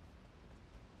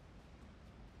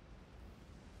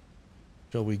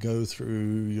 Shall we go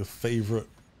through your favorite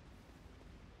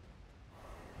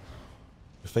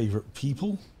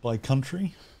people by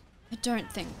country? I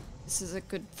don't think this is a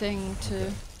good thing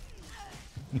to...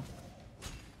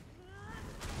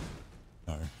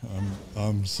 No,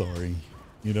 I'm sorry.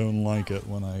 You don't like it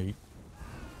when I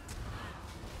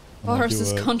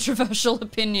Boris's controversial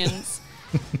opinions.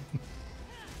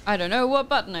 I don't know what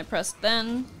button I pressed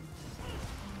then.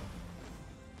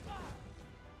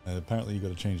 Apparently you got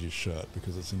to change his shirt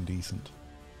because it's indecent.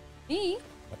 Me?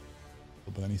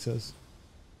 What Bernie says.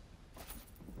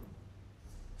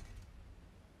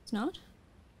 It's not?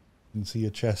 You can see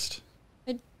your chest.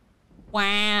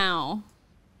 Wow.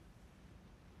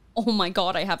 Oh my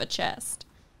god, I have a chest.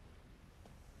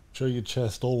 Show your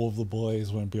chest, all of the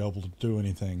boys won't be able to do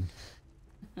anything.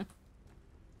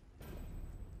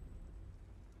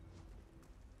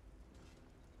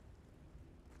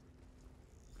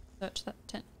 Search that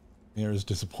tent. Mira is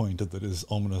disappointed that his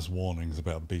ominous warnings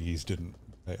about bees didn't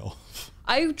pay off.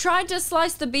 I tried to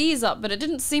slice the bees up, but it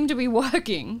didn't seem to be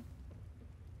working.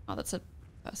 Oh, that's a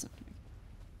person.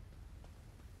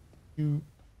 You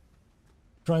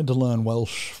tried to learn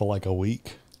Welsh for like a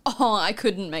week. Oh, I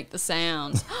couldn't make the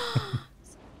sounds.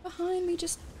 Behind me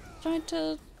just tried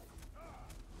to...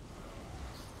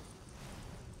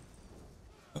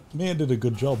 Mia did a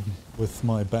good job with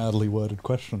my badly worded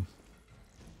question.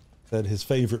 Said his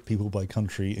favourite people by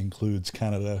country includes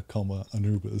Canada,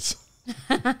 Anubis.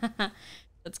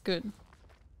 That's good.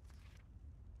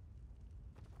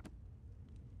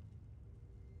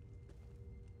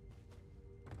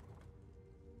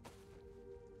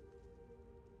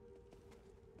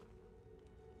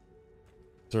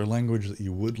 there a language that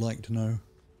you would like to know?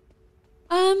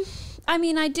 I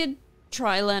mean, I did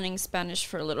try learning Spanish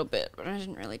for a little bit, but I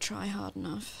didn't really try hard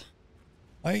enough.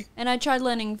 And I tried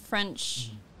learning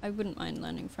French. I wouldn't mind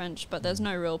learning French, but there's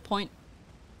no real point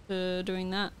to doing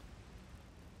that.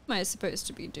 What am I supposed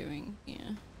to be doing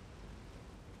here?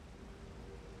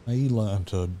 I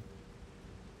learned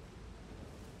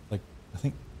I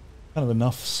think, kind of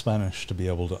enough Spanish to be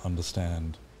able to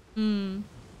understand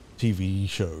TV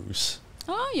shows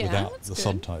without the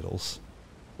subtitles.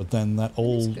 But then that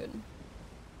all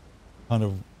kind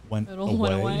of went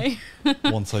away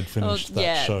once I'd finished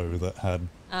that show that had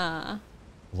a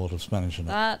lot of Spanish in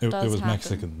it. It was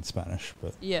Mexican Spanish,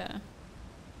 but yeah.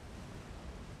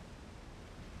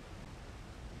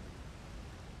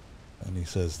 And he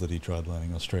says that he tried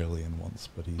learning Australian once,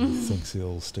 but he thinks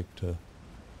he'll stick to...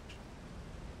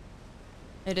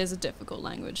 It is a difficult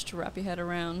language to wrap your head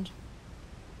around.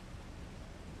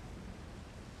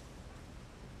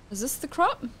 Is this the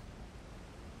crop?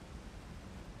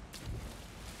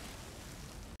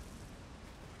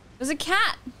 There's a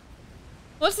cat!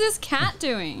 What's this cat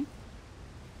doing?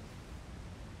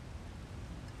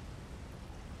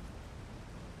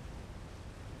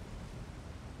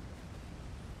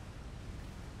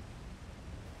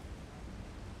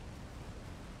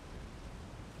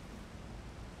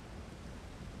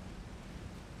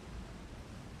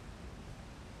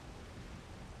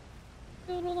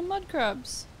 Killed all the mud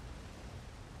crabs.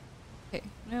 Okay,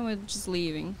 now we're just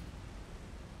leaving.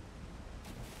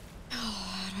 Oh,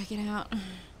 how do I get out?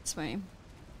 This way.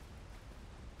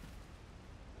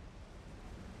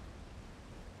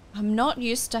 I'm not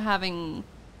used to having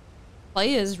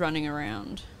players running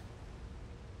around.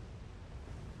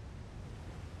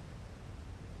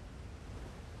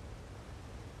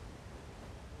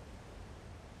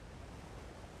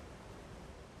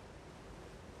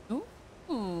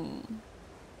 Ooh.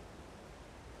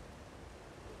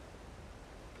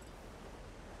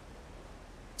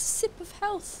 Sip of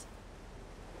health.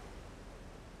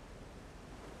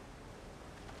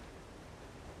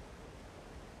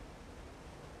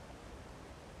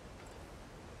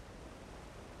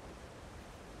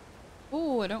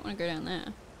 Oh, I don't want to go down there.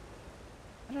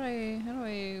 How do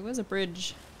I, where's a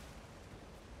bridge?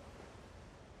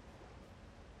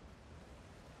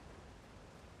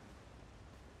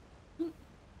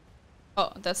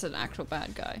 Oh, that's an actual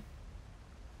bad guy.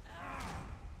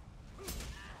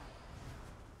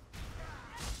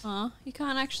 Aw, you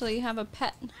can't actually have a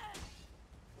pet.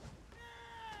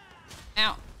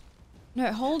 Ow.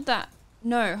 No, hold that.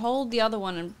 No, hold the other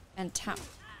one and tap.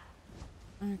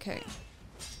 Okay.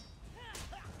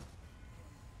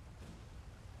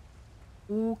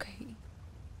 Okay.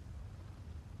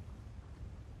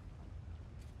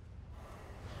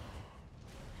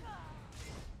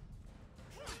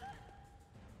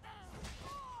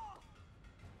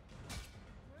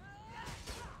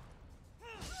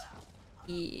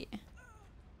 Yeah.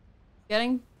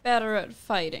 Getting better at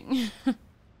fighting.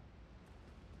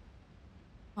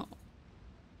 Oh. A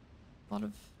lot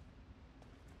of...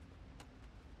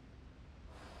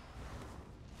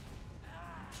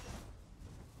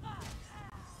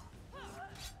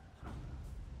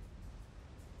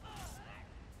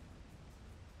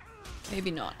 Maybe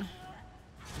not.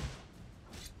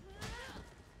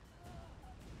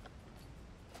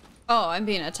 Oh, I'm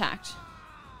being attacked.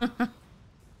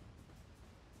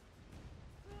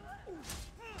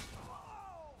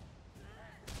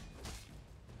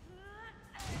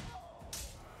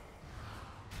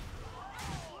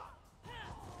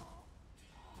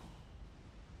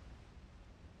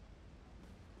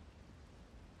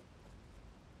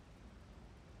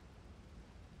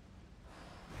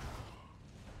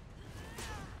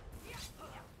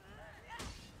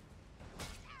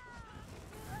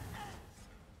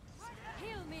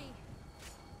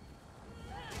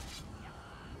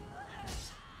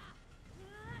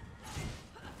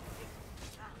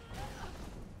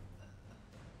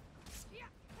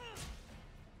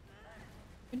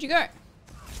 Where'd you go?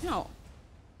 No.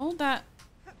 Hold that.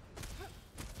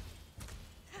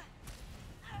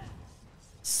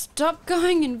 Stop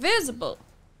going invisible.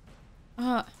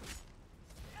 It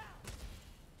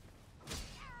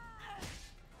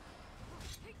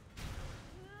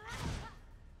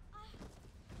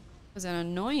was an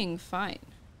annoying fight.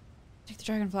 Take the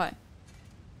dragonfly.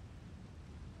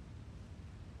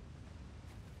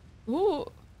 Ooh.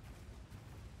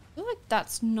 I feel like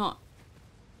that's not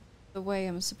the way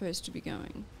I'm supposed to be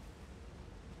going.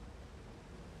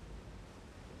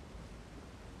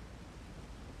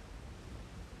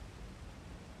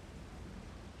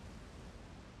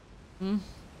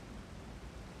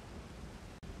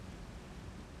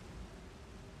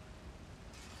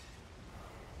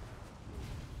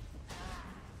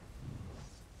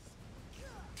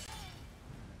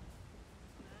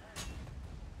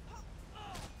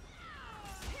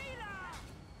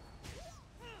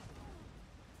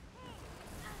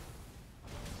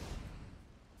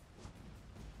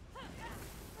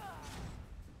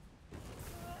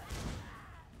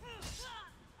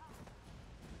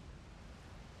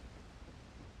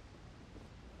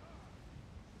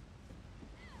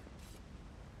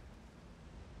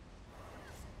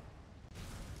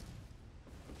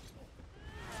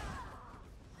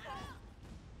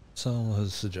 Sal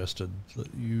has suggested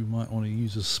that you might want to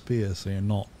use a spear so you're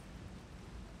not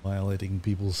violating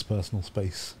people's personal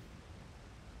space.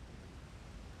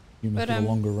 Even But for the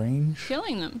longer range.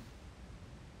 Killing them.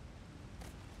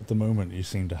 At the moment, you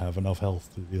seem to have enough health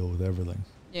to deal with everything.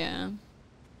 Yeah.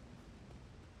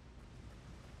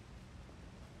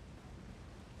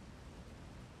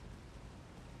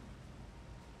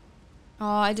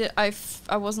 Oh, I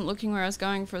wasn't looking where I was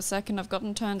going for a second. I've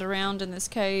gotten turned around in this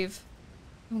cave.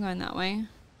 I'm going that way.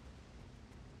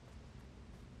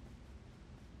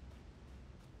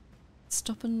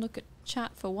 Stop and look at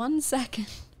chat for 1 second.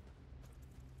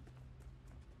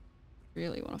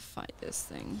 Really want to fight this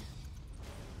thing.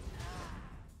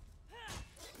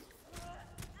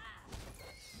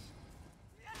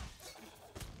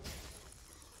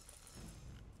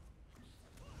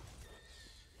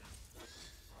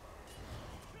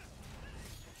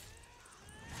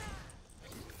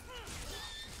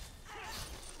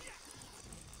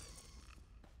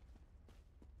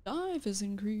 Dive is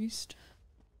increased.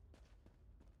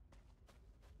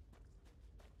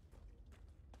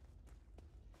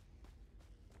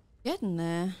 Getting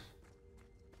there.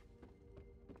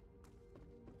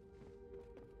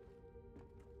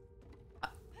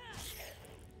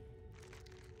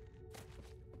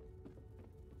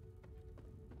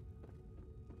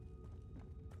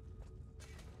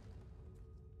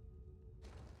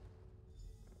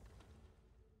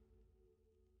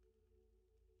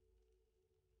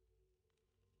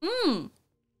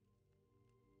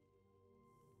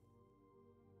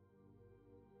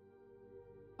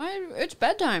 It's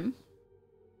bedtime.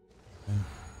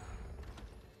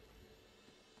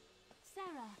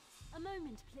 Sarah, a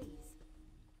moment, please.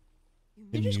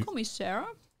 You just call me Sarah?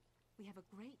 We have a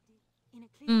great in a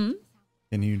clear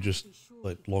Can you just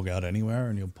like log out anywhere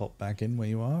and you'll pop back in where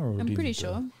you are? Or I'm pretty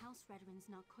sure. House Redwin's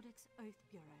Narcotics Oath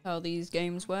Bureau. How these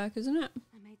games work, isn't it?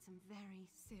 I made some very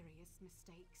serious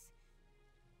mistakes.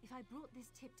 If I brought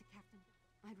this tip to Captain,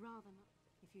 I'd rather not.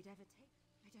 If you'd ever take,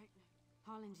 I don't know.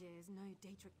 Harlingier is no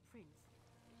Daedric prince.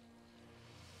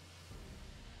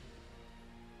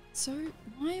 So,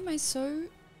 why am I so...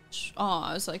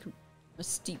 Oh, it's like a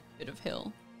steep bit of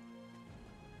hill.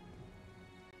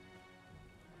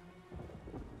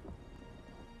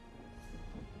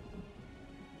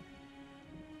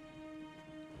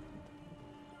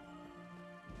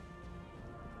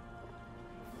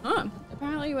 Oh,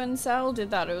 apparently when Sal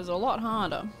did that, it was a lot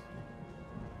harder.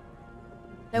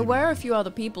 There were a few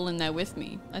other people in there with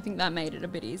me. I think that made it a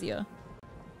bit easier.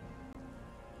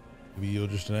 Maybe you're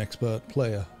just an expert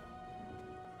player.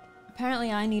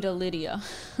 Apparently I need a Lydia.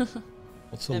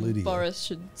 What's a and Lydia? Boris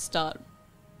should start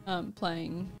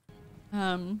playing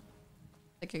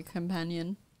like a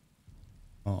companion.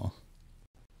 Oh.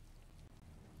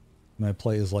 Can I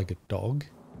play as like a dog?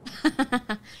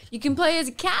 You can play as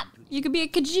a cat. You could be a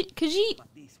Khajiit.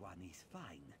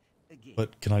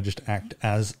 But can I just act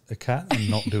as a cat and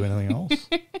not do anything else?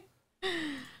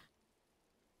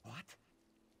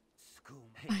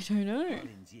 I don't know.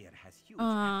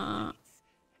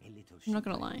 I'm not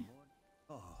gonna lie.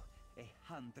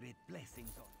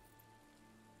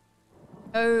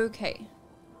 Okay.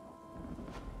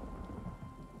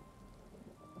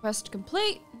 Quest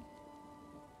complete.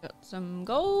 Got some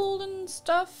gold and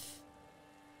stuff.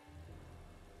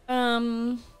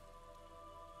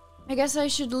 I guess I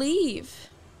should leave.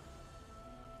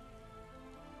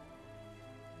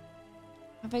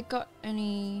 Have I got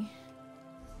any...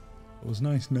 It was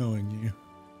nice knowing you.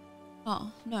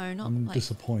 Oh, no, not I'm like,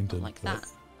 disappointed. not like that.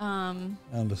 I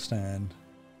understand.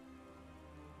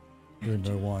 I don't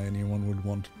know why anyone would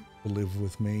want to live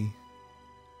with me.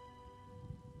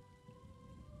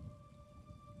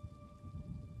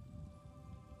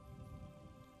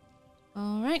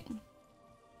 Alright.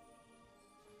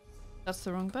 That's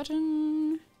the wrong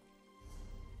button.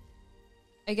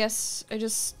 I guess I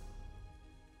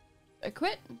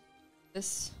quit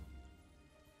this.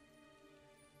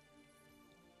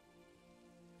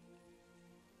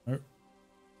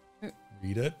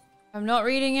 Read it. I'm not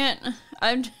reading it.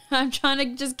 I'm trying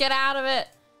to just get out of it.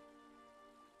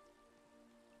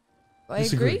 Do I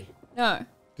agree? No.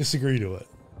 Disagree to it.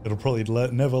 It'll probably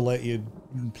never let you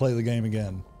play the game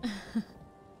again.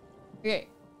 Okay.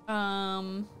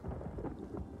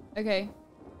 Okay.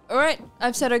 Alright.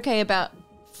 I've said okay about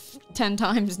 10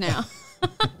 times now.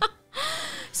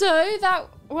 So that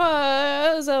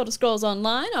was Elder Scrolls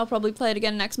Online. I'll probably play it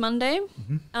again next Monday.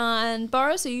 And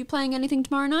Boris, are you playing anything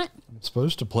tomorrow night? I'm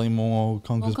supposed to play more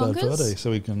Conker's Bad Fur Day so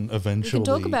we can eventually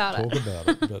talk about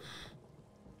it. But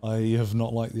I have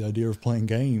not liked the idea of playing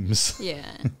games.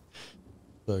 Yeah.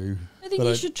 So I think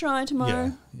you should try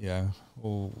tomorrow. Yeah.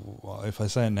 Well, if I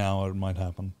say it now, it might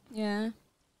happen. Yeah.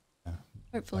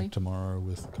 Hopefully. Like tomorrow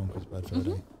with Conquer's Bad Fur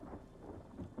Day.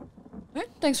 Alright,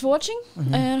 thanks for watching,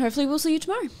 and hopefully we'll see you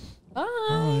tomorrow. Bye.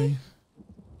 Bye.